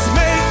was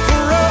made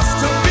for us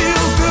to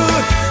feel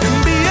good and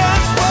be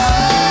as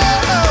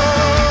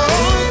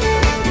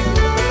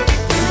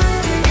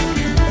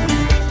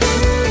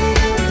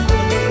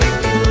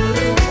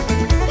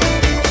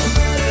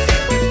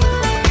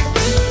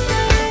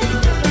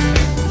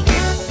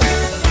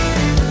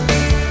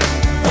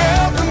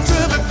welcome to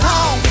the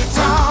Conky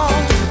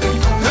Tonk.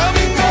 Come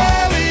and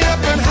belly up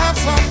and have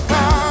some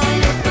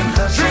fun.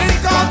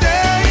 Drink all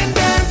day and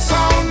dance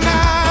all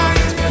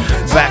night.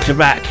 Back to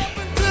back.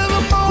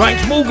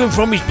 Grant Morgan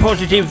from his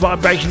Positive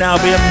Vibration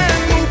album,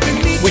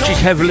 which is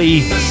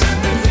heavily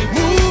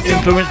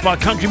influenced by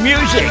country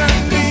music.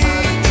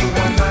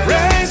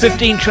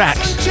 15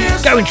 tracks.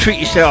 Go and treat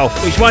yourself.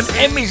 He's won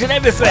Emmys and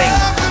everything.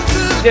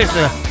 There's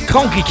the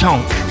Conky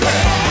Tonk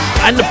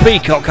and the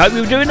Peacock. Hope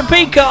you were doing the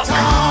Peacock.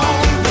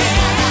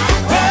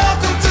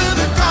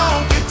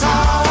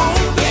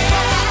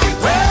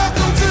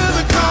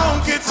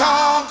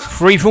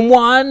 3 from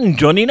 1,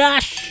 Johnny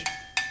Nash.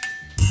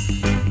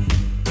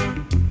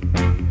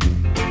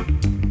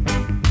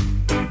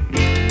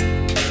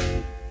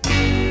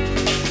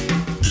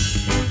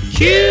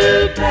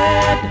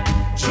 Cupid,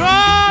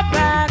 draw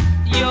back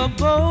your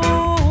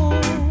bow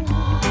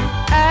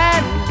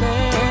and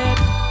let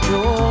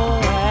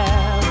your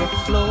arrow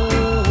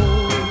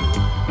flow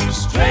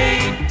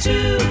straight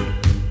to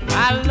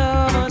my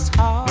lover's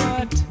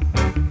heart.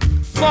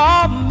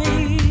 For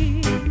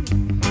me,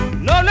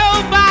 no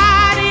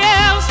nobody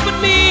else but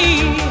me.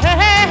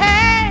 Hey,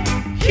 hey,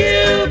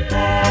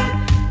 Cupid,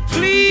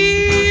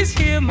 please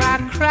hear my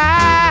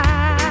cry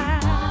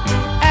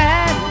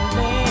and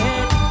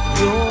let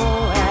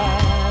your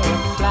arrow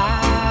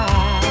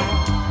fly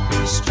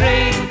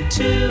straight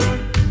to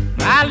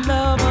my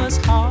lover's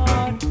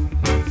heart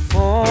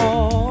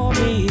for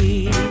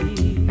me.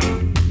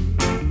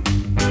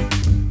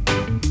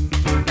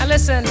 Now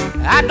listen,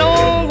 I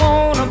don't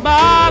wanna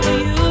bother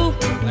you,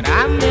 but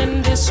I'm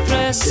in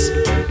distress.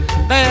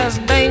 There's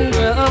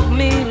danger of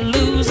me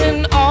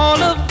losing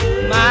all of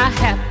my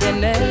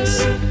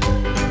happiness.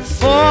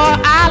 For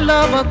I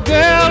love a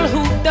girl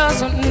who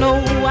doesn't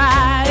know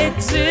I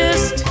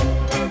exist.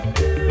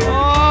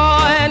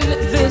 Oh, and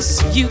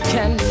this you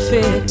can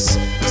fix.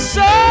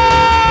 So,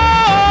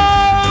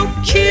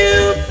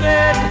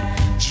 Cupid,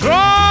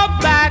 draw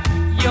back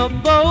your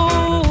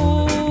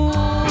bow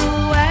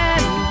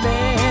and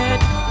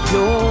let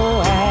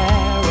your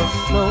arrow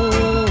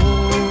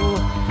flow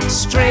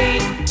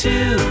straight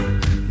to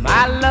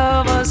my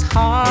lover's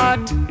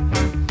heart.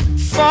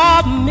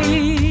 For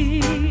me,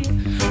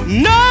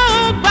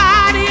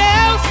 nobody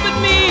else but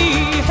me.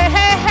 Hey,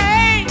 hey,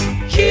 hey,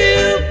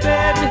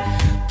 Cupid,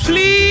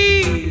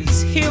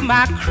 please hear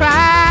my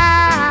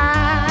cry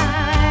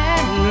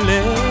and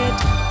let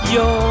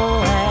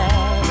your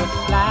arrow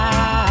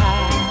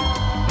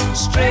fly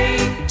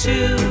straight to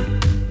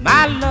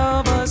my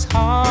lover's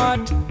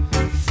heart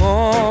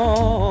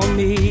for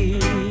me.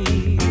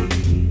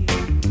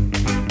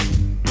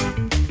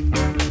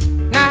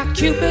 Now,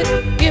 Cupid,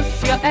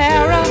 if your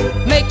arrow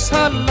makes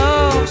her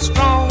love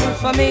strong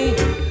for me,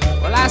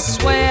 well, I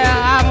swear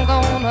I'm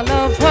gonna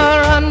love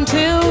her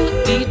until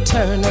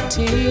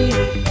eternity.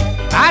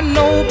 I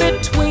know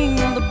between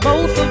the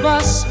both of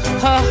us,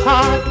 her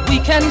heart we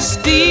can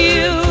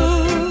steal.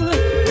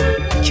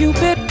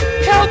 Cupid,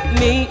 help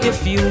me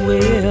if you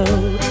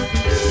will.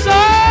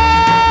 So,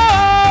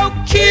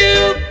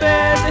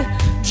 Cupid,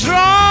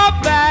 draw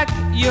back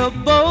your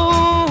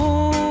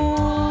bow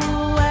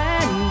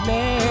and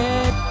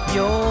let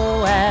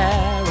your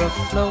arrow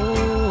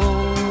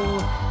flow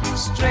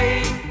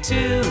straight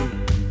to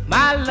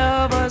my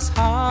lover's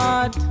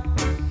heart.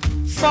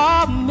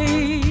 For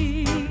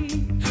me,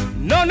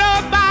 no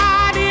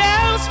nobody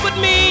else but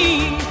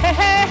me. Hey,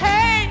 hey,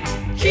 hey,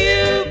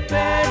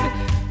 Cupid,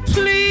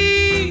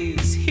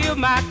 please hear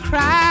my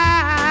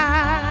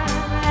cry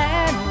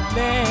and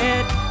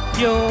let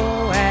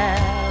your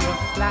arrow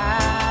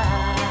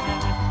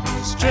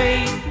fly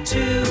straight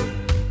to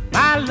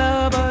my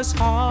lover's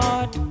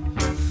heart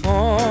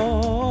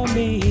for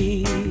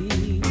me.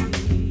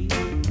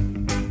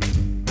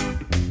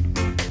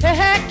 Hey,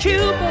 hey,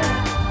 Cupid,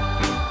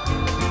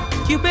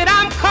 Cupid,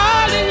 I'm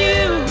calling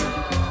you.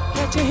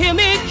 Can't you hear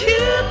me,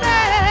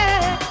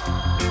 Cupid?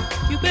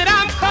 Cupid,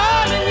 I'm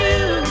calling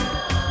you.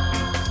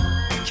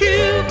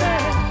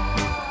 Cupid,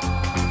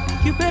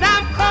 Cupid,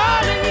 I'm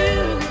calling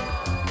you.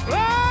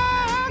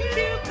 Oh,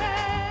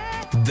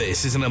 Cupid.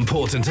 This is an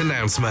important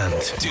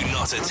announcement. Do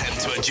not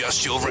attempt to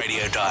adjust your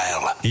radio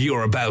dial.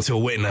 You're about to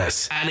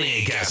witness an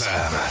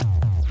eargasm.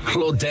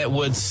 Claudette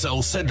Wood's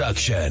Soul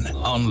Seduction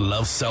on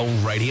Love Soul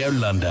Radio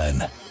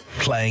London.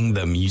 Playing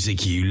the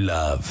music you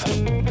love.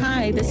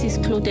 Hi, this is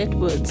Claudette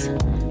Woods,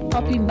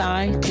 popping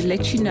by to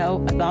let you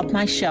know about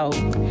my show.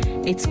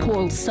 It's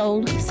called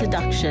Soul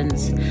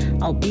Seductions.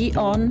 I'll be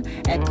on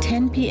at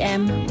 10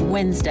 p.m.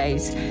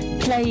 Wednesdays,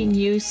 playing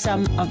you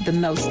some of the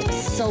most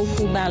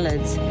soulful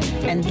ballads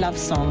and love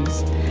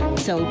songs.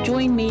 So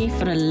join me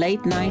for a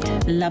late night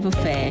love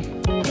affair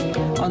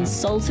on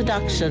Soul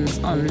Seductions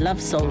on Love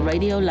Soul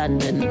Radio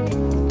London.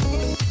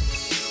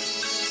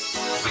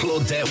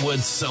 Claudette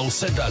Wood's Soul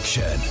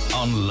Seduction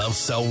on Love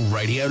Soul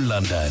Radio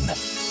London.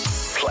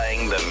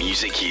 Playing the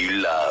music you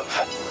love.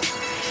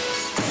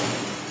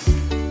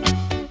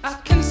 I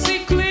can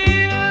see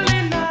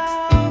clearly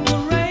now the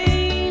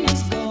rain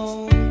is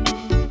gone.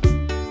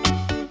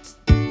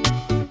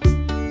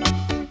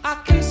 I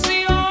can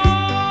see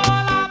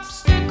all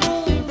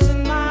obstacles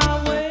in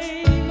my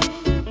way.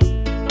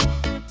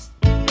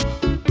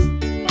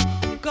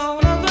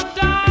 Gone are the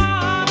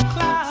dark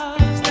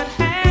clouds that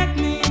had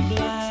me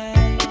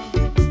blind.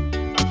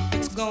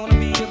 It's gonna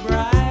be a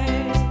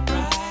bright,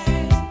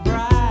 bright,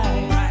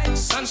 bright, bright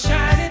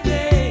sunshiny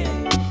day.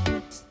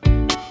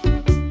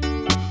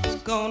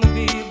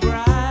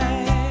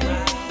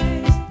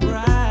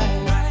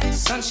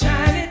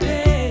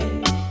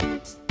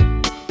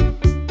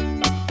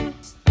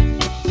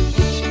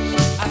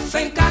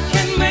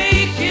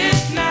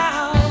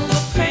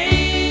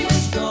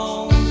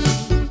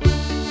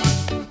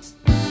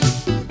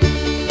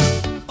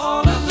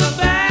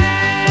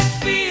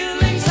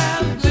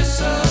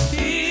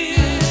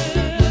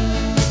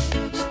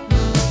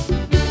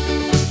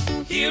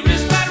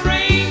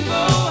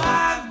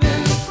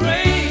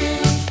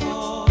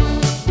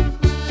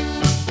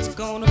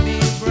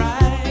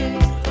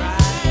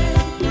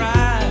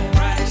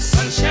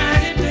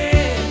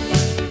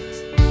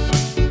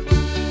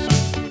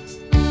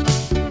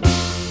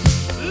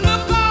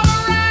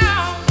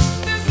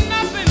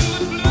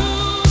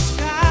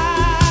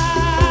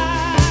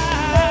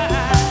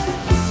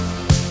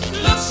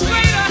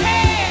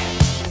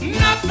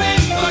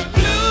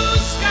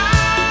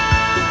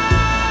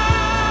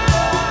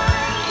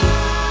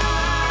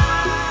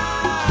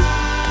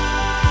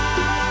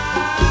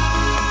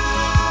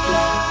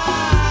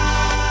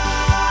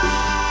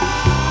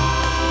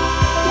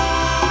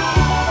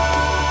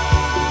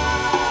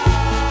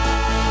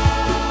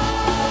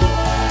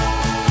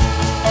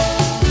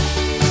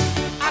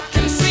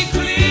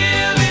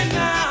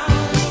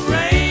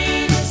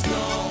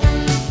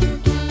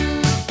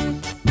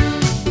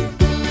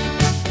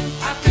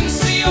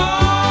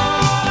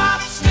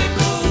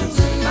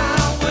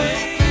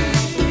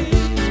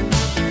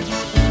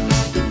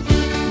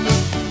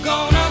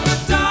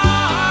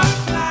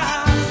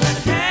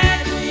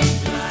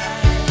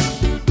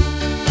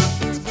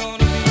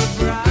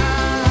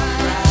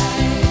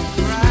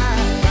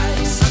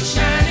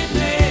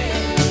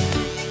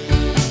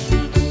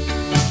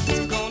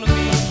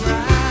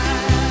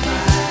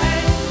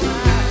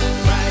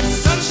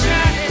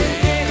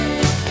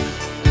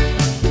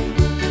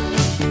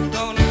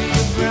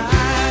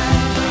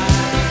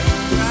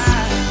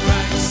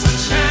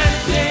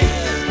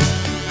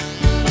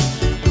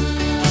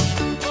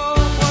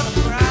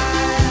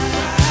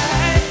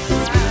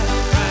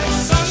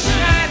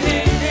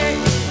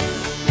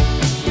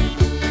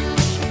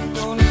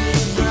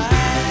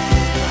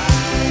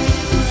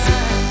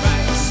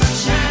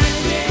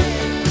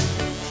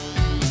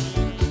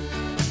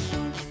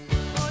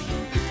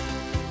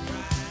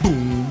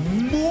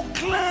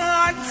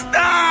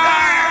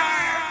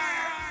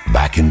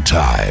 in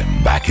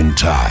time, back in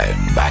time,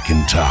 back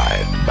in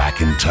time, back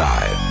in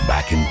time,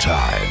 back in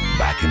time,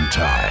 back in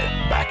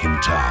time, back in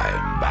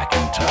time, back in time, back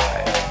in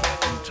time.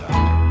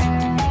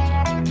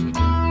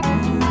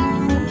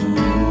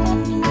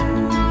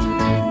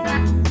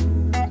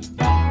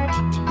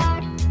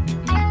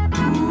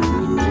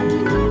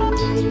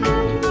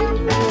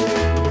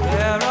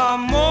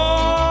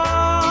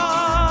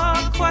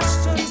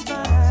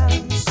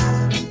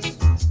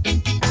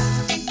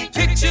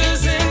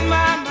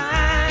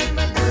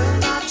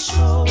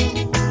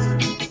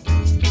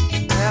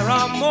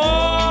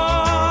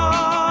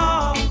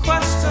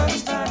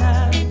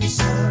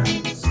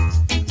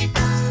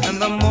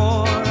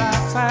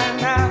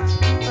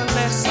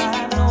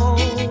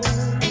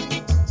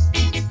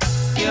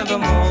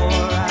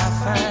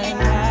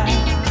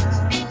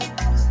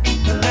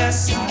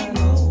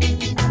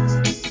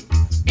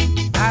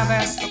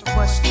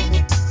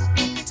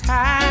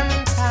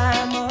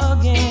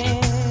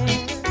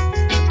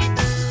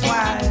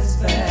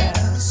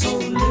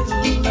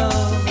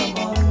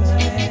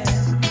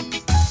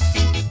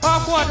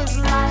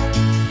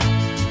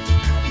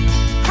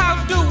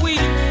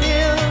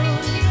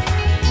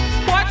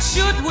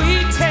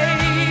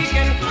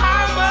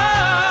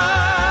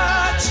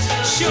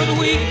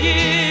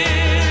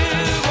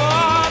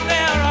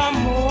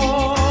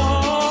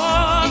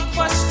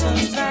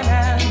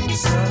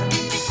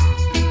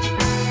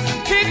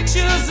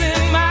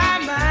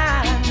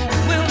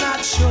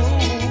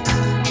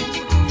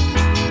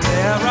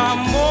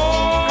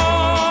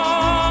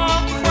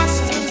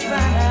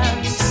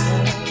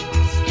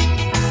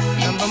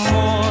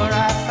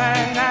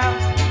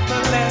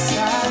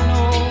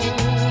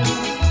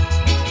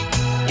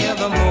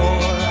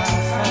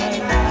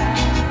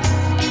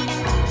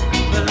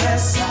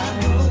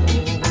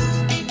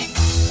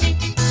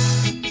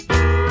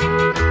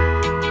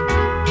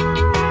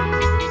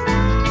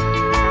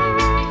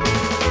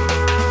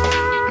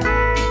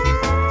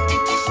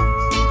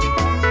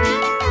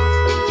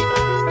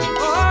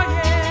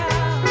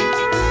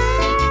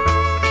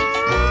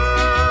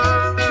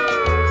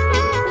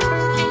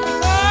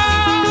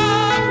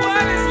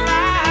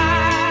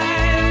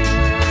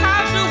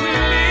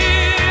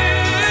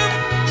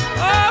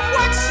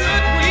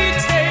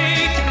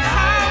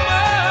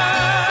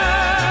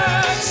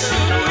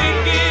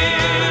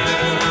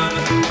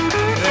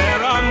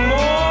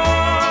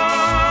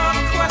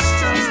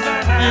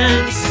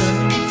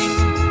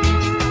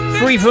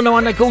 From the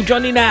one they call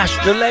Johnny Nash,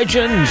 the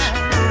legends.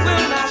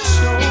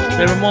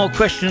 There are more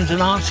questions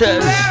than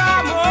answers.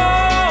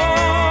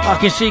 I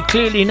can see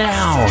clearly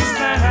now.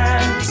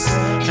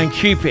 And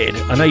Cupid,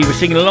 I know you were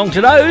singing along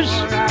to those.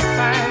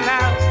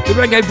 The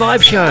Reggae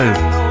Vibe Show.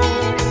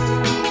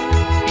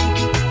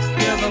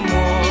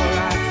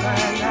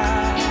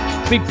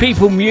 Big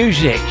people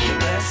music.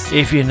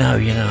 If you know,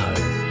 you know.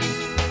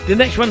 The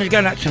next one is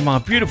going out to my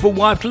beautiful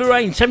wife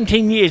Lorraine,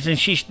 17 years and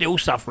she's still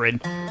suffering.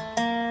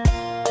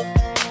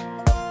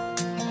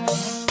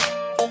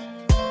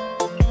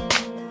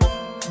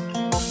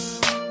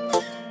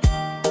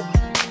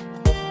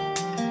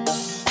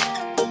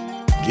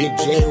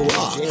 DJ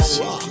Rocks.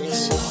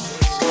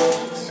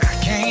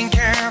 I can't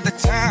count the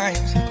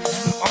times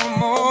I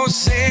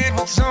almost said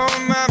what's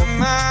on my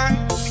mind,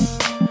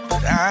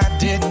 but I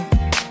didn't.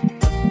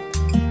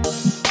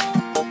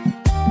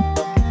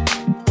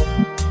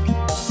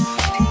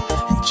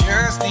 And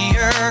just the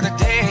other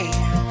day,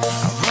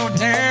 I wrote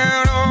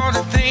down all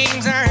the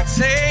things I'd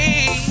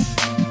say,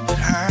 but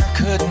I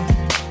couldn't.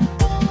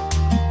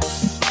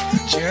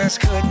 I just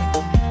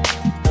couldn't.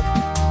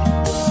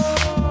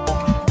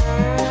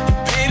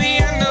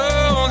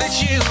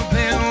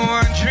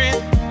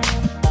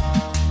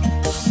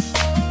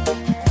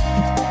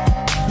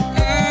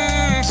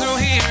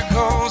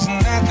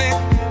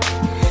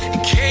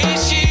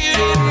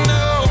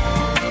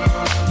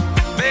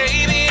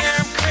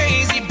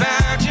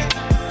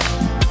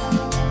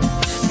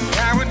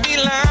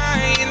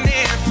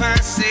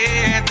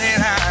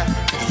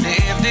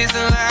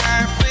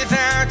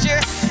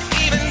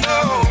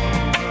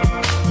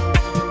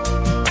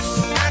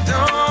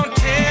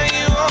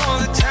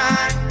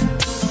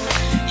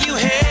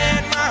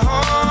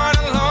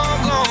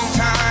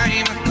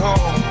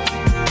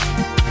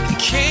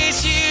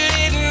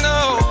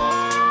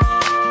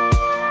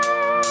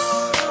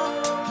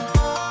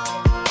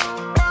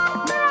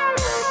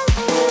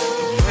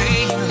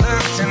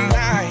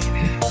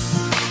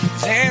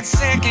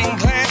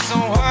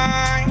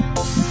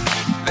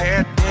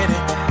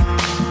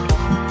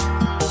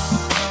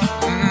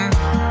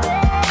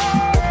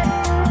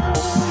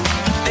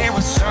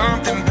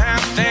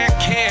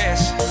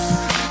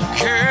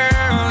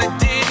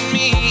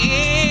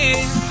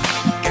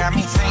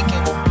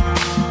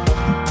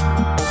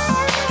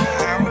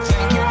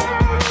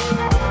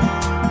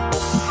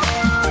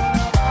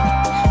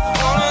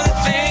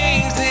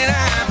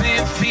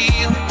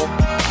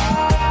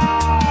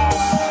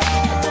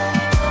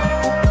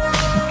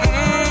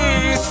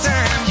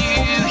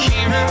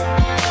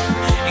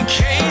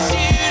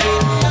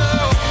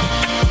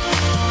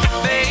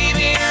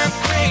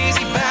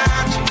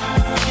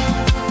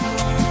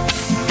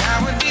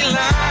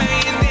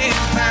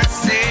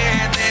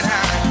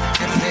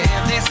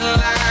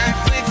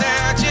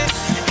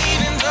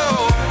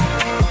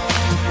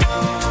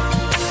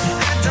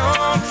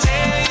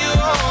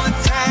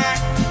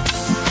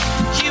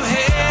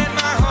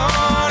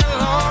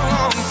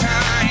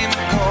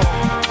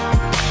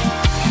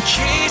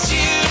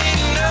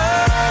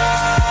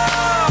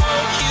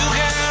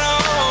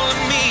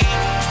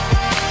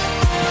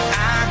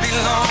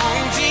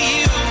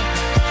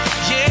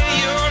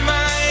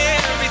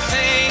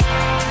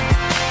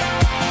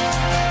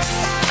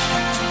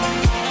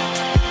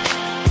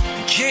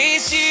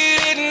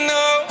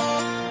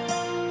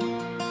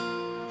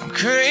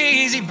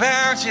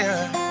 without you.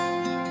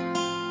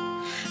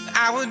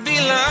 I would be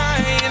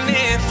lying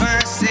if I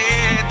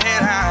said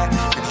that I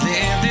could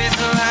live this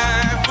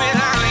life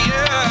without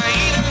you.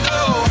 Even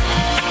though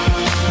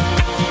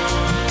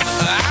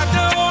I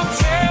don't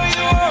tell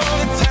you all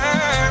the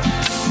time,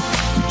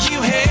 you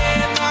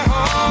had my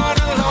heart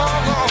a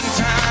long, long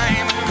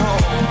time ago.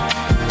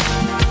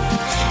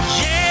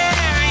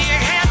 Yeah, you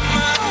had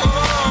my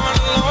heart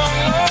a long,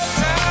 long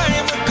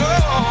time ago.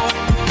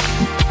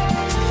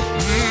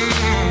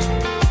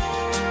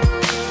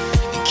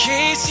 In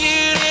case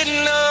you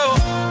didn't know,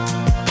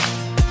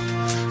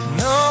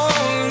 no,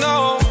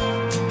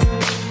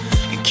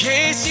 in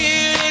case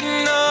you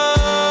didn't know.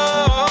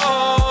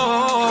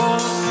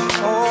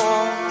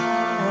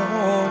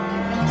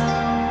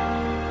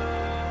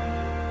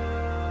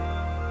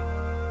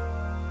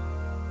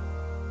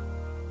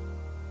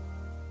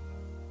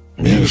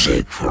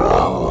 Music for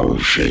all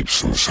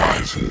shapes and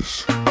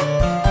sizes.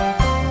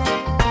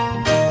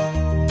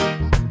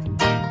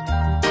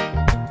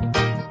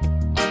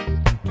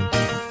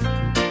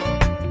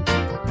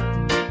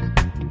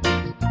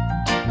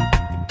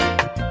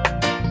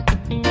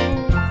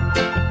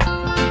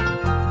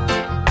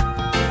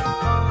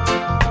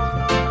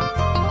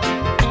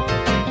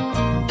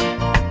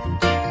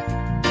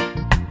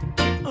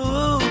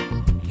 Ooh,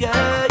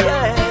 yeah,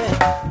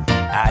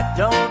 yeah. I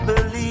don't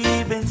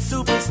believe in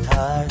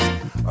superstars,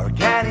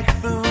 organic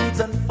foods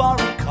and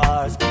foreign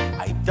cars.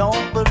 I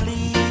don't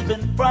believe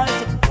in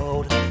price of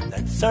gold,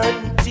 that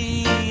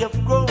certainty of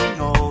growing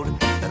old,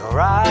 that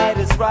right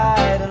is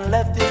right and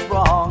left is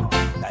wrong,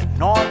 that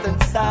north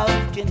and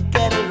south can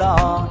get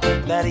along,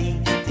 that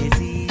east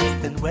is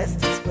east and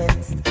west is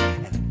west,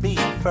 and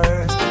being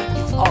first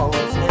is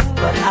always best.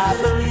 But I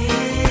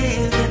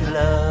believe in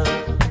love.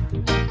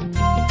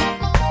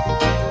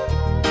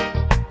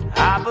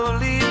 I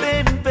believe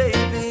in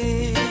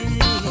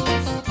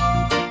babies.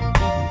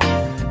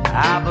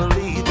 I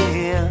believe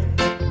in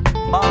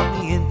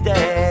mommy and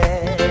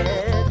dad.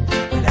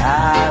 And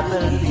I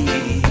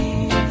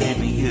believe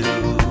in you.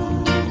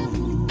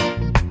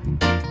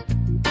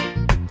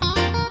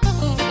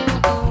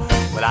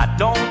 But I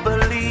don't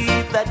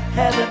believe that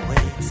heaven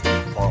waits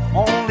for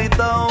only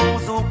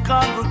those who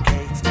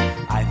congregate.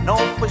 I know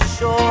for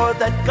sure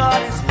that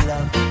God is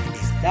love.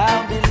 He's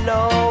down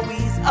below,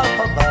 he's up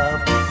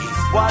above.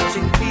 He's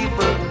watching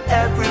people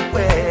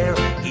everywhere.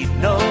 He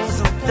knows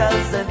who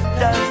doesn't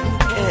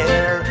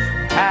care.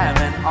 I'm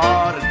an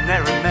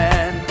ordinary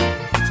man.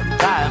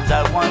 Sometimes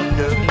I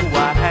wonder who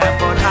I am,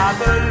 but I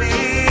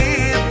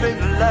believe in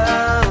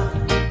love.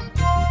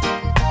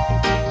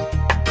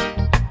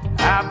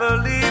 I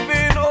believe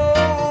in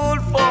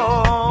old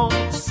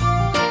folks.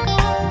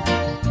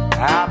 I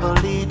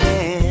believe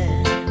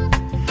in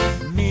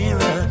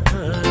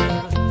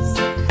miracles.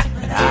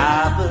 And I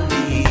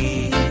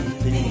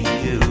believe in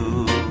you.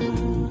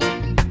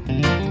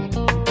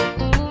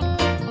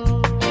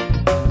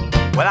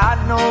 Well, I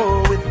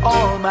know with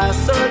all my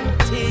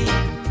certainty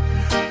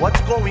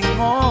what's going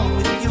on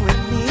with you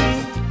and me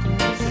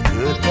is a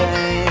good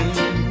thing.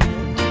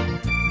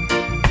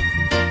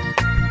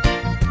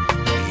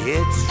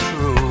 It's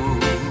true.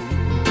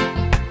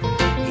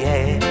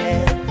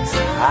 Yes,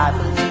 I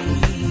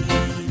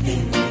believe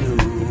in you.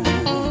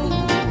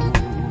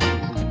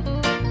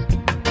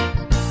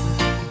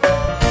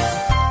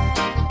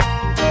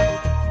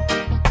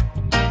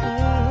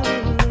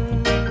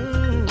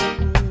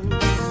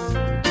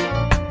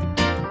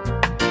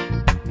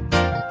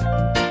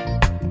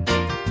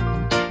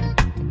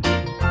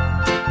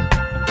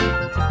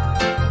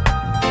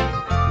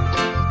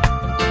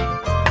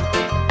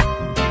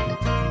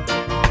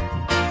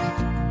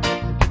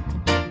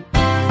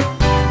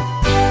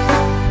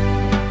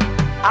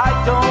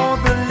 I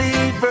don't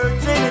believe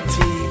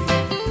virginity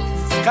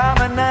is as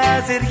common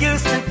as it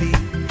used to be,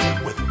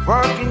 with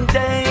working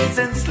days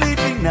and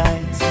sleeping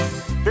nights.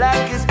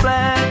 Black is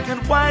black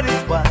and white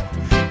is white.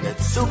 That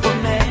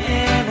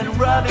Superman and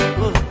Robin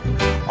Hood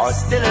are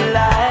still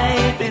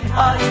alive in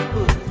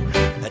Hollywood.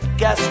 That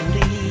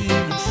gasoline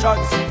in short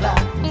supply,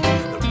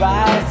 the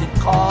rising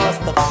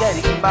cost of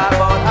getting by.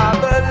 But I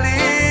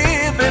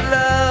believe in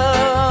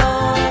love.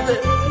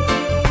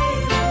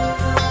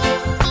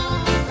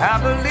 I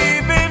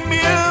believe in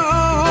music.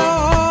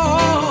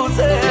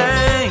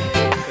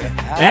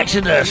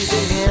 Exodus,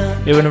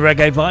 here in the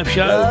Reggae Vibe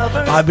Show.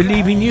 I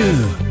believe in you.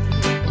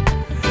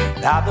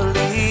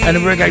 And a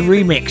reggae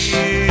remix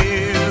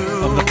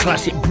of the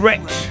classic Brett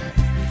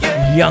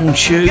Young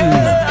tune.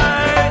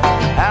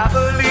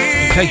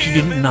 In case you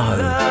didn't know,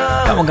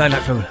 that one going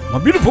out to my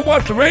beautiful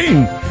wife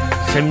Lorraine.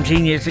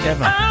 17 years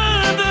together.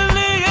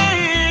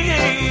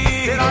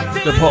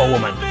 The poor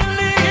woman.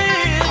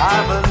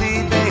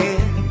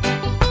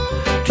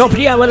 Top of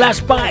the hour, Last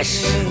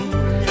Spice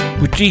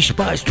with G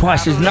Spice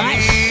Twice as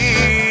Nice.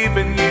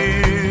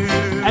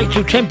 8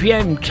 till 10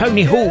 p.m.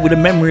 Tony Hall with a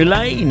Memory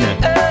Lane.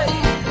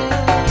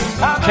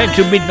 10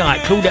 till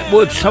midnight, Claudette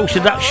Woods, Soul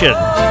Seduction.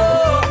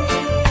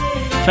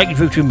 Take you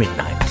through to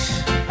midnight.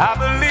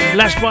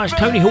 Last Spice,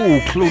 Tony Hall,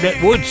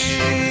 Claudette Woods.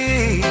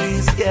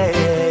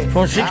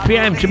 From 6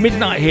 p.m. to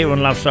midnight here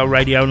on Love Soul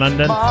Radio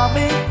London.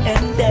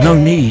 No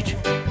need to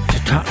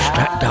touch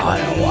that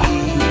dial.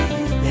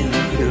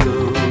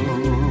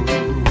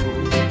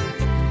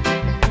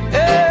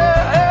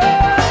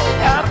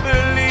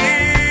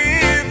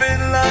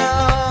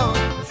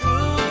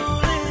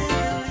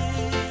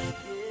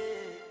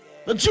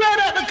 The dread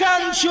of the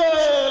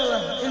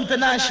control,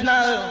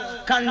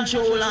 international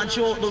control and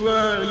throughout the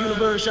world,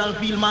 universal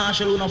field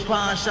marshal who no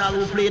partial,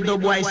 who play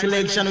dubwise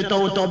selection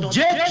without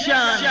objection.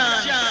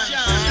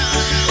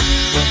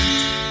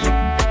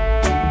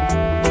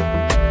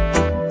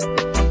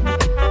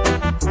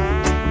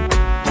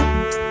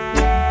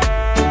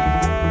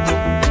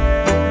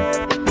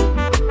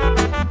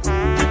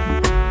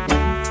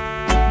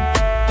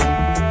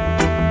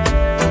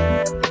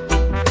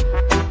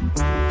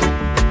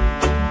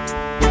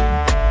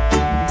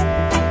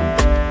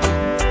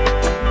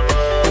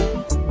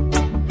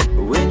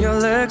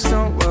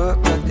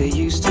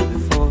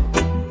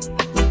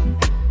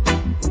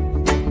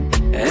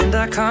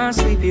 Can't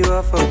sweep you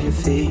off of your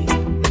feet.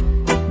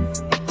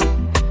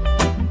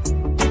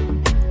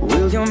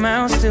 Will your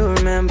mouth still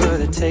remember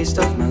the taste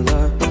of my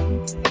love?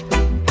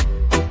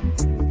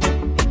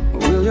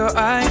 Will your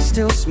eyes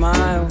still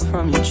smile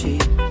from your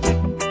cheek?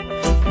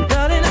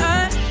 Darling,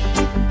 I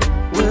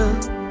will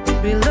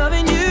be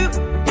loving you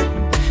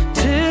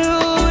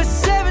till we're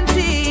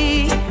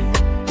 70.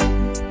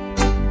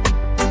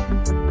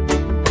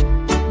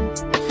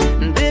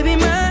 And baby,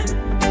 my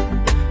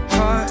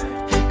heart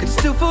could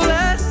still fall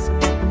as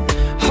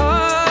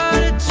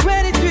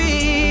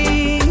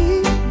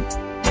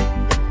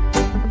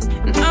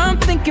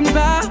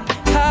about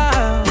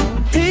how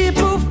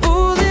people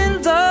fall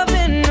in love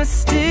in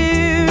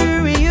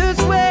mysterious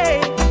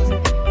ways.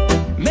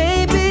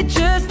 Maybe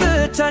just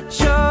the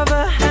touch of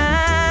a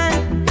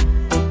hand.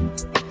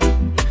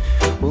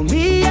 Well,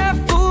 me, I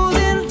fall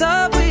in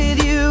love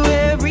with you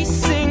every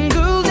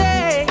single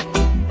day.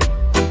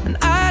 And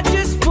I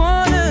just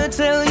wanna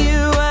tell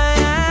you I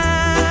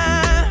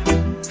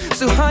am.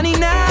 So honey,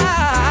 now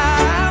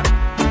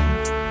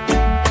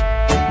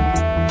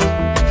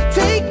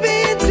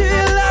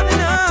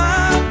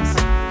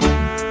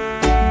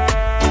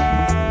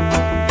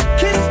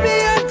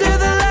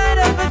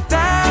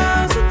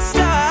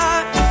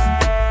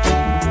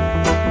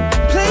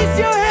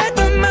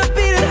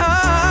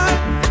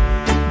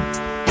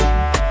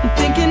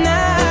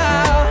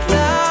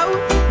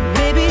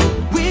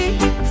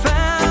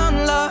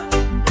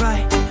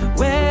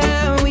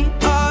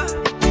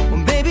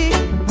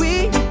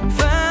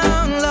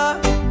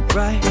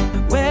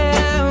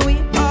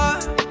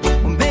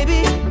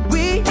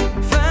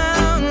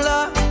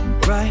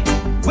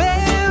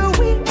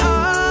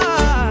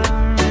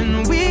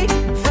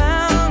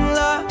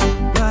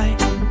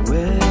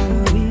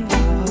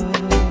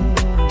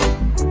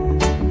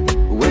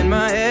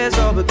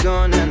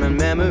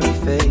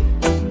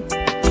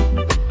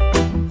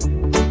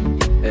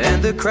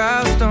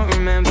crowds don't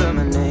remember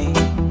my name.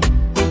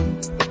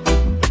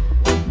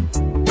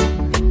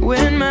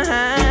 When my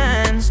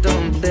hands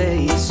don't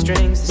play the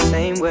strings the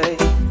same way,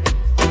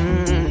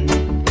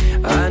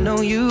 I know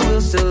you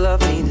will still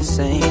love me the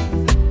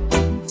same.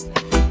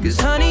 'Cause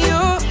honey,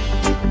 your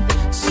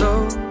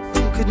soul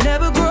could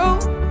never grow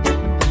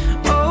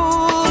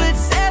old,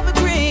 it's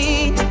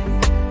evergreen.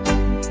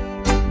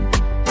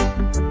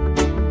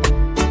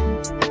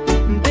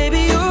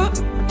 Baby, your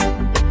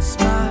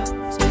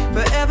smile's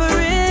forever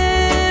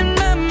in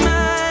my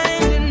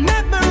mind and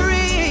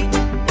memory.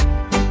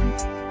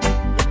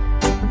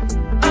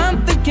 I'm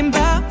thinking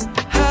about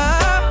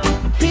how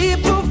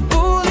people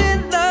fall in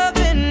love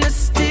in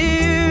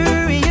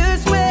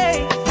mysterious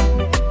ways.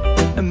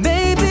 And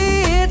maybe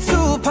it's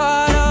all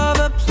part of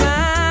a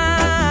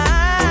plan.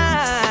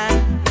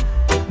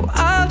 Well,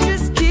 I'll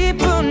just keep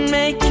on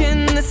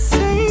making the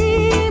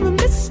same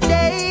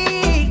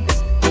mistakes,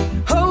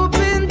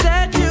 hoping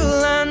that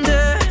you'll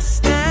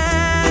understand.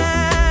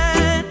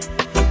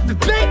 But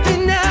baby,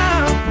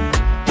 now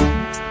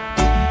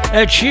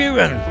Ed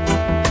Sheeran,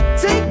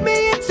 take me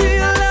into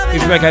your loving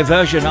his reggae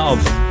version of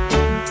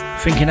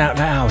Thinking Out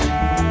Loud.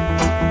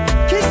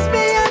 kiss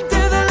me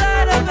under the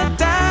light of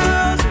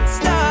 1,000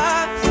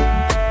 stars.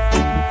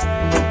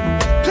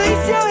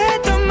 Place your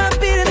head on my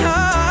beating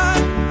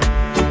heart.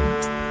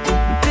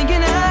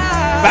 Thinking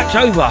out Backed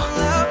over.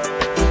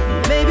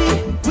 maybe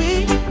we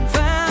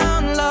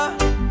found love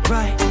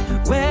right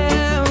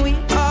where we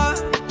are.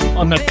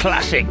 On the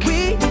classic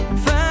We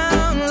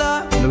found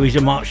love Louisa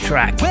March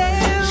track,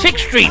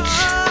 Six Streets,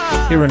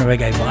 here on the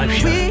Reggae Vibe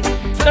Show.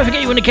 Don't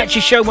forget you want to catch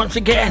your show once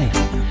again,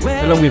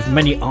 along with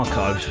many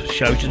archives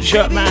shows to the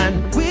Shirt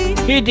Man,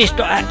 Hear This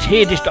Act,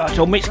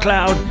 on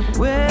Mixcloud.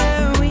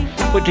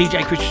 Put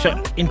DJ Chris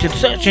into the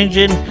search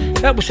engine,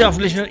 help yourself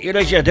listen at your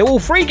leisure. They're all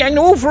free, gang,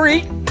 they're all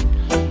free.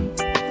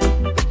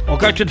 Or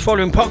go to the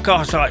following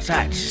podcast sites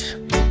at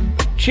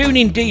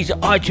TuneIn, Deezer,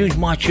 iTunes,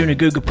 MyTuner,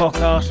 Google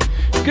Podcasts,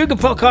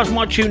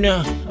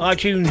 MyTuner,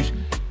 iTunes,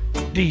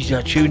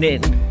 Deezer,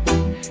 TuneIn.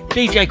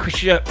 DJ Chris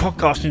Shirt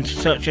podcast into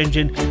search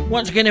engine.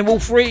 Once again, they're all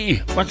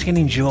free. Once again,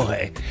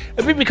 enjoy.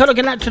 A big call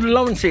going out to the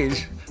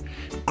Lawrences,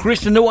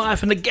 Chris and the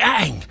wife and the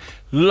gang.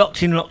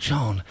 Locked in, locked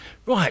on.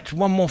 Right,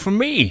 one more from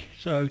me.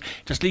 So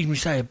just leave me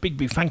say a big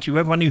thank you to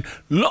everyone who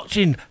locked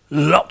in,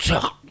 locked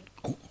on.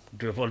 Oh, I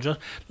do apologise.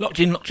 Locked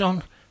in, locked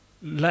on.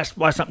 Let's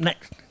what's up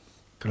next.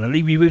 Gonna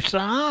leave you with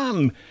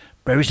some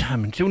Berry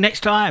Sam. Until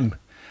next time.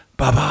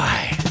 Bye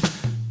bye.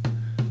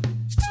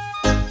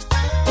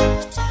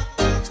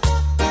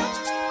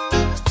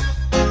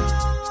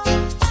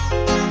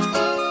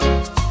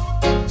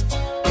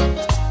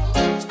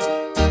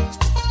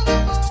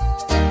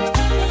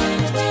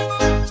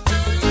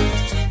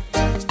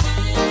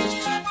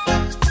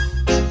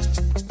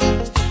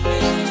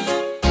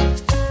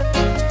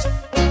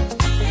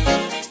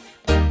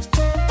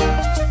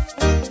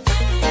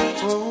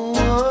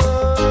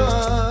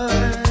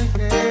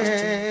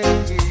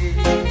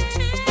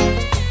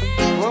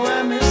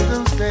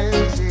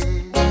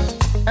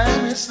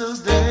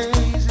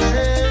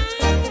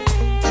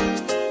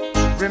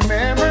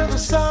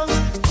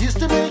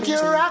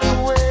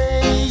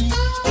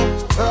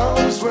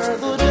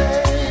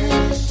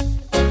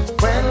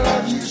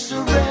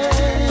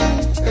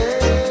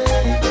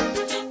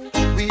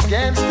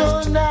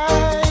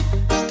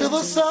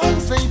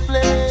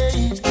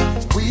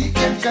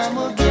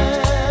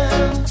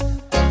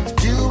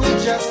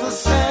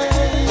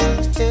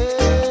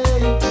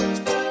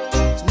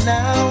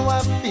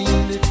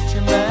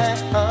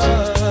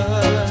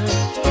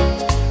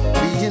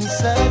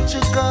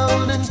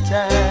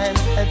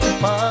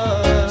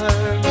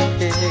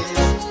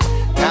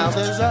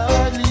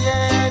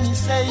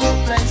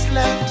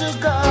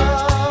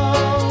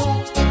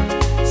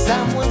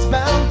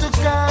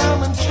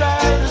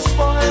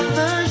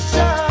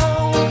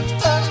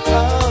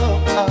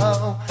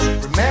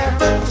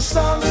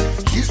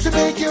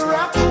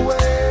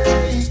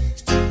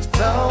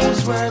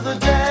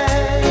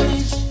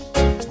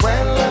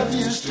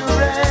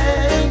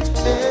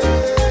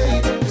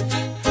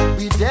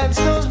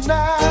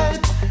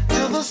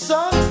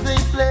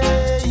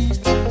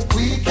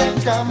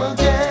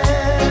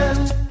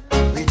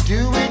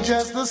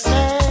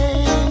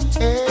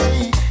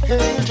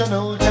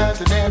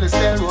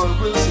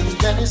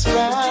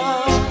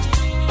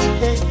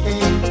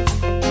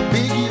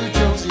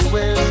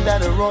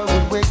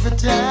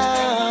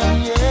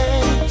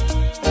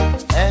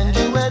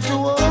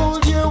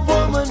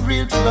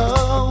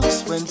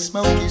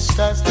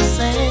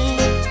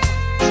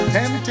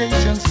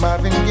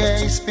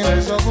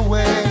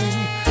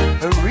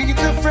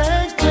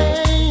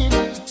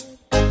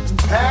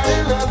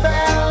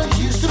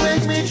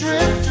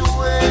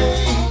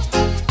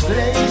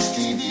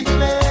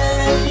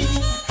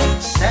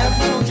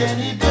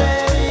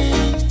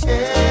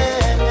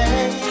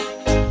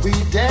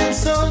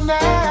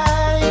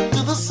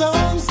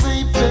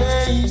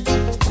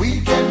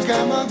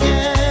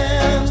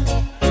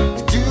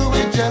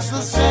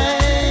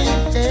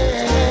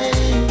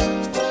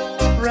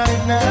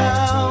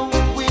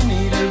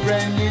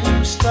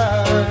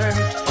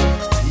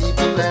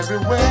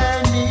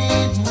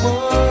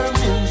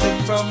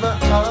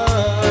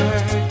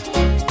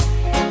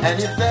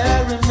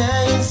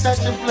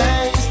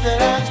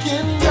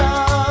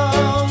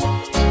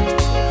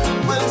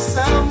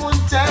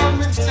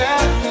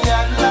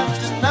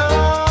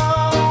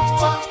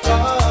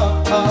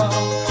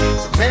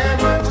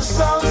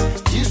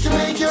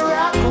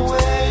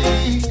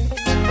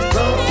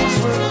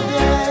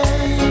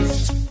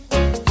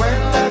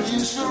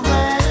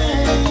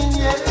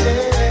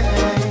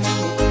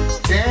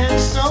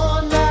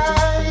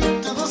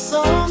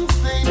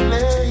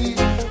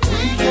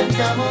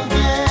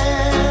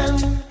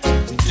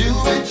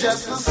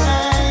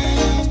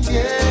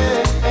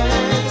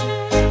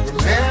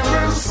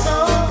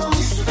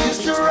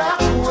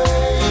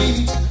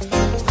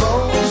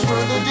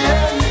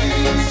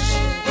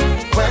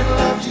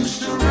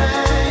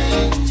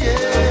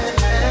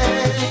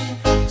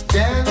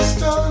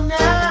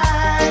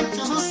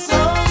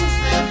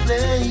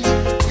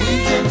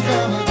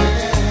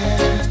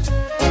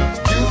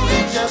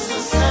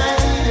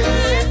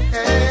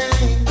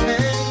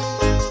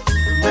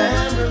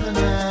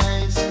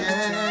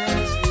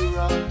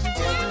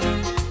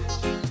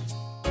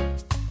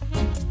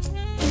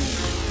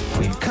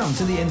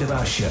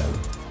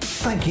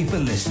 Thank you for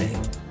listening,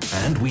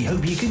 and we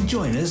hope you can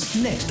join us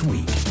next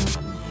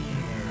week.